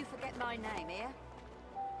 you forget my name here.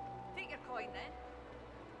 Take your coin then.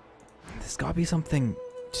 There's gotta be something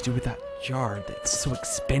to do with that jar that's so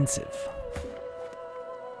expensive.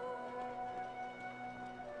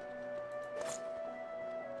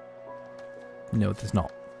 No, there's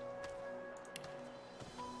not.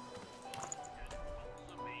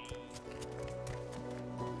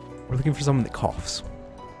 We're looking for someone that coughs.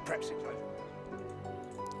 Let's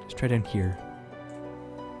try down here.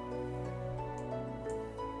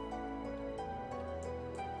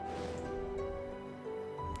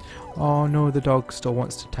 Oh no, the dog still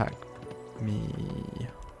wants to attack me.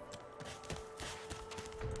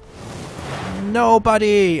 No,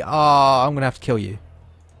 buddy! Oh, I'm gonna have to kill you.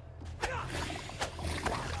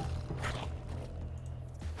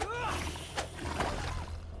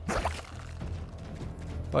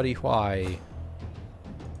 Buddy, why?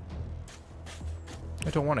 I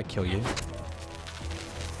don't want to kill you.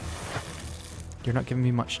 You're not giving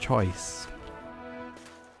me much choice.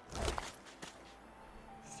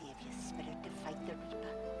 Save your spirit to fight the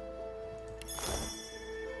Reaper.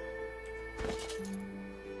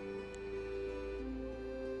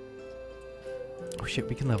 Oh shit,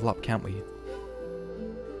 we can level up, can't we?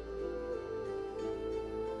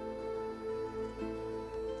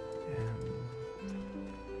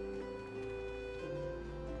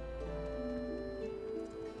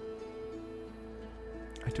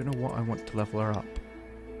 I don't know what I want to level her up.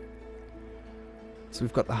 So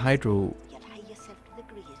we've got the hydro. You'd hie yourself to the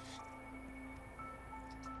grave.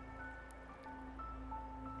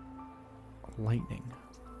 Lightning.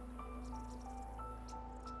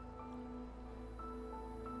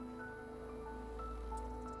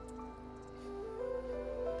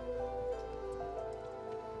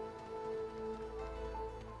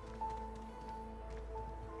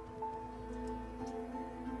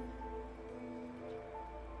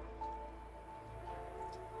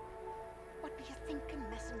 What were you thinking,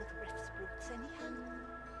 messing with Riff's roots anyhow?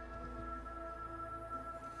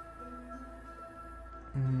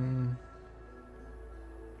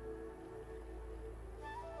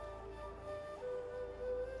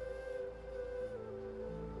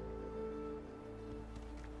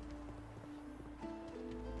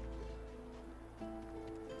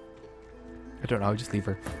 I don't know, I'll just leave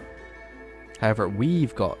her. However,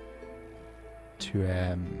 we've got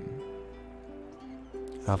to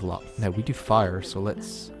level up. Now we do fire, so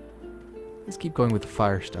let's keep going with the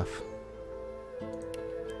fire stuff.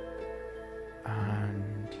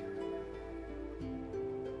 And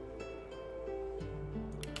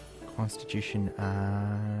Constitution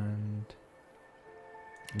and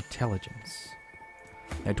Intelligence.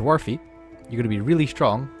 Now Dwarfy, you're going to be really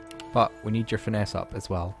strong, but we need your finesse up as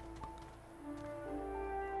well.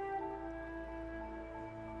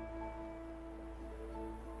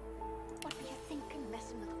 What were you thinking,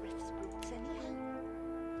 messing with Riff's roots anyhow?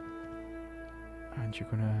 And you're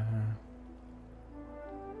gonna...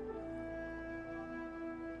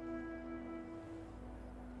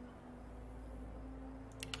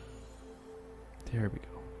 There we go.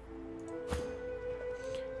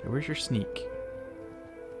 Okay, where's your sneak?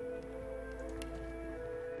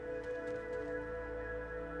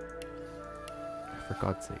 For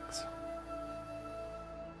God's sakes.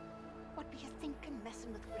 What were you thinking,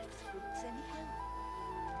 messing with Riff's roots anyhow?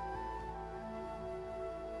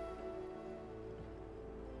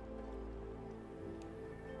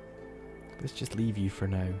 Let's just leave you for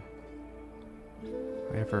now.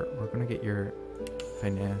 However, we're gonna get your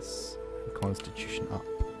finesse and constitution up.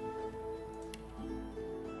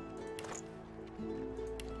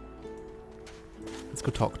 Let's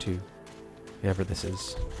go talk to whoever this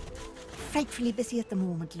is. Frightfully busy at the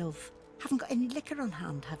moment, love. Haven't got any liquor on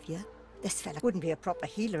hand, have you? This fella wouldn't be a proper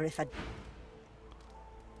healer if I'd...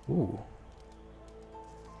 Ooh.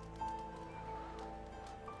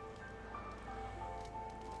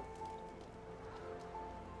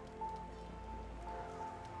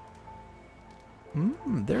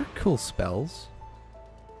 They're cool spells.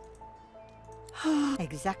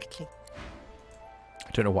 Exactly.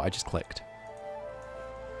 I don't know what I just clicked.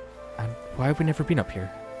 And why have we never been up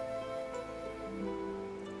here?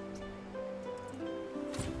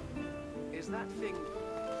 that thing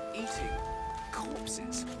eating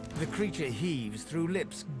corpses? The creature heaves through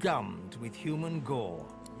lips gummed with human gore.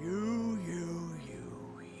 You.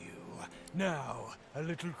 Now, a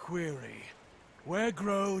little query. Where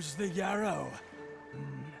grows the yarrow?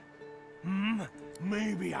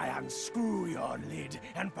 Maybe I unscrew your lid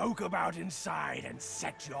and poke about inside and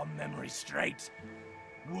set your memory straight.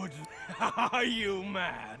 Would... Are you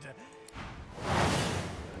mad?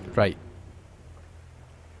 Right.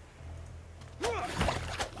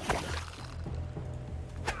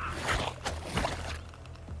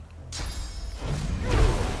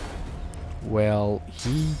 Well,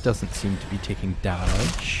 he doesn't seem to be taking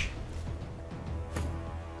damage.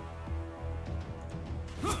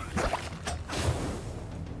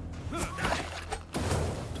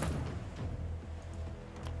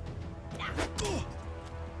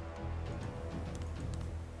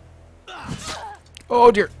 Oh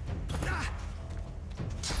dear.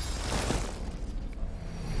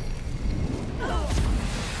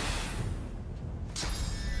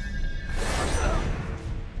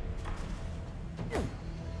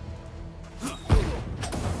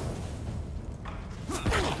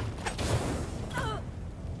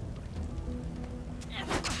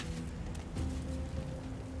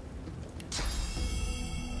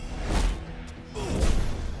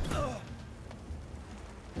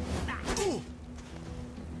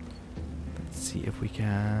 See if we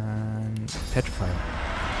can petrify him.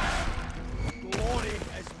 Glory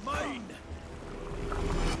is mine!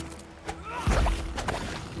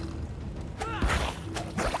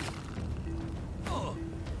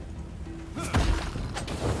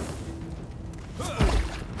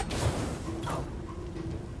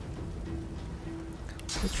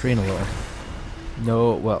 Let's train a little.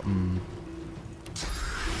 No, well,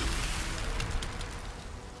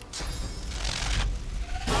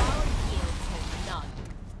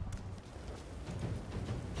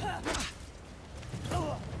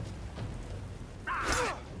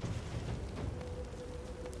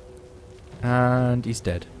 and he's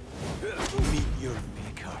dead. Meet your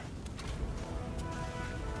maker.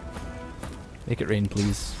 Make it rain,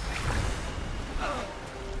 please.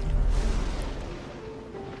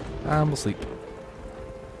 And we'll sleep.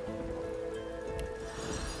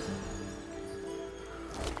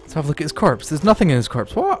 Let's have a look at his corpse. There's nothing in his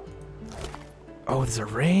corpse. What? Oh, there's a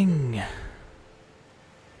ring.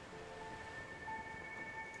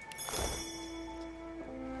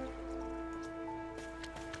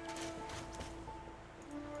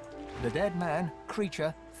 The dead man,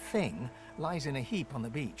 creature, thing lies in a heap on the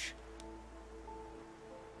beach.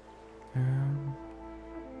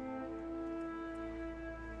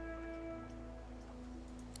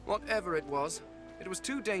 Whatever it was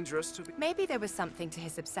too dangerous to be... Maybe there was something to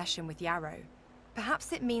his obsession with Yarrow.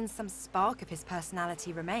 Perhaps it means some spark of his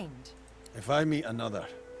personality remained. If I meet another,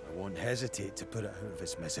 I won't hesitate to put it out of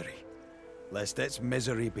its misery, lest its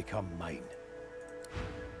misery become mine.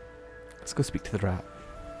 Let's go speak to the rat.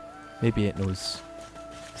 Maybe it knows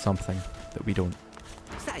something that we don't.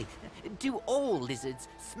 Say, do all lizards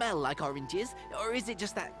smell like oranges? Or is it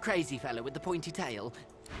just that crazy fellow with the pointy tail?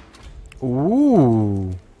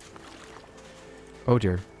 Ooh. Oh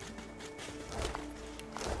dear.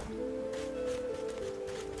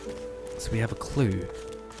 So we have a clue.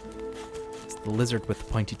 It's the lizard with the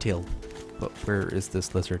pointy tail. But where is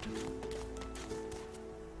this lizard?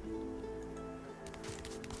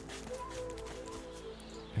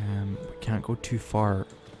 We can't go too far.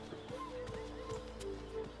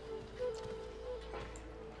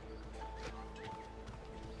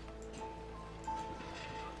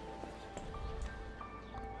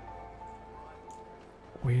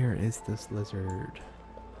 Where is this lizard?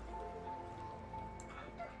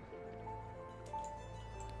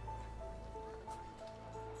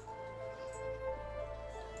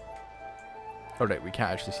 Alright, we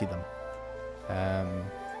can't actually see them.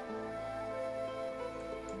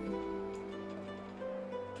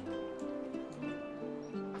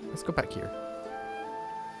 Let's go back here.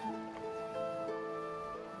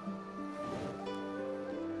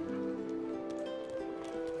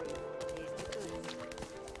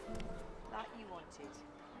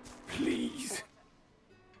 Please.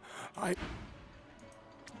 Okay,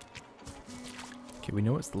 we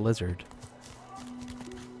know it's the lizard.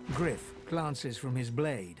 Griff glances from his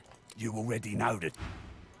blade. You already know that.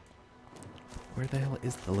 Where the hell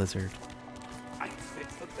is the lizard? I'm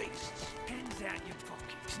fit for beasts. Hands out your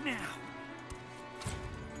pockets now.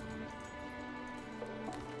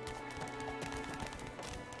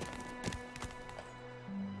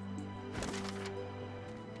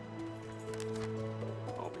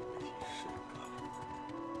 I'll be with you soon, love.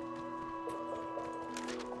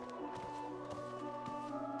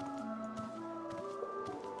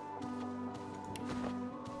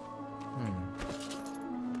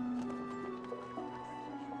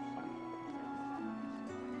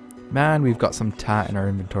 Man, we've got some tat in our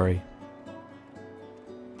inventory.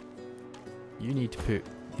 You need to put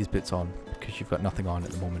these bits on because you've got nothing on at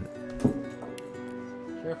the moment.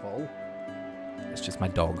 Careful. It's just my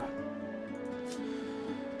dog.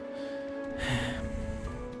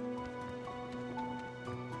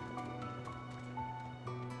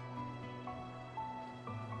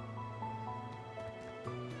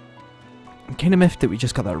 I'm kind of miffed that we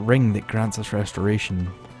just got that ring that grants us restoration.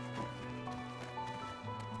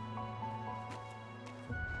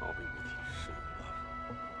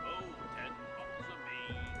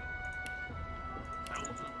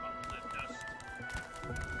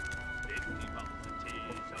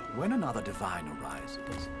 When another divine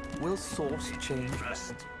arises, will source change?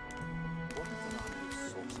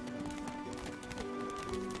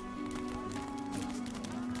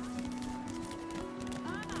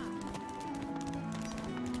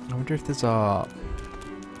 I wonder if there's an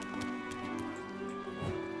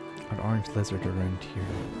orange lizard around here.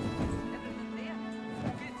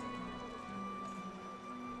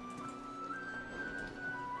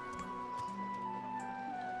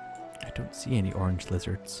 I don't see any orange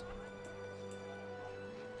lizards.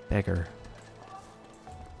 Beggar.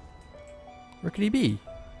 Where could he be?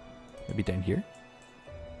 Maybe down here?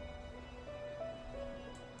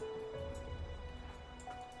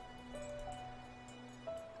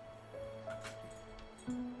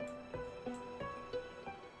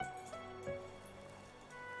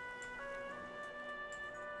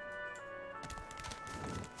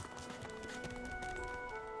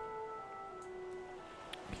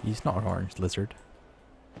 He's not an orange lizard.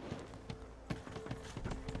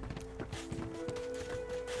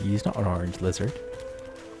 He's not an orange lizard.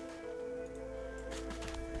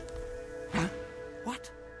 Huh?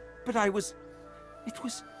 What? But I was... It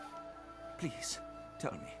was... Please,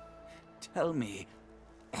 tell me. Tell me.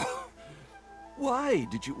 Why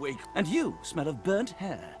did you wake... And you smell of burnt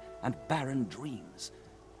hair and barren dreams.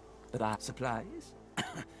 But our supplies?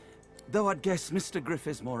 Though I'd guess Mr. Griff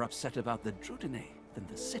is more upset about the Drudine than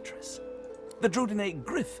the citrus. The Drudine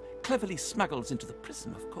Griff cleverly smuggles into the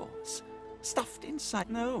prison, of course. Stuffed inside.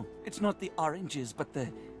 No, it's not the oranges, but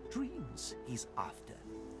the dreams he's after.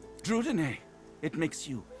 Drudine, it makes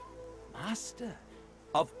you master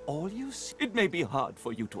of all you see. It may be hard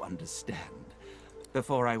for you to understand.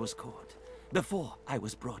 Before I was caught, before I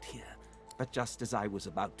was brought here, but just as I was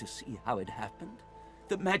about to see how it happened,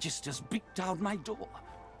 the Magisters beat down my door.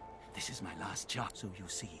 This is my last chance, so you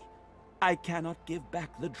see. I cannot give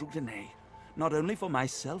back the Drudine, not only for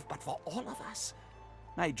myself, but for all of us.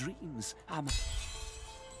 My dreams are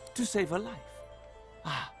to save her life.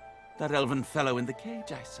 Ah, that elven fellow in the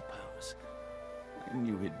cage, I suppose. I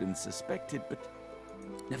knew he'd been suspected, but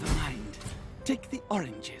never mind. Take the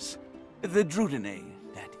oranges. The Drudine,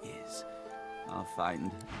 that is. I'll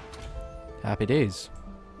find. Happy days.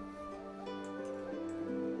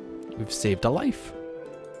 We've saved a life.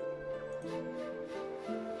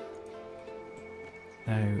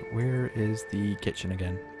 Now, where is the kitchen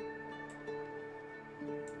again?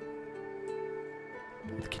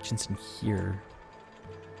 The kitchen's in here.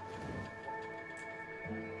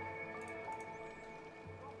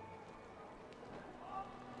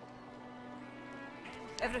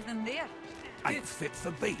 Everything there? Ain't fit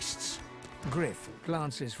for beasts. Griff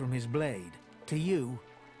glances from his blade to you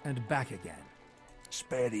and back again.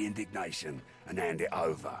 Spare the indignation and hand it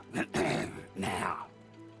over. Now.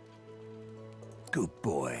 Good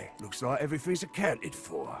boy. Looks like everything's accounted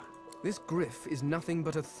for. This Griff is nothing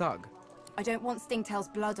but a thug. I don't want Stingtail's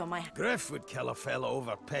blood on my... Griff would kill a fellow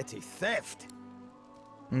over petty theft.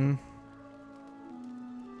 Hmm.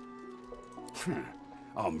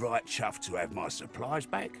 I'm right chuffed to have my supplies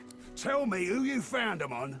back. Tell me who you found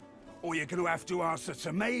them on, or you're going to have to answer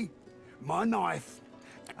to me, my knife.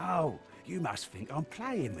 Oh, you must think I'm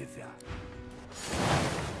playing with you.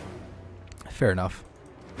 Fair enough.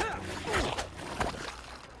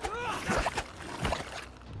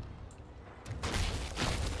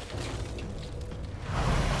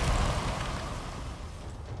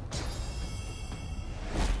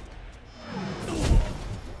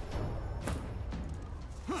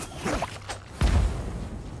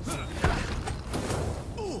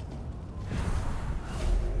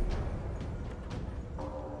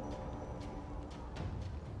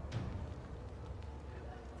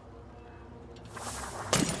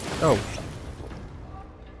 Oh.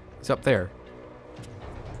 He's up there.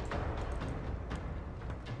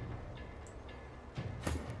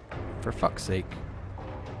 For fuck's sake.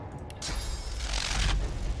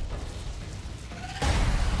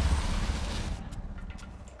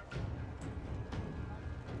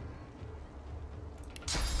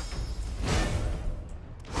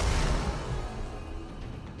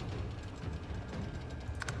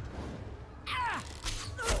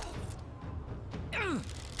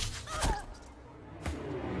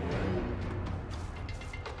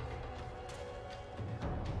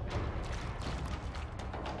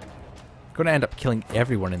 going to end up killing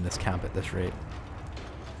everyone in this camp at this rate.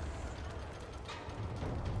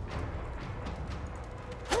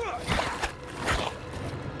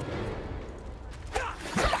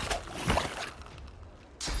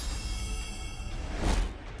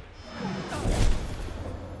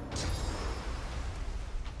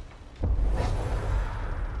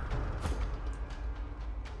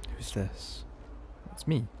 Who's this? It's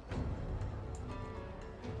me.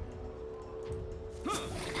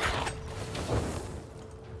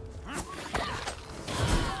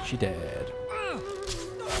 She dead.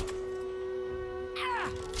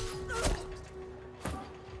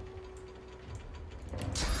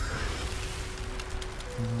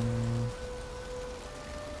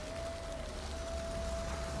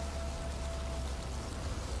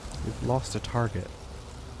 We've lost a target.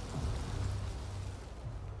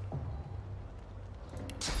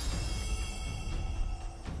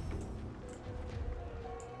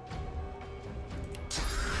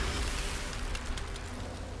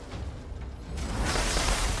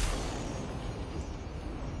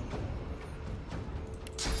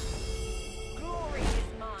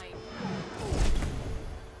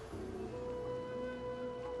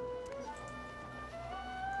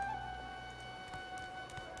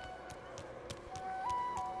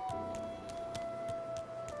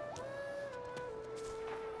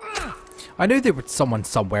 I knew there was someone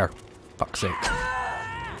somewhere. Fuck's sake.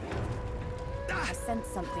 I sense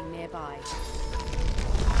something nearby.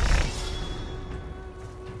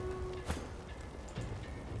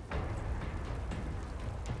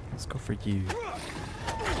 Let's go for you.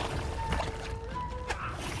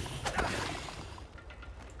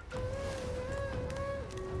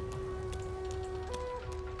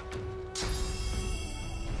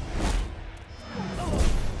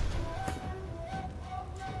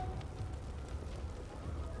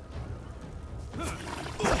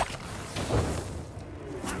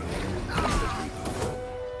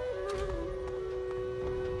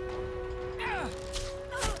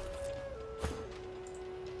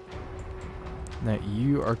 Now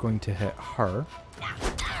you are going to hit her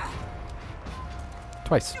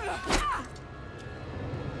twice.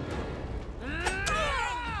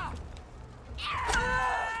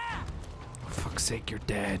 For fuck's sake, you're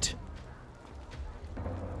dead.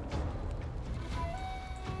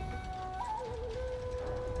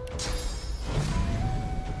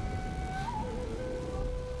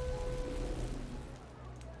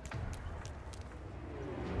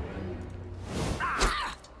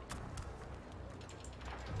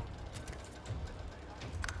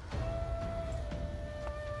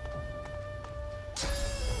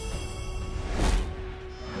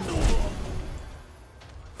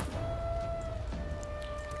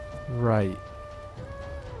 Right.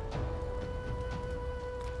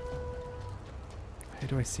 How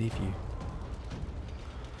do I save you?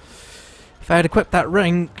 If I had equipped that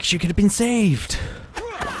ring, she could have been saved.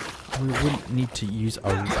 We wouldn't need to use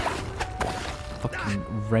a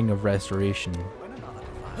fucking ring of restoration.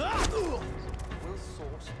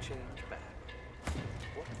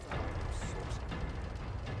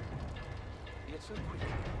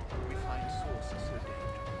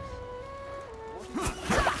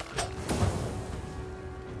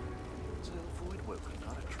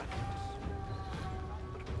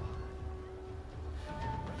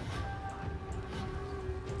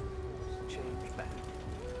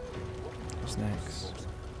 What's next?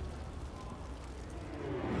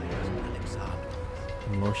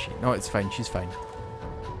 Moshi. No, it's fine. She's fine.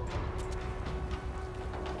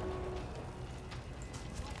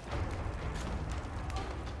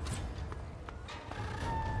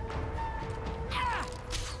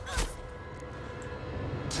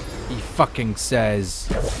 He fucking says.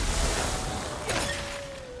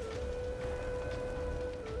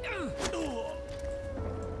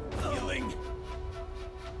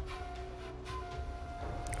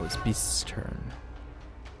 Oh, it's Beast's turn.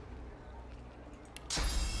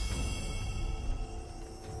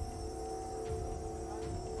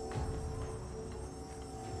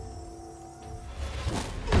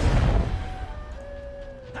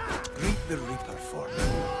 Greet the Reaper for me.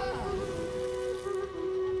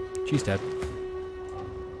 She's dead.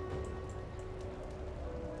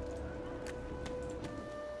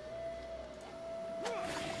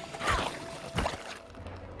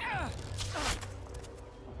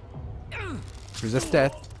 Resist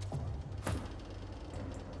death.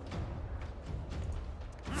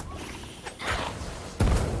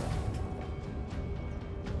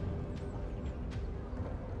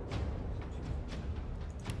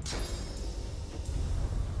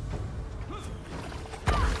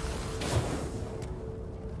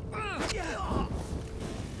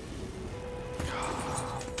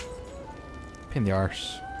 Pain in the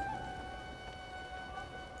arse.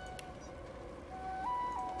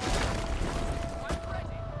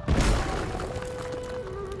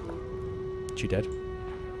 She dead?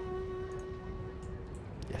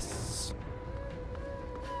 Yes.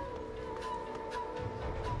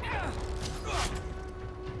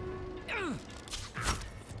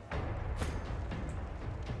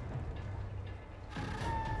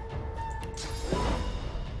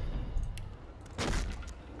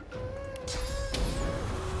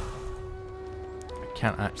 I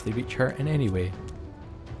can't actually reach her in any way.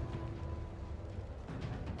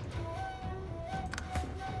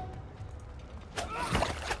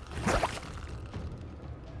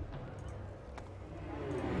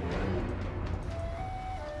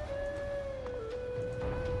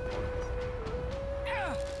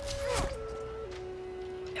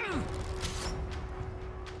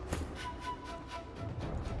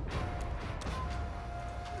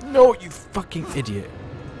 No, you fucking idiot.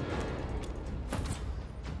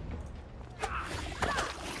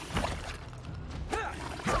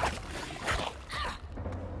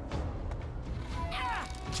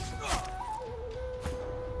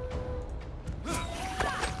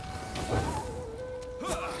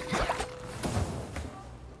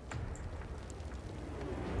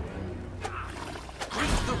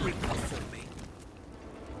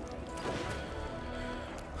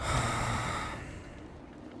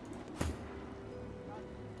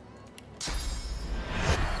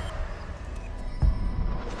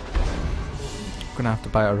 Gonna have to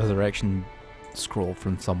buy a resurrection scroll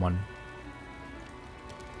from someone.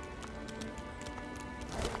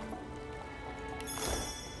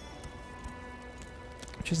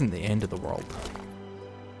 Which isn't the end of the world.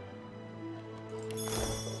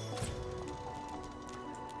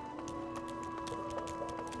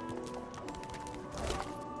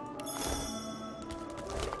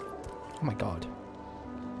 Oh my god.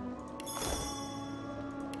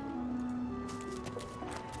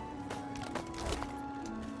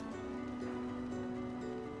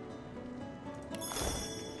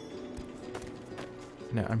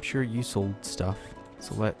 Now, I'm sure you sold stuff,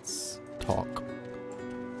 so let's talk.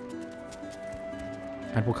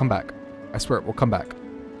 And we'll come back. I swear, we'll come back.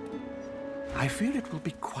 I fear it will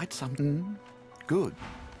be quite something good.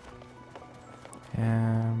 You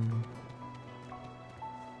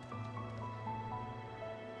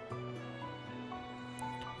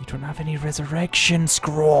don't have any resurrection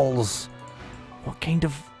scrolls. What kind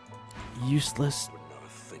of useless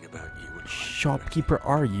shopkeeper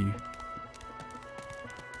are you?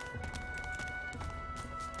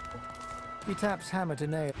 He taps hammer to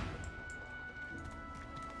nail.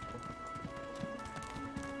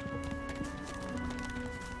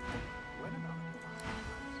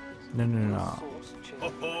 No, no, no.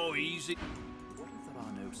 Oh, easy.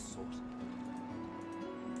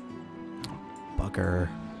 Bugger.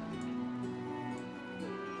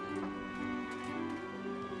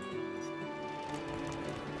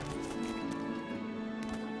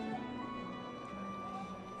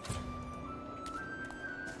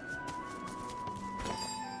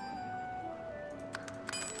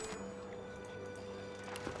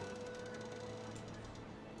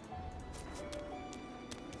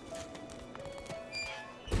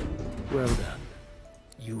 Well done.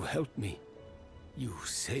 You helped me. You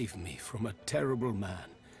saved me from a terrible man.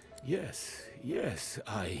 Yes, yes,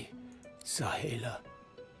 Sahela.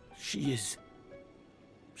 She is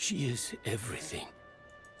everything.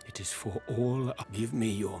 It is for all. Give me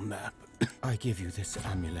your map. I give you this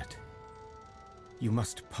amulet. You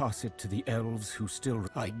must pass it to the elves who still...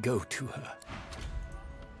 I go to her.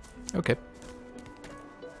 Okay.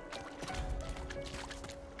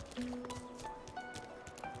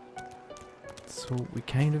 So we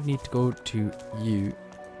kind of need to go to you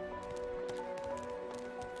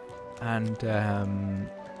and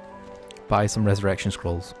buy some resurrection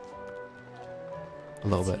scrolls. A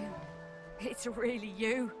little bit. It's really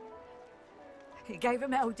you. You gave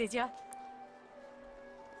him hell, did ya?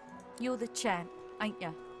 You're the champ, ain't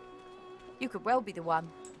ya? You could well be the one.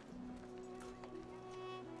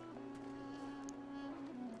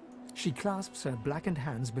 She clasps her blackened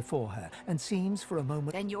hands before her and seems for a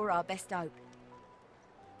moment... Then you're our best hope.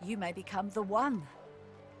 You may become the one.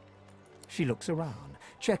 She looks around,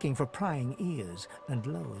 checking for prying ears, and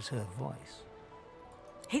lowers her voice.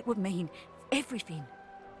 It would mean everything.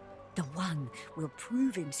 The one will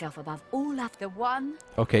prove himself above all of the one.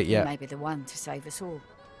 Okay, yeah. He may be the one to save us all.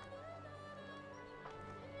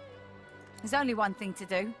 There's only one thing to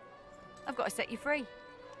do. I've got to set you free.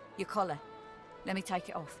 Your collar. Let me take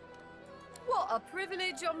it off. What a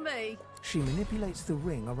privilege on me. She manipulates the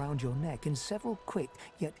ring around your neck in several quick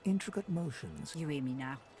yet intricate motions. You hear me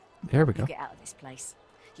now? There we go. You get out of this place.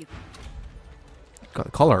 You... Got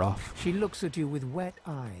the collar off. She looks at you with wet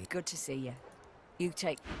eyes. Good to see you. You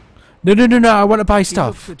take... No, no, no, no, I want to buy She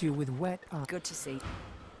stuff. looks at you with wet eyes. Good to see.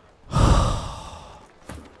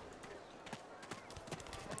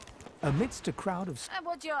 Amidst a crowd of... And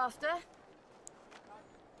what you after?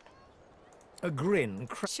 A grin...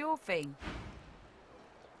 Sure thing.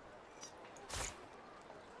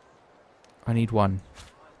 I need one.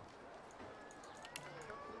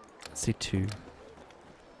 Let's say 2.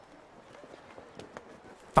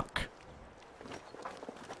 Fuck.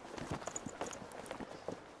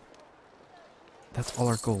 That's all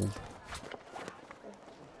our gold.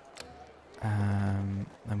 And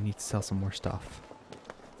we need to sell some more stuff.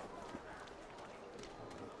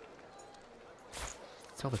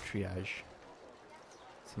 Sell the triage.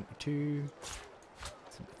 72.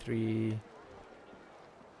 73.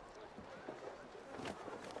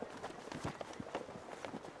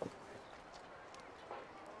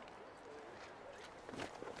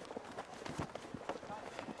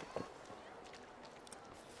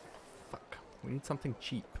 We need something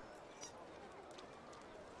cheap.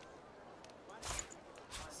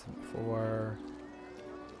 4.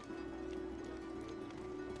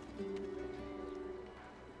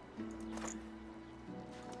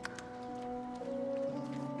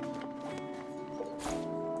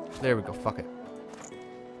 There we go, fuck it.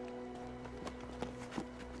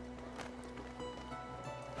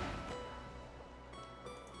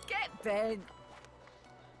 Get bent.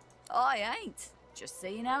 I ain't. Just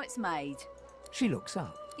seeing how it's made. She looks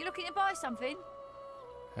up. You looking to buy something?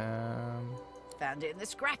 Found it in the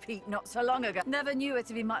scrap heap not so long ago. Never knew her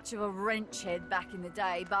to be much of a wrench head back in the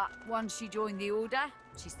day, but once she joined the Order,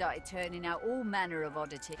 she started turning out all manner of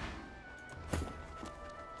oddity.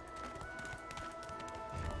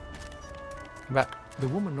 Come back. The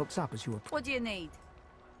woman looks up as you approach. What do you need?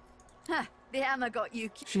 Huh, the hammer got you.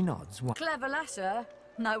 She nods. What? Clever lass, her.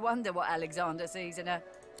 No wonder what Alexander sees in her.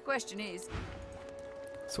 Question is...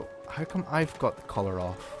 So, how come I've got the collar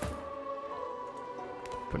off,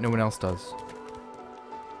 but no one else does?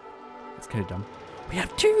 That's kind of dumb. We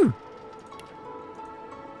have 2!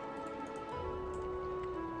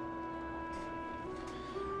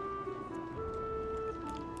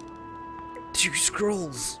 Two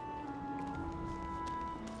scrolls!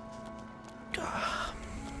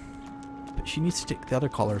 But she needs to take the other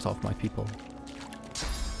collars off my people.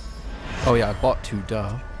 Oh yeah, I bought 2,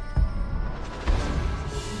 duh.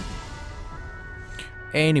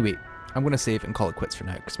 Anyway, I'm going to save and call it quits for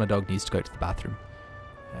now, because my dog needs to go out to the bathroom.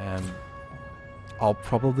 I'll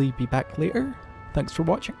probably be back later. Thanks for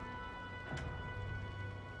watching.